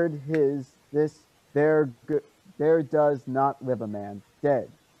reared there does not live a man. Dead,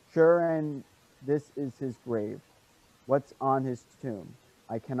 sure, and this is his grave. What's on his tomb?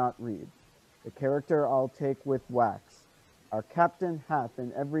 I cannot read. The character I'll take with wax. Our captain hath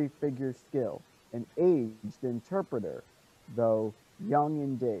in every figure skill, an aged interpreter, though young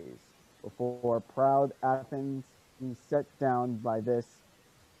in days. Before proud Athens he set down by this,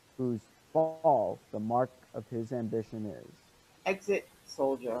 whose fall the mark of his ambition is. Exit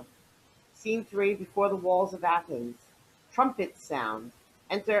soldier. Scene 3 before the walls of Athens. Trumpets sound.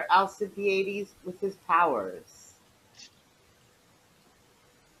 Enter Alcibiades with his powers.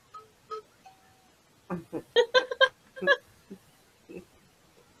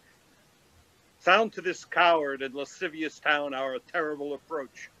 Sound to this coward in lascivious town our terrible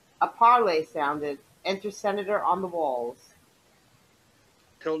approach. A parley sounded. Enter senator on the walls.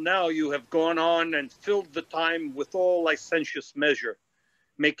 Till now you have gone on and filled the time with all licentious measure,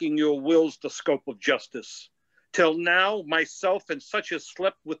 making your wills the scope of justice. Till now, myself and such as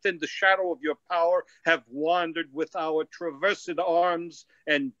slept within the shadow of your power have wandered with our traversed arms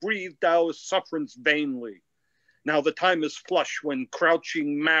and breathed our sufferance vainly. Now the time is flush when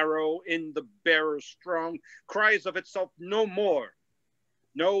crouching marrow in the bearer strong cries of itself no more.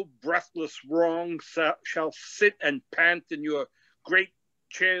 No breathless wrong shall sit and pant in your great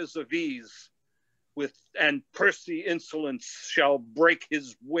chairs of ease, and pursy insolence shall break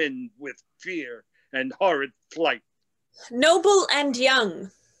his wind with fear and horrid flight. Noble and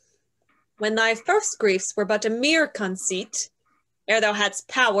young, when thy first griefs were but a mere conceit, ere thou hadst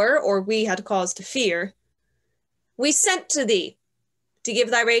power or we had cause to fear, we sent to thee to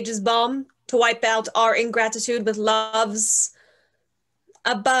give thy rages balm, to wipe out our ingratitude with loves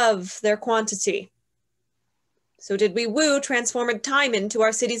above their quantity. So did we woo transformed Timon to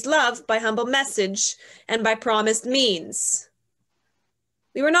our city's love by humble message and by promised means.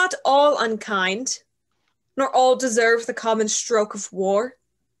 We were not all unkind, nor all deserve the common stroke of war.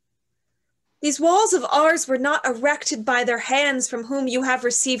 These walls of ours were not erected by their hands from whom you have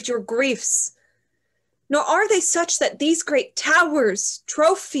received your griefs, nor are they such that these great towers,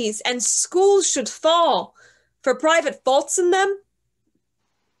 trophies, and schools should fall for private faults in them.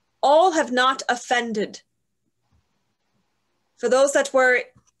 All have not offended. For those that were,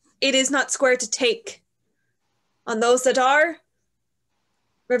 it is not square to take. On those that are,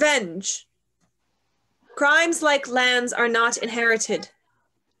 revenge. Crimes like lands are not inherited.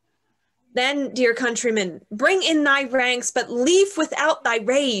 Then, dear countrymen, bring in thy ranks, but leave without thy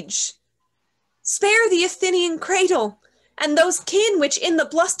rage. Spare the Athenian cradle, and those kin which in the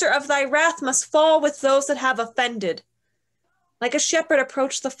bluster of thy wrath must fall with those that have offended. Like a shepherd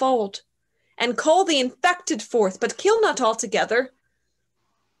approach the fold, and call the infected forth, but kill not altogether.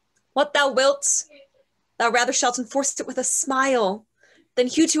 What thou wilt, thou rather shalt enforce it with a smile, than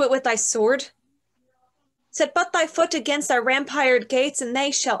hew to it with thy sword. Set but thy foot against our rampired gates, and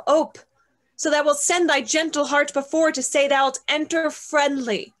they shall ope, so thou wilt send thy gentle heart before to say thou'lt enter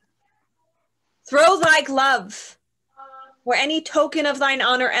friendly. Throw thy glove, were any token of thine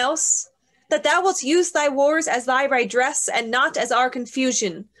honor else, that thou wilt use thy wars as thy redress, and not as our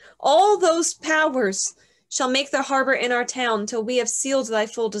confusion. All those powers shall make their harbor in our town till we have sealed thy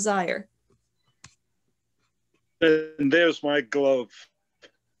full desire. And there's my glove.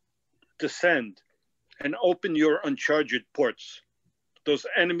 Descend and open your uncharged ports. Those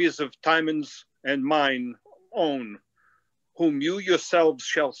enemies of Timon's and mine own, whom you yourselves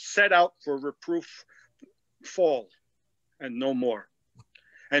shall set out for reproof, fall, and no more.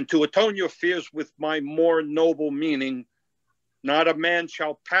 And to atone your fears with my more noble meaning, not a man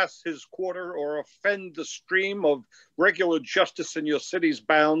shall pass his quarter or offend the stream of regular justice in your city's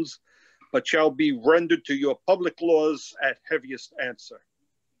bounds, but shall be rendered to your public laws at heaviest answer.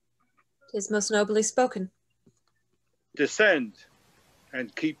 'Tis most nobly spoken. Descend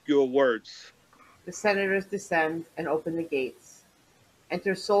and keep your words. The senators descend and open the gates.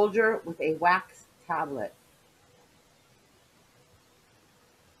 Enter soldier with a wax tablet.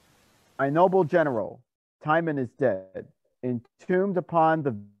 My noble general, Timon is dead, entombed upon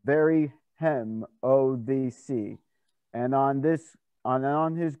the very hem of the sea, and on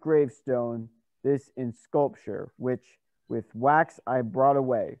his gravestone this in sculpture, which with wax I brought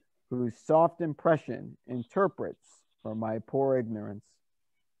away, whose soft impression interprets for my poor ignorance.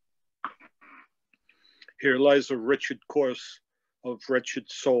 Here lies a wretched corse of wretched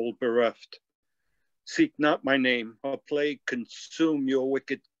soul bereft. Seek not my name, a plague consume your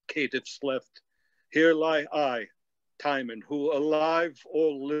wicked caitiffs left. Here lie I, Timon, who alive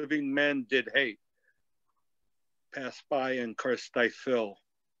all living men did hate. Pass by and curse thy fill,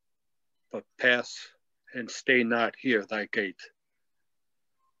 but pass and stay not here thy gate.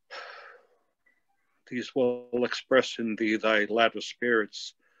 These will express in thee thy latter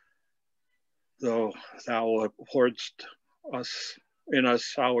spirits, though thou abhorredst us in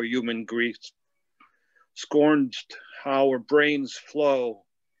us our human griefs, scornedst our brains flow,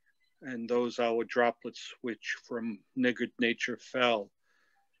 and those our droplets which from niggard nature fell.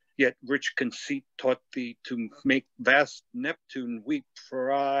 Yet rich conceit taught thee to make vast Neptune weep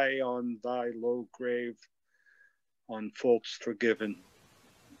for I on thy low grave, on faults forgiven.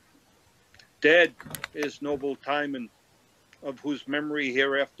 Dead is noble Timon, of whose memory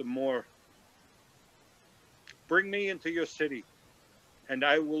hereafter more. Bring me into your city, and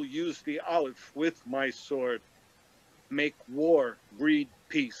I will use the olive with my sword. Make war breed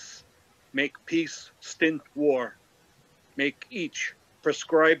peace. Make peace stint war. Make each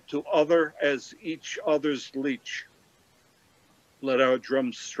prescribe to other as each other's leech. Let our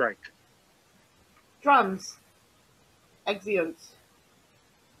drums strike. Drums. Exeunt.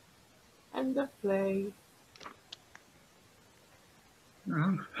 End of play.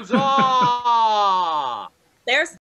 Huzzah! There's